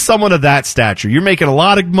 Maybe someone of that stature. You're making a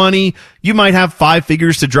lot of money. You might have 5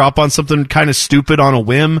 figures to drop on something kind of stupid on a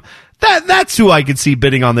whim. That's who I could see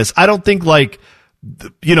bidding on this. I don't think like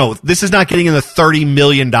this is not getting in the $30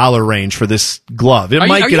 million range for this glove. It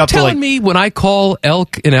might get up to like. Are you telling me when I call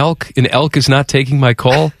elk, and elk is not taking my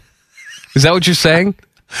call? Is that what you're saying?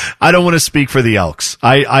 I don't want to speak for the Elks.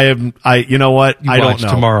 You know what? I don't know.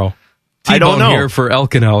 Tomorrow. I don't know. Here for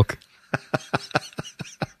elk and elk.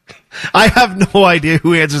 I have no idea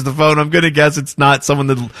who answers the phone. I'm going to guess it's not someone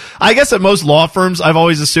that. I guess at most law firms, I've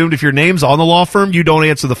always assumed if your name's on the law firm, you don't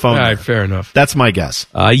answer the phone. All right, fair enough. That's my guess.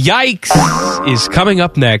 Yikes is coming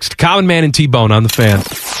up next. Common Man and T-Bone on the Fan.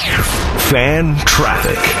 Fan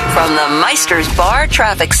traffic from the Meisters Bar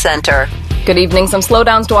Traffic Center. Good evening. Some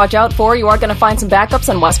slowdowns to watch out for. You are going to find some backups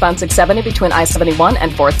on westbound 670 between I-71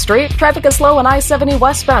 and 4th Street. Traffic is slow on I-70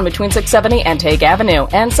 westbound between 670 and Hague Avenue,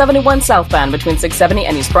 and 71 southbound between 670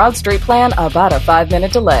 and East Broad Street. Plan about a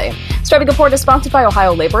 5-minute delay. This traffic report is sponsored by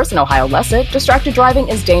Ohio Laborers and Ohio Lesset. Distracted driving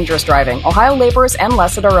is dangerous driving. Ohio Laborers and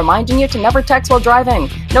Lesset are reminding you to never text while driving.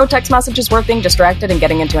 No text messages worth being distracted and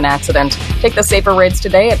getting into an accident. Take the safer roads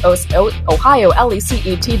today at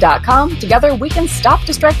OhioLecet.com. Together, we can stop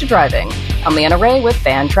distracted driving. I'm Leanna Ray with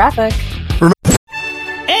Fan Traffic. Oh,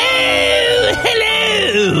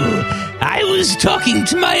 hello! I was talking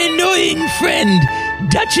to my annoying friend,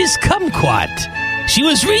 Duchess Kumquat. She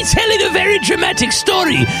was retelling a very dramatic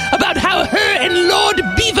story about how her and Lord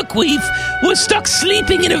Beaverqueef were stuck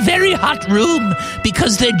sleeping in a very hot room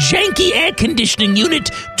because their janky air conditioning unit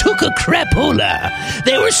took a crapola.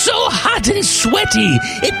 They were so hot and sweaty,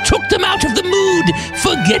 it took them out of the mood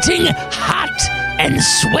for getting hot and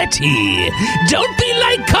sweaty. Don't be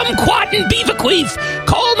like Kumquat and Beaverqueef.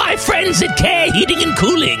 Call my friends at Care Heating and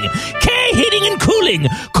Cooling. Care Heating and Cooling.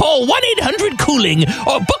 Call 1-800-COOLING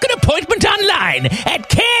or book an appointment online at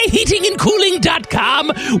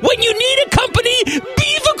careheatingandcooling.com when you need a company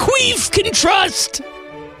Beaverqueef can trust.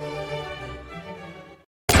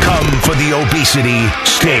 Come for the obesity,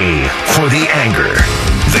 stay for the anger.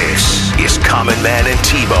 This is Common Man and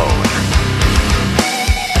T-Bone.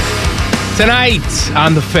 Tonight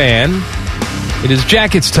on the Fan, it is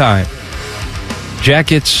Jackets time.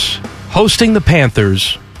 Jackets hosting the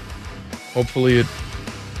Panthers. Hopefully it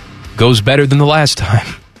goes better than the last time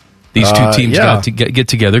these two teams got to get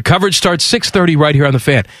together. Coverage starts 6:30 right here on the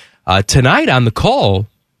Fan. Tonight on the call,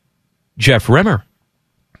 Jeff Remmer.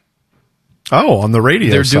 Oh, on the radio.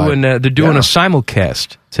 They're doing a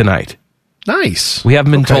simulcast tonight. Nice. We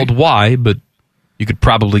haven't been told why, but you could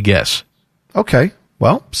probably guess. Okay.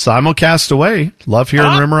 Well, simulcast away. Love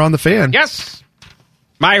hearing Rimmer on the Fan. Yes.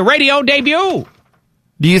 My radio debut.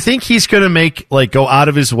 Do you think he's going to go out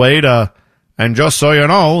of his way to, and just so you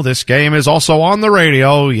know, this game is also on the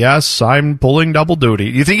radio. Yes, I'm pulling double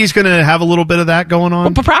duty. Do you think he's going to have a little bit of that going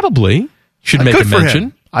on? Well, probably. Should make a mention.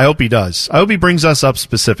 Him. I hope he does. I hope he brings us up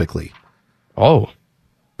specifically. Oh.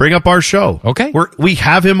 Bring up our show. Okay. We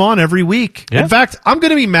have him on every week. Yeah. In fact, I'm going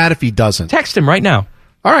to be mad if he doesn't. Text him right now.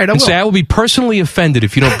 All right, I will. Say I will be personally offended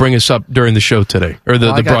if you don't bring us up during the show today or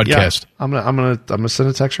the broadcast. Yeah. I'm gonna send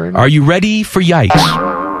a text right now. Are you ready for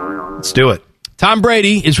yikes? Let's do it. Tom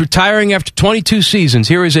Brady is retiring after 22 seasons.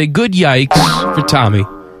 Here is a good yikes for Tommy.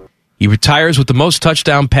 He retires with the most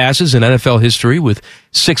touchdown passes in NFL history with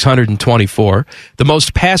 624, the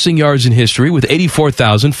most passing yards in history with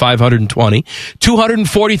 84,520,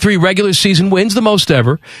 243 regular season wins, the most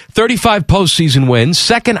ever, 35 postseason wins.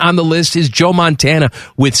 Second on the list is Joe Montana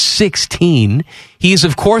with 16. He is,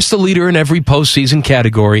 of course, the leader in every postseason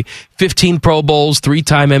category, 15 Pro Bowls,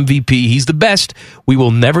 3-time MVP. He's the best. We will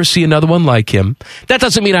never see another one like him. That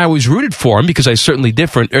doesn't mean I always rooted for him because I certainly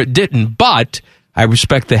didn't, but I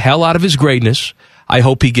respect the hell out of his greatness. I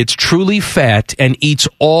hope he gets truly fat and eats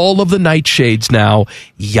all of the nightshades now.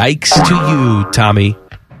 Yikes to you, Tommy.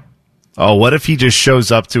 Oh, what if he just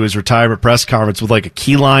shows up to his retirement press conference with like a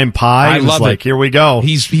key lime pie? I love it. Here we go.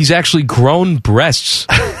 He's actually grown breasts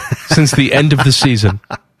since the end of the season.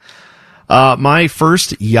 My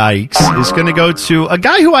first yikes is going to go to a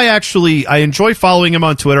guy who I enjoy following him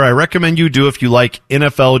on Twitter. I recommend you do if you like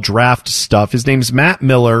NFL draft stuff. His name's Matt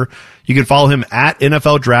Miller. You can follow him at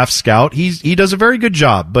NFL Draft Scout. He does a very good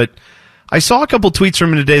job, but I saw a couple tweets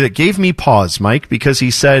from him today that gave me pause, Mike, because he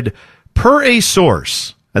said, per a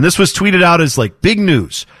source, and this was tweeted out as like big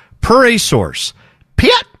news, per a source,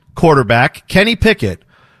 Pitt quarterback Kenny Pickett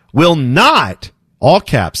will not, all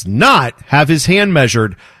caps, not have his hand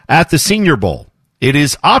measured at the Senior Bowl. It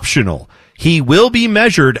is optional. He will be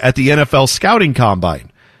measured at the NFL Scouting Combine.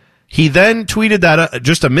 He then tweeted that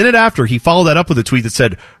just a minute after, he followed that up with a tweet that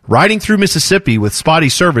said, riding through Mississippi with spotty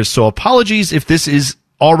service, so apologies if this is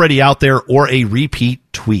already out there or a repeat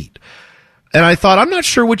tweet. And I thought, I'm not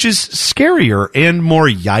sure which is scarier and more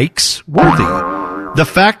yikes worthy. the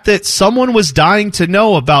fact that someone was dying to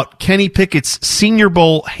know about Kenny Pickett's Senior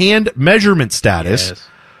Bowl hand measurement status,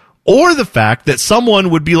 or the fact that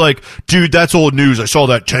someone would be like, dude, that's old news. I saw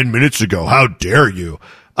that 10 minutes ago. How dare you?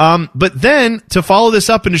 But then to follow this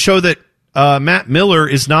up and to show that Matt Miller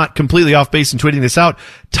is not completely off base in tweeting this out,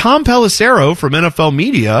 Tom Pelissero from NFL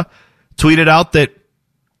Media tweeted out that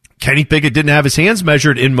Kenny Pickett didn't have his hands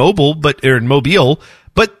measured in Mobile, but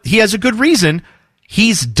he has a good reason.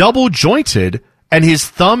 He's double jointed and his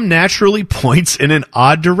thumb naturally points in an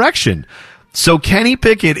odd direction. So Kenny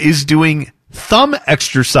Pickett is doing thumb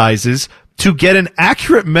exercises to get an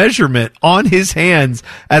accurate measurement on his hands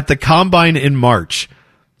at the Combine in March.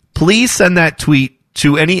 Please send that tweet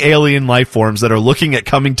to any alien life forms that are looking at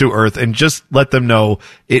coming to Earth and just let them know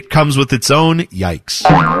it comes with its own yikes.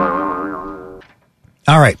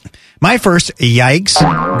 All right. My first yikes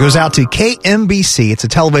goes out to KMBC. It's a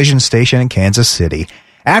television station in Kansas City.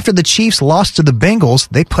 After the Chiefs lost to the Bengals,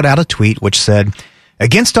 they put out a tweet which said,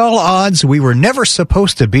 "Against all odds, we were never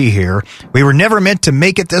supposed to be here. We were never meant to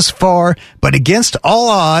make it this far, but against all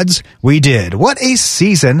odds, we did. What a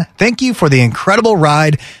season. Thank you for the incredible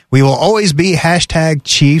ride. We will always be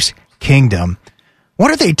 #Chiefs Kingdom."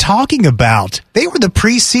 What are they talking about? They were the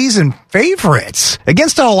preseason favorites.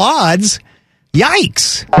 Against all odds,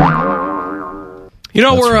 yikes. You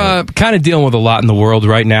know, we're kind of dealing with a lot in the world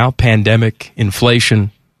right now. Pandemic,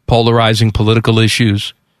 inflation, polarizing political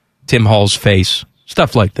issues, Tim Hall's face,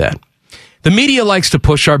 stuff like that. The media likes to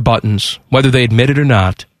push our buttons, whether they admit it or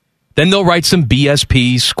not. Then they'll write some BS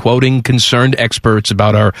piece quoting concerned experts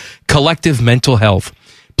about our collective mental health.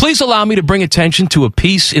 Please allow me to bring attention to a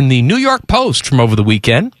piece in the New York Post from over the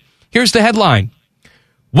weekend. Here's the headline.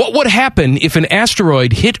 What would happen if an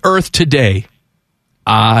asteroid hit Earth today?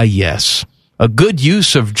 Ah, yes. A good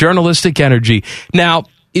use of journalistic energy. Now,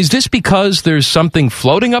 is this because there's something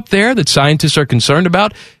floating up there that scientists are concerned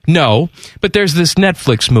about? No, but there's this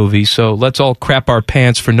Netflix movie, so let's all crap our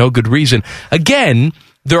pants for no good reason. Again,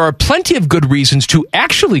 there are plenty of good reasons to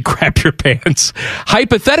actually crap your pants.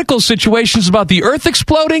 Hypothetical situations about the Earth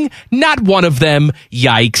exploding, not one of them.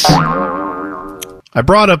 Yikes. I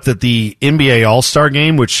brought up that the NBA All-Star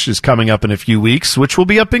Game, which is coming up in a few weeks, which will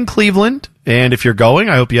be up in Cleveland, and if you're going,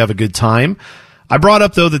 I hope you have a good time. I brought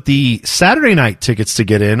up, though, that the Saturday night tickets to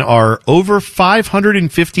get in are over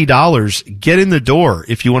 $550. Get in the door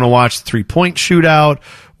if you want to watch the three-point shootout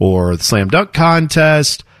or the slam dunk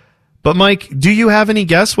contest. But, Mike, do you have any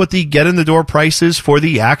guess what the get-in-the-door price is for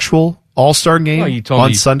the actual All-Star Game you told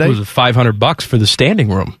on me Sunday? It was $500 for the standing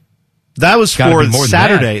room. That was for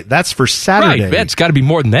Saturday. That's for Saturday. Right, it's got to be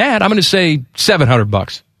more than that. I'm going to say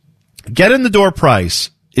 $700. Get-in-the-door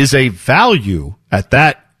price is a value at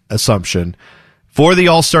that assumption for the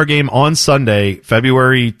All-Star Game on Sunday,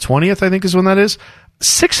 February 20th, I think is when that is.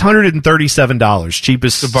 $637,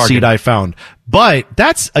 cheapest seat I found. But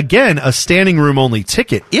that's, again, a standing room only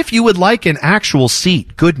ticket. If you would like an actual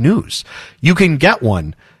seat, good news. You can get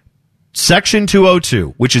one. Section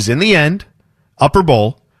 202, which is in the end, upper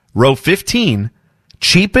bowl, row 15,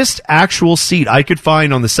 cheapest actual seat I could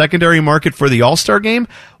find on the secondary market for the All-Star Game,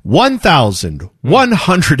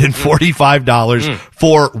 $1,145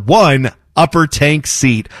 for one upper tank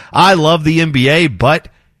seat. I love the NBA, but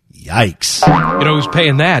yikes. You know who's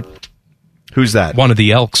paying that? Who's that? One of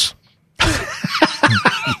the Elks.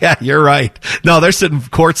 Yeah, you're right. No, they're sitting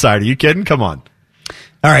courtside. Are you kidding? Come on.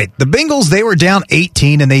 All right, the Bengals, they were down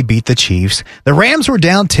 18 and they beat the Chiefs. The Rams were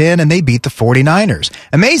down 10 and they beat the 49ers.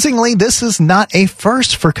 Amazingly, this is not a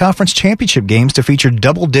first for conference championship games to feature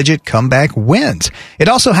double-digit comeback wins. It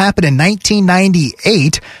also happened in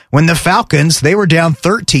 1998 when the Falcons, they were down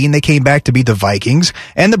 13, they came back to beat the Vikings.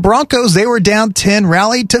 And the Broncos, they were down 10,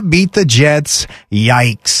 rallied to beat the Jets.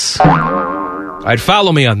 Yikes. All right,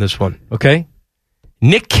 follow me on this one, okay?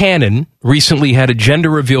 Nick Cannon recently had a gender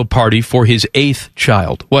reveal party for his 8th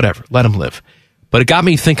child. Whatever, let him live. But it got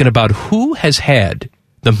me thinking about who has had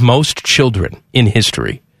the most children in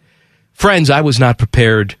history. Friends, I was not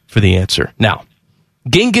prepared for the answer. Now,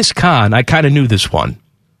 Genghis Khan, I kind of knew this one,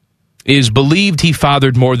 is believed he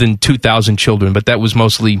fathered more than 2,000 children, but that was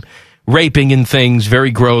mostly raping and things, very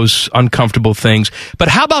gross, uncomfortable things. But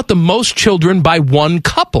how about the most children by one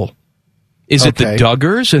couple? Is it the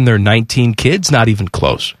Duggars and their 19 kids? Not even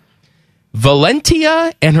close.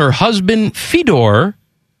 Valentia and her husband Fedor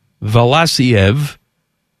Valasiev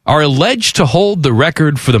are alleged to hold the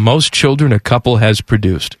record for the most children a couple has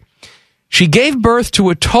produced. She gave birth to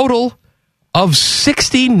a total of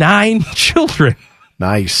 69 children.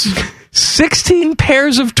 Nice. 16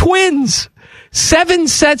 pairs of twins, 7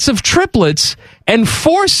 sets of triplets, and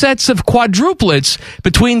 4 sets of quadruplets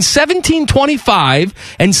between 1725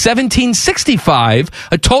 and 1765,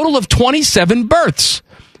 a total of 27 births.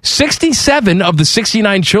 67 of the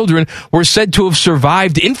 69 children were said to have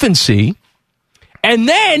survived infancy. And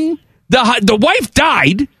then the wife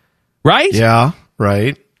died, right? Yeah,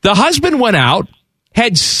 right. The husband went out,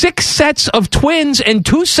 had 6 sets of twins and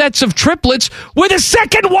 2 sets of triplets with a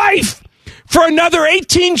second wife for another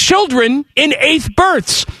 18 children in 8th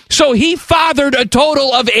births. So he fathered a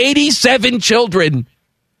total of 87 children.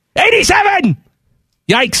 87!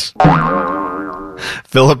 Yikes.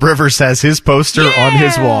 Philip Rivers has his poster on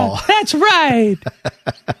his wall. That's right.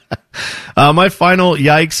 My final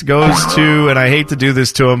yikes goes to, and I hate to do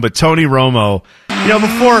this to him, but Tony Romo. You know,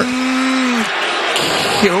 before...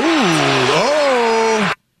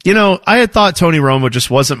 You know, I had thought Tony Romo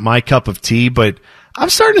just wasn't my cup of tea, but I'm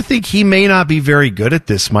starting to think he may not be very good at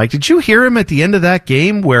this, Mike. Did you hear him at the end of that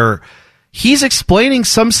game where he's explaining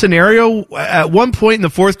some scenario at one point in the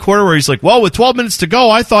fourth quarter where he's like, well, with 12 minutes to go,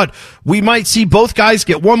 I thought we might see both guys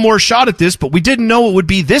get one more shot at this, but we didn't know it would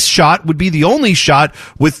be this shot, would be the only shot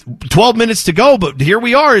with 12 minutes to go. But here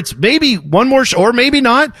we are. It's maybe one more, or maybe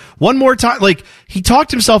not, one more time. Like, he talked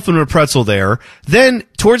himself into a pretzel there. Then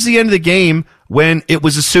towards the end of the game, when it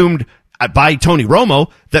was assumed by Tony Romo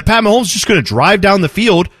that Pat Mahomes is just going to drive down the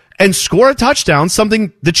field and score a touchdown,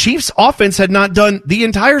 something the Chiefs offense had not done the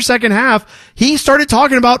entire second half, he started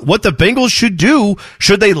talking about what the Bengals should do.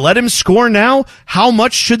 Should they let him score now? How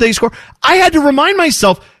much should they score? I had to remind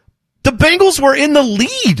myself, the Bengals were in the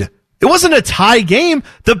lead. It wasn't a tie game.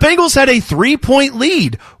 The Bengals had a 3-point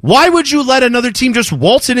lead. Why would you let another team just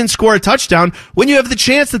waltz in and score a touchdown when you have the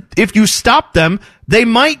chance that if you stop them, they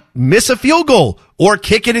might miss a field goal or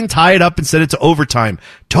kick it and tie it up and send it to overtime?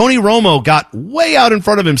 Tony Romo got way out in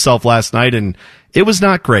front of himself last night, and it was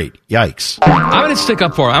not great. Yikes. I'm going to stick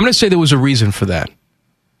up for him. I'm going to say there was a reason for that.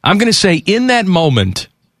 I'm going to say in that moment,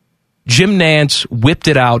 Jim Nantz whipped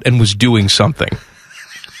it out and was doing something.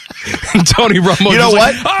 Tony Romo. You know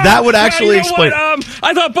what? Like, that would actually explain.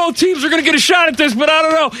 I thought both teams were going to get a shot at this, but I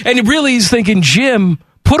don't know. And really, he's thinking, Jim,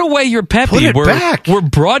 put away your peppy. Put it back. We're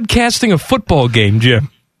broadcasting a football game,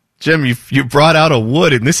 Jim. Jim, you brought out a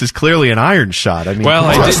wood, and this is clearly an iron shot. I mean, well,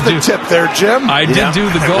 I did the tip there, Jim. I did do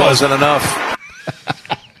the goal. It wasn't enough.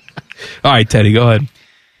 All right, Teddy, go ahead.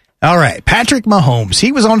 All right, Patrick Mahomes.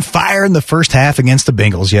 He was on fire in the first half against the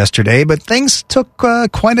Bengals yesterday, but things took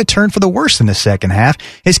quite a turn for the worse in the second half.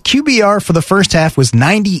 His QBR for the first half was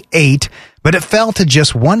 98, but it fell to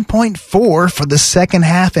just 1.4 for the second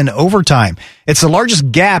half in overtime. It's the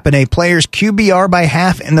largest gap in a player's QBR by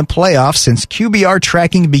half in the playoffs since QBR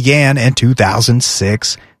tracking began in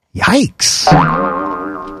 2006. Yikes.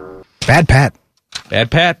 Bad Pat.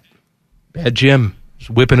 Bad Pat. Bad Jim.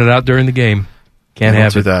 Just whipping it out during the game. Can't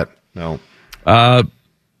have it. That. No.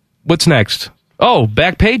 What's next? Oh,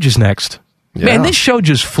 Backpage is next. Yeah. Man, this show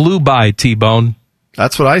just flew by, T-Bone.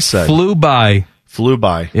 That's what I said. Flew by.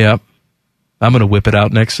 Yep. I'm going to whip it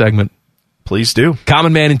out next segment. Please do.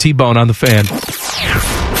 Common Man and T-Bone on the Fan.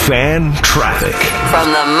 Fan Traffic.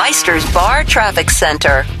 From the Meisters Bar Traffic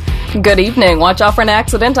Center. Good evening. Watch out for an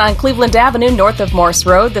accident on Cleveland Avenue north of Morse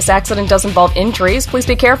Road. This accident does involve injuries. Please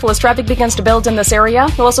be careful as traffic begins to build in this area.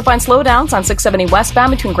 You'll also find slowdowns on 670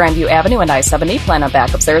 westbound between Grandview Avenue and I-70. Plan on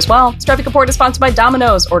backups there as well. This traffic report is sponsored by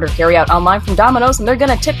Domino's. Order carryout online from Domino's and they're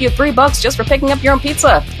going to tip you $3 just for picking up your own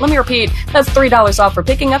pizza. Let me repeat, that's $3 off for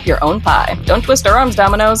picking up your own pie. Don't twist our arms,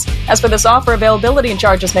 Domino's. As for this offer, availability and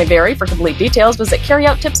charges may vary. For complete details, visit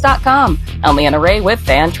carryouttips.com. I'm Leanna Ray with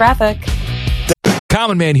Fan Traffic.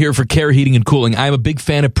 Common Man here for Care Heating and Cooling. I'm a big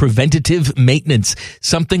fan of preventative maintenance.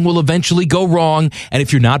 Something will eventually go wrong, and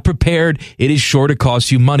if you're not prepared, it is sure to cost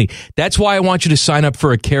you money. That's why I want you to sign up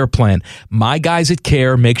for a Care plan. My guys at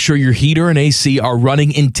Care make sure your heater and AC are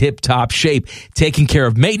running in tip-top shape, taking care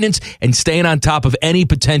of maintenance and staying on top of any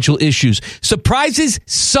potential issues. Surprises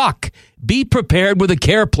suck. Be prepared with a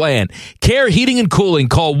Care plan. Care Heating and Cooling.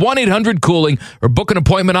 Call 1-800-COOLING or book an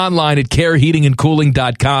appointment online at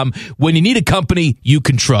careheatingandcooling.com when you need a company you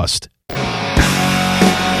can trust.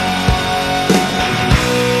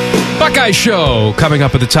 Buckeye Show coming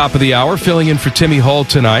up at the top of the hour. Filling in for Timmy Hall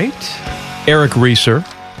tonight, Eric Reeser.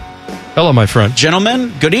 Hello, my friend.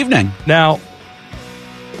 Gentlemen, good evening. Now,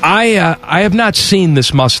 I have not seen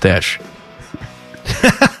this mustache.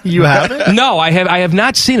 You haven't? No, I have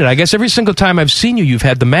not seen it. I guess every single time I've seen you, you've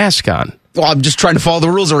had the mask on. Well, I'm just trying to follow the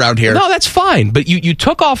rules around here. No, that's fine. But you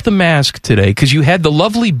took off the mask today because you had the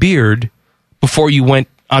lovely beard before you went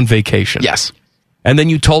on vacation. Yes. And then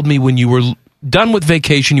you told me when you were done with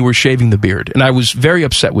vacation, you were shaving the beard. And I was very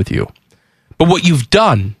upset with you. But what you've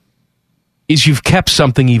done is you've kept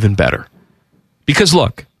something even better. Because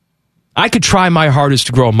look, I could try my hardest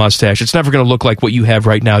to grow a mustache. It's never going to look like what you have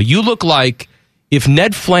right now. You look like if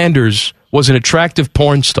Ned Flanders was an attractive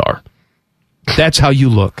porn star. That's how you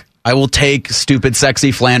look. I will take stupid,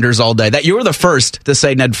 sexy Flanders all day. That you were the first to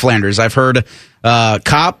say Ned Flanders. I've heard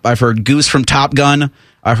Cop. I've heard Goose from Top Gun.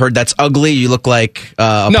 I've heard that's ugly. You look like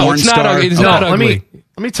a porn star. It's not ugly.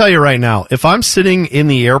 Let me tell you right now. If I'm sitting in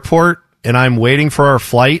the airport and I'm waiting for our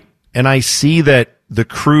flight and I see that the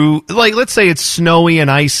crew, like let's say it's snowy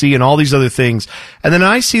and icy and all these other things, and then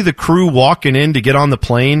I see the crew walking in to get on the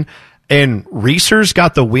plane, and Reeser's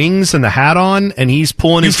got the wings and the hat on, and he's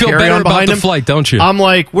pulling his carry-on behind him. The flight, don't you? I'm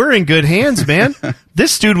like, we're in good hands, man.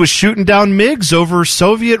 This dude was shooting down MiGs over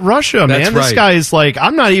Soviet Russia, man. This guy is like,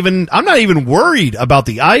 I'm not even worried about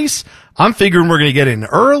the ice. I'm figuring we're going to get in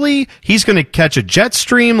early. He's going to catch a jet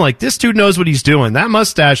stream. Like, this dude knows what he's doing. That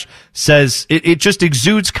mustache says it just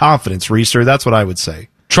exudes confidence, Reeser. That's what I would say.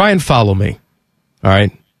 Try and follow me. All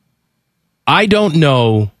right. I don't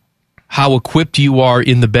know how equipped you are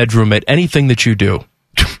in the bedroom at anything that you do.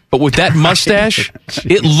 But with that mustache,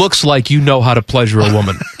 it looks like you know how to pleasure a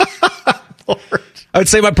woman. I would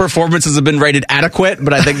say my performances have been rated adequate,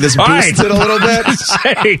 but I think this boosts it a little bit.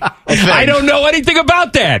 I don't know anything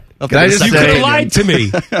about that. You could have lied to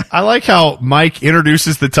me. I like how Mike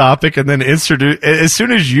introduces the topic and then as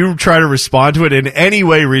soon as you try to respond to it in any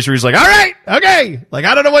way, Reeser, he's like, all right, okay. Like,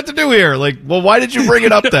 I don't know what to do here. Like, well, why did you bring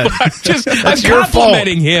it up then? I'm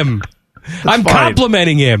complimenting him. I'm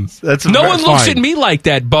complimenting him. No one looks at me like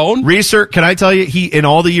that, Bone. Reeser, can I tell you, in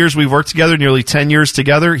all the years we've worked together, nearly 10 years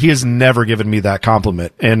together, he has never given me that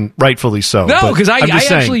compliment, and rightfully so. No, because I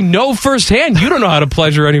actually know firsthand you don't know how to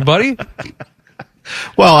pleasure anybody.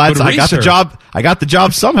 Well, I got the job. I got the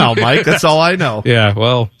job somehow, Mike. That's all I know. Yeah,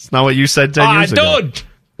 well, it's not what you said 10 years ago. Dude,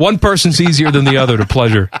 one person's easier than the other to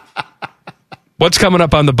pleasure. What's coming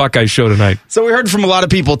up on the Buckeye Show tonight? So we heard from a lot of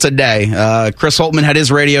people today. Chris Holtmann had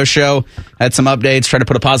his radio show, had some updates, tried to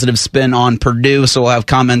put a positive spin on Purdue. So we'll have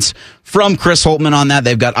comments from Chris Holtmann on that.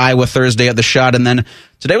 They've got Iowa Thursday at the Shot. And then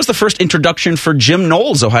today was the first introduction for Jim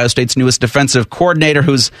Knowles, Ohio State's newest defensive coordinator,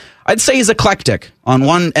 who's, I'd say he's eclectic. On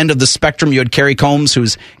one end of the spectrum, you had Kerry Combs,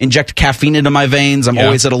 who's inject caffeine into my veins. I'm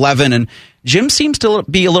always at 11. And Jim seems to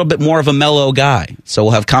be a little bit more of a mellow guy. So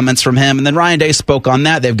we'll have comments from him. And then Ryan Day spoke on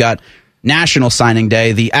that. They've got National Signing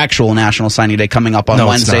Day, the actual National Signing Day coming up on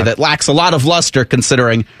Wednesday that lacks a lot of luster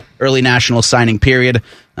considering early national signing period.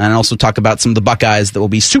 And also talk about some of the Buckeyes that will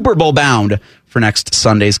be Super Bowl bound for next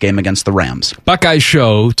Sunday's game against the Rams. Buckeye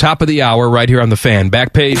Show, top of the hour, right here on the Fan.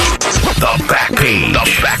 Back page. The Back Page.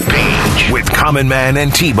 The Back Page with Common Man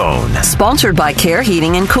and T-Bone. Sponsored by Care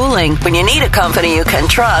Heating and Cooling. When you need a company you can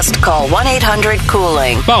trust, call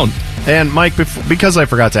 1-800-COOLING. Bone. And Mike, because I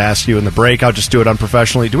forgot to ask you in the break, I'll just do it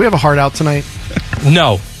unprofessionally. Do we have a heart out tonight?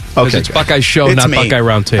 No. Okay, it's Buckeye Show, it's not me. Buckeye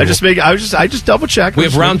Roundtable. I just double check. We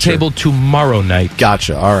have Roundtable tomorrow night.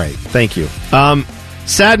 Gotcha. All right. Thank you.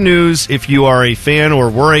 Sad news if you are a fan or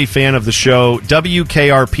were a fan of the show,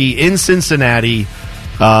 WKRP in Cincinnati.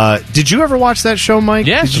 Did you ever watch that show, Mike?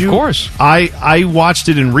 Yes, of course. I watched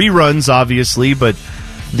it in reruns, obviously, but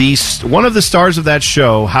one of the stars of that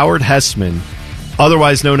show, Howard Hessman,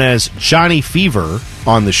 otherwise known as Johnny Fever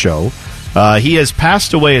on the show, he has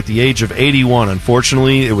passed away at the age of 81.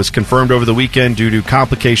 Unfortunately, it was confirmed over the weekend due to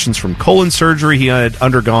complications from colon surgery he had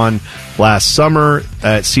undergone last summer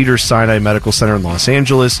at Cedars-Sinai Medical Center in Los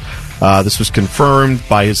Angeles. This was confirmed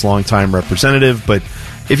by his longtime representative. But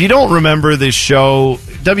if you don't remember this show,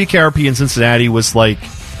 WKRP in Cincinnati was like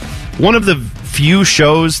one of the few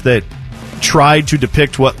shows that tried to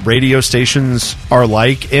depict what radio stations are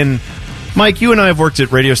like. And Mike, you and I have worked at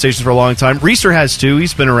radio stations for a long time. Reeser has too.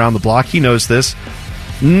 He's been around the block. He knows this.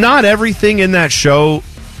 Not everything in that show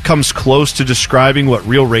comes close to describing what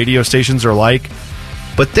real radio stations are like,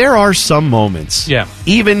 but there are some moments,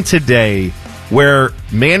 even today, where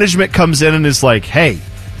management comes in and is like, hey,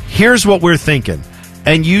 here's what we're thinking.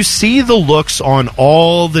 And you see the looks on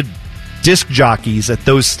all the disc jockeys at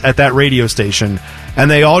that radio station, and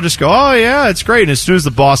they all just go, oh, yeah, it's great. And as soon as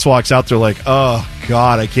the boss walks out, they're like, oh,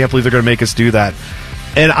 God, I can't believe they're going to make us do that.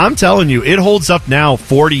 And I'm telling you, it holds up now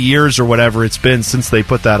 40 years or whatever it's been since they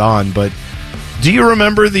put that on. But do you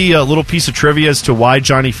remember the little piece of trivia as to why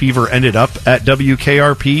Johnny Fever ended up at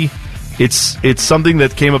WKRP? It's something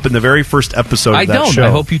that came up in the very first episode of that show. I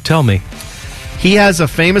hope you tell me. He has a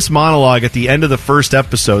famous monologue at the end of the first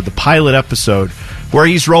episode, the pilot episode, where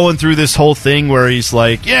he's rolling through this whole thing where he's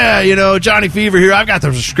like, yeah, Johnny Fever here, I've got the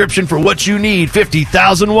prescription for what you need,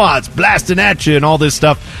 50,000 watts, blasting at you, and all this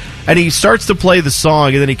stuff. And he starts to play the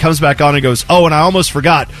song, and then he comes back on and goes, oh, and I almost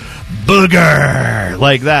forgot, booger,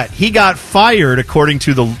 like that. He got fired, according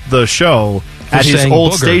to the show, at his saying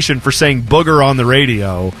old booger. station for saying booger on the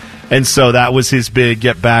radio. And so that was his big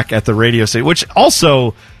get back at the radio station, which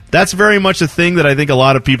also, that's very much a thing that I think a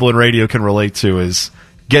lot of people in radio can relate to, is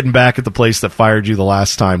getting back at the place that fired you the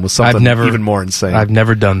last time was something even more insane. I've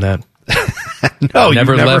never done that. No, I've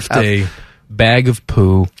never you left have. a bag of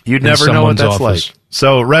poo. You'd in never know what someone's that's office. like.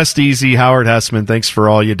 So rest easy, Howard Hessman. Thanks for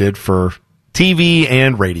all you did for TV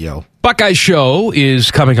and radio. Buckeye Show is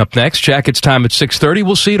coming up next. Jackets time at 6:30.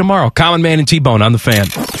 We'll see you tomorrow. Common Man and T-Bone on the Fan.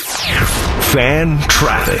 Fan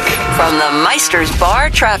traffic. From the Meister's Bar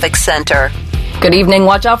Traffic Center. Good evening.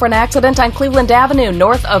 Watch out for an accident on Cleveland Avenue,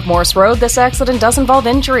 north of Morse Road. This accident does involve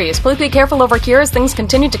injuries. Please be careful over here as things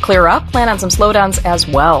continue to clear up. Plan on some slowdowns as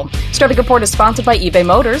well. This traffic report is sponsored by eBay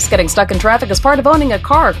Motors. Getting stuck in traffic is part of owning a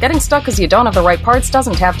car. Getting stuck because you don't have the right parts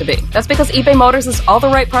doesn't have to be. That's because eBay Motors is all the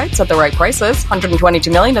right parts at the right prices. 122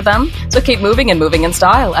 million of them. So keep moving and moving in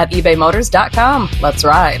style at ebaymotors.com. Let's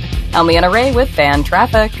ride. I'm Leanna Ray with Fan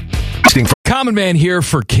Traffic. Common Man here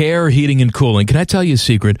for Care Heating and Cooling. Can I tell you a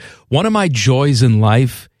secret? One of my joys in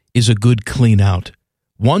life is a good clean out.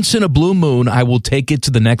 Once in a blue moon, I will take it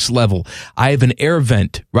to the next level. I have an air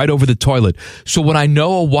vent right over the toilet. So when I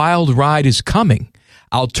know a wild ride is coming,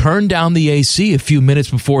 I'll turn down the AC a few minutes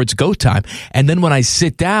before it's go time. And then when I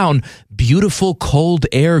sit down, beautiful cold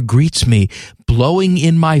air greets me, blowing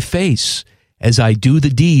in my face as I do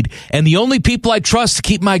the deed. And the only people I trust to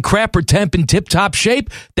keep my crapper temp in tip-top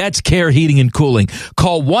shape, that's Care Heating and Cooling.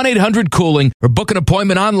 Call 1-800-COOLING or book an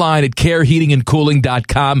appointment online at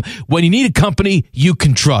careheatingandcooling.com when you need a company you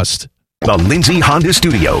can trust. The Lindsay Honda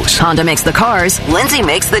Studios. Honda makes the cars. Lindsay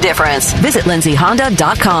makes the difference. Visit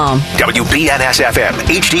lindsayhonda.com. WBNS-FM,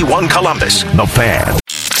 HD1 Columbus, The Fan.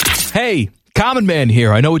 Hey, Common Man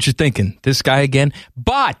here. I know what you're thinking. This guy again.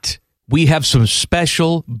 But we have some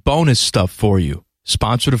special bonus stuff for you.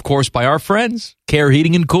 Sponsored, of course, by our friends, Care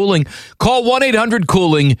Heating and Cooling. Call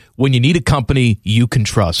 1-800-COOLING when you need a company you can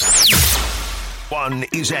trust. One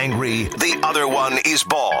is angry, the other one is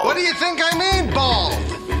bald. What do you think I mean, bald?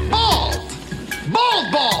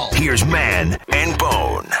 Bald! Bald! Here's Man and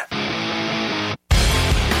Bone.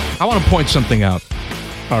 I want to point something out.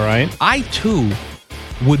 All right. I, too,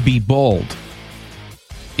 would be bald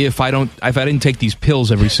if I didn't take these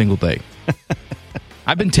pills every single day.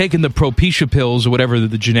 I've been taking the Propecia pills, or whatever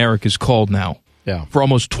the generic is called now, for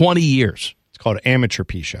almost 20 years. It's called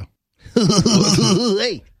Amateurpecia.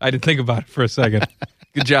 I had to think about it for a second.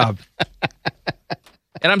 Good job.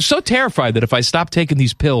 And I'm so terrified that if I stop taking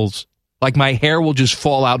these pills, like my hair will just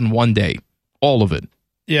fall out in one day. All of it.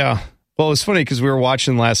 Yeah. Well, it was funny because we were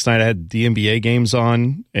watching last night. I had the NBA games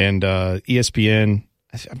on and ESPN.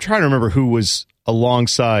 I'm trying to remember who was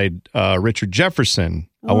alongside Richard Jefferson.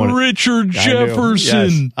 Richard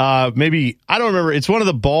Jefferson. Yes. Maybe, I don't remember. It's one of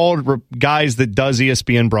the bald guys that does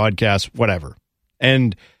ESPN broadcasts, whatever.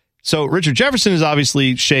 And so Richard Jefferson is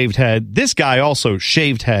obviously shaved head. This guy also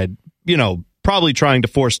shaved head, probably trying to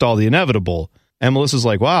forestall the inevitable. And Melissa's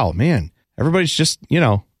like, wow, man, everybody's just,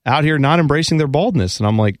 out here not embracing their baldness. And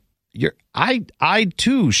I'm like, I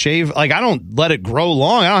too shave. Like, I don't let it grow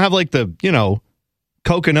long. I don't have like the,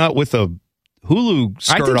 coconut with a Hulu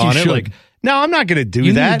skirt on it. Like, no, I'm not going to do that.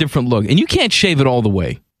 You need a different look. And you can't shave it all the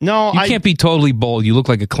way. No, you can't be totally bald. You look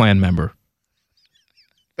like a Klan member.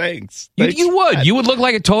 Thanks. You would. You would look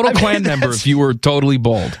like a total Klan member if you were totally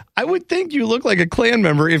bald. I would think you look like a Klan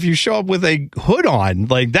member if you show up with a hood on.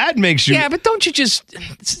 Like, that makes you... Yeah, but don't you just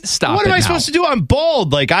stop What am I supposed to do? I'm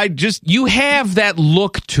bald. Like, You have that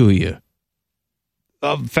look to you.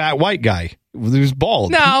 A fat white guy who's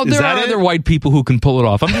bald. No, there are other white people who can pull it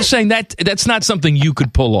off. I'm just saying that's not something you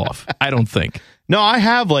could pull off, I don't think. No, I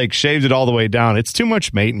have, shaved it all the way down. It's too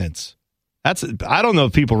much maintenance. I don't know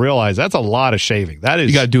if people realize that's a lot of shaving. That is,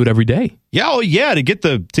 you got to do it every day. Yeah, to get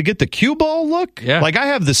the cue ball look. Yeah, I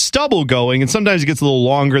have the stubble going, and sometimes it gets a little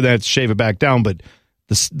longer. Then I have to shave it back down. But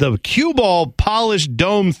the cue ball polished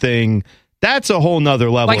dome thing, that's a whole nother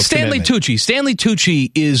level. Like of Stanley commitment. Tucci. Stanley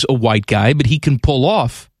Tucci is a white guy, but he can pull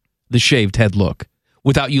off the shaved head look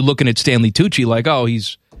without you looking at Stanley Tucci like, oh,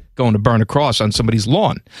 he's going to burn a cross on somebody's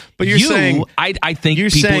lawn. But you're saying, I think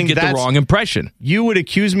people get the wrong impression. You would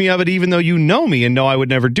accuse me of it even though you know me and know I would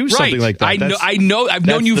never do something like that. I know. I've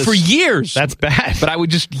known you for years. That's bad. But I would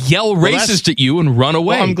just yell racist at you and run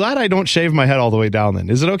away. Well, I'm glad I don't shave my head all the way down then.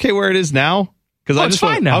 Is it okay where it is now? Because it's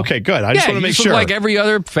fine now. Okay, good. I just want to make sure. Look like every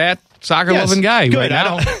other fat soccer-loving guy good. right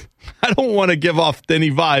now. I don't want to give off any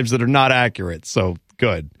vibes that are not accurate. So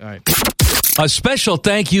good. All right. A special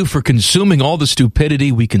thank you for consuming all the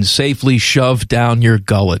stupidity we can safely shove down your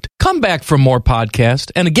gullet. Come back for more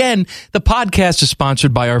podcast. And again, the podcast is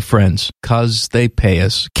sponsored by our friends, because they pay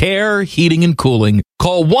us. Care Heating and Cooling.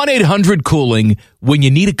 Call 1-800-COOLING when you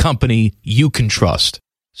need a company you can trust.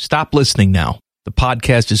 Stop listening now. The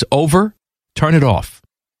podcast is over. Turn it off.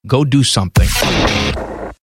 Go do something.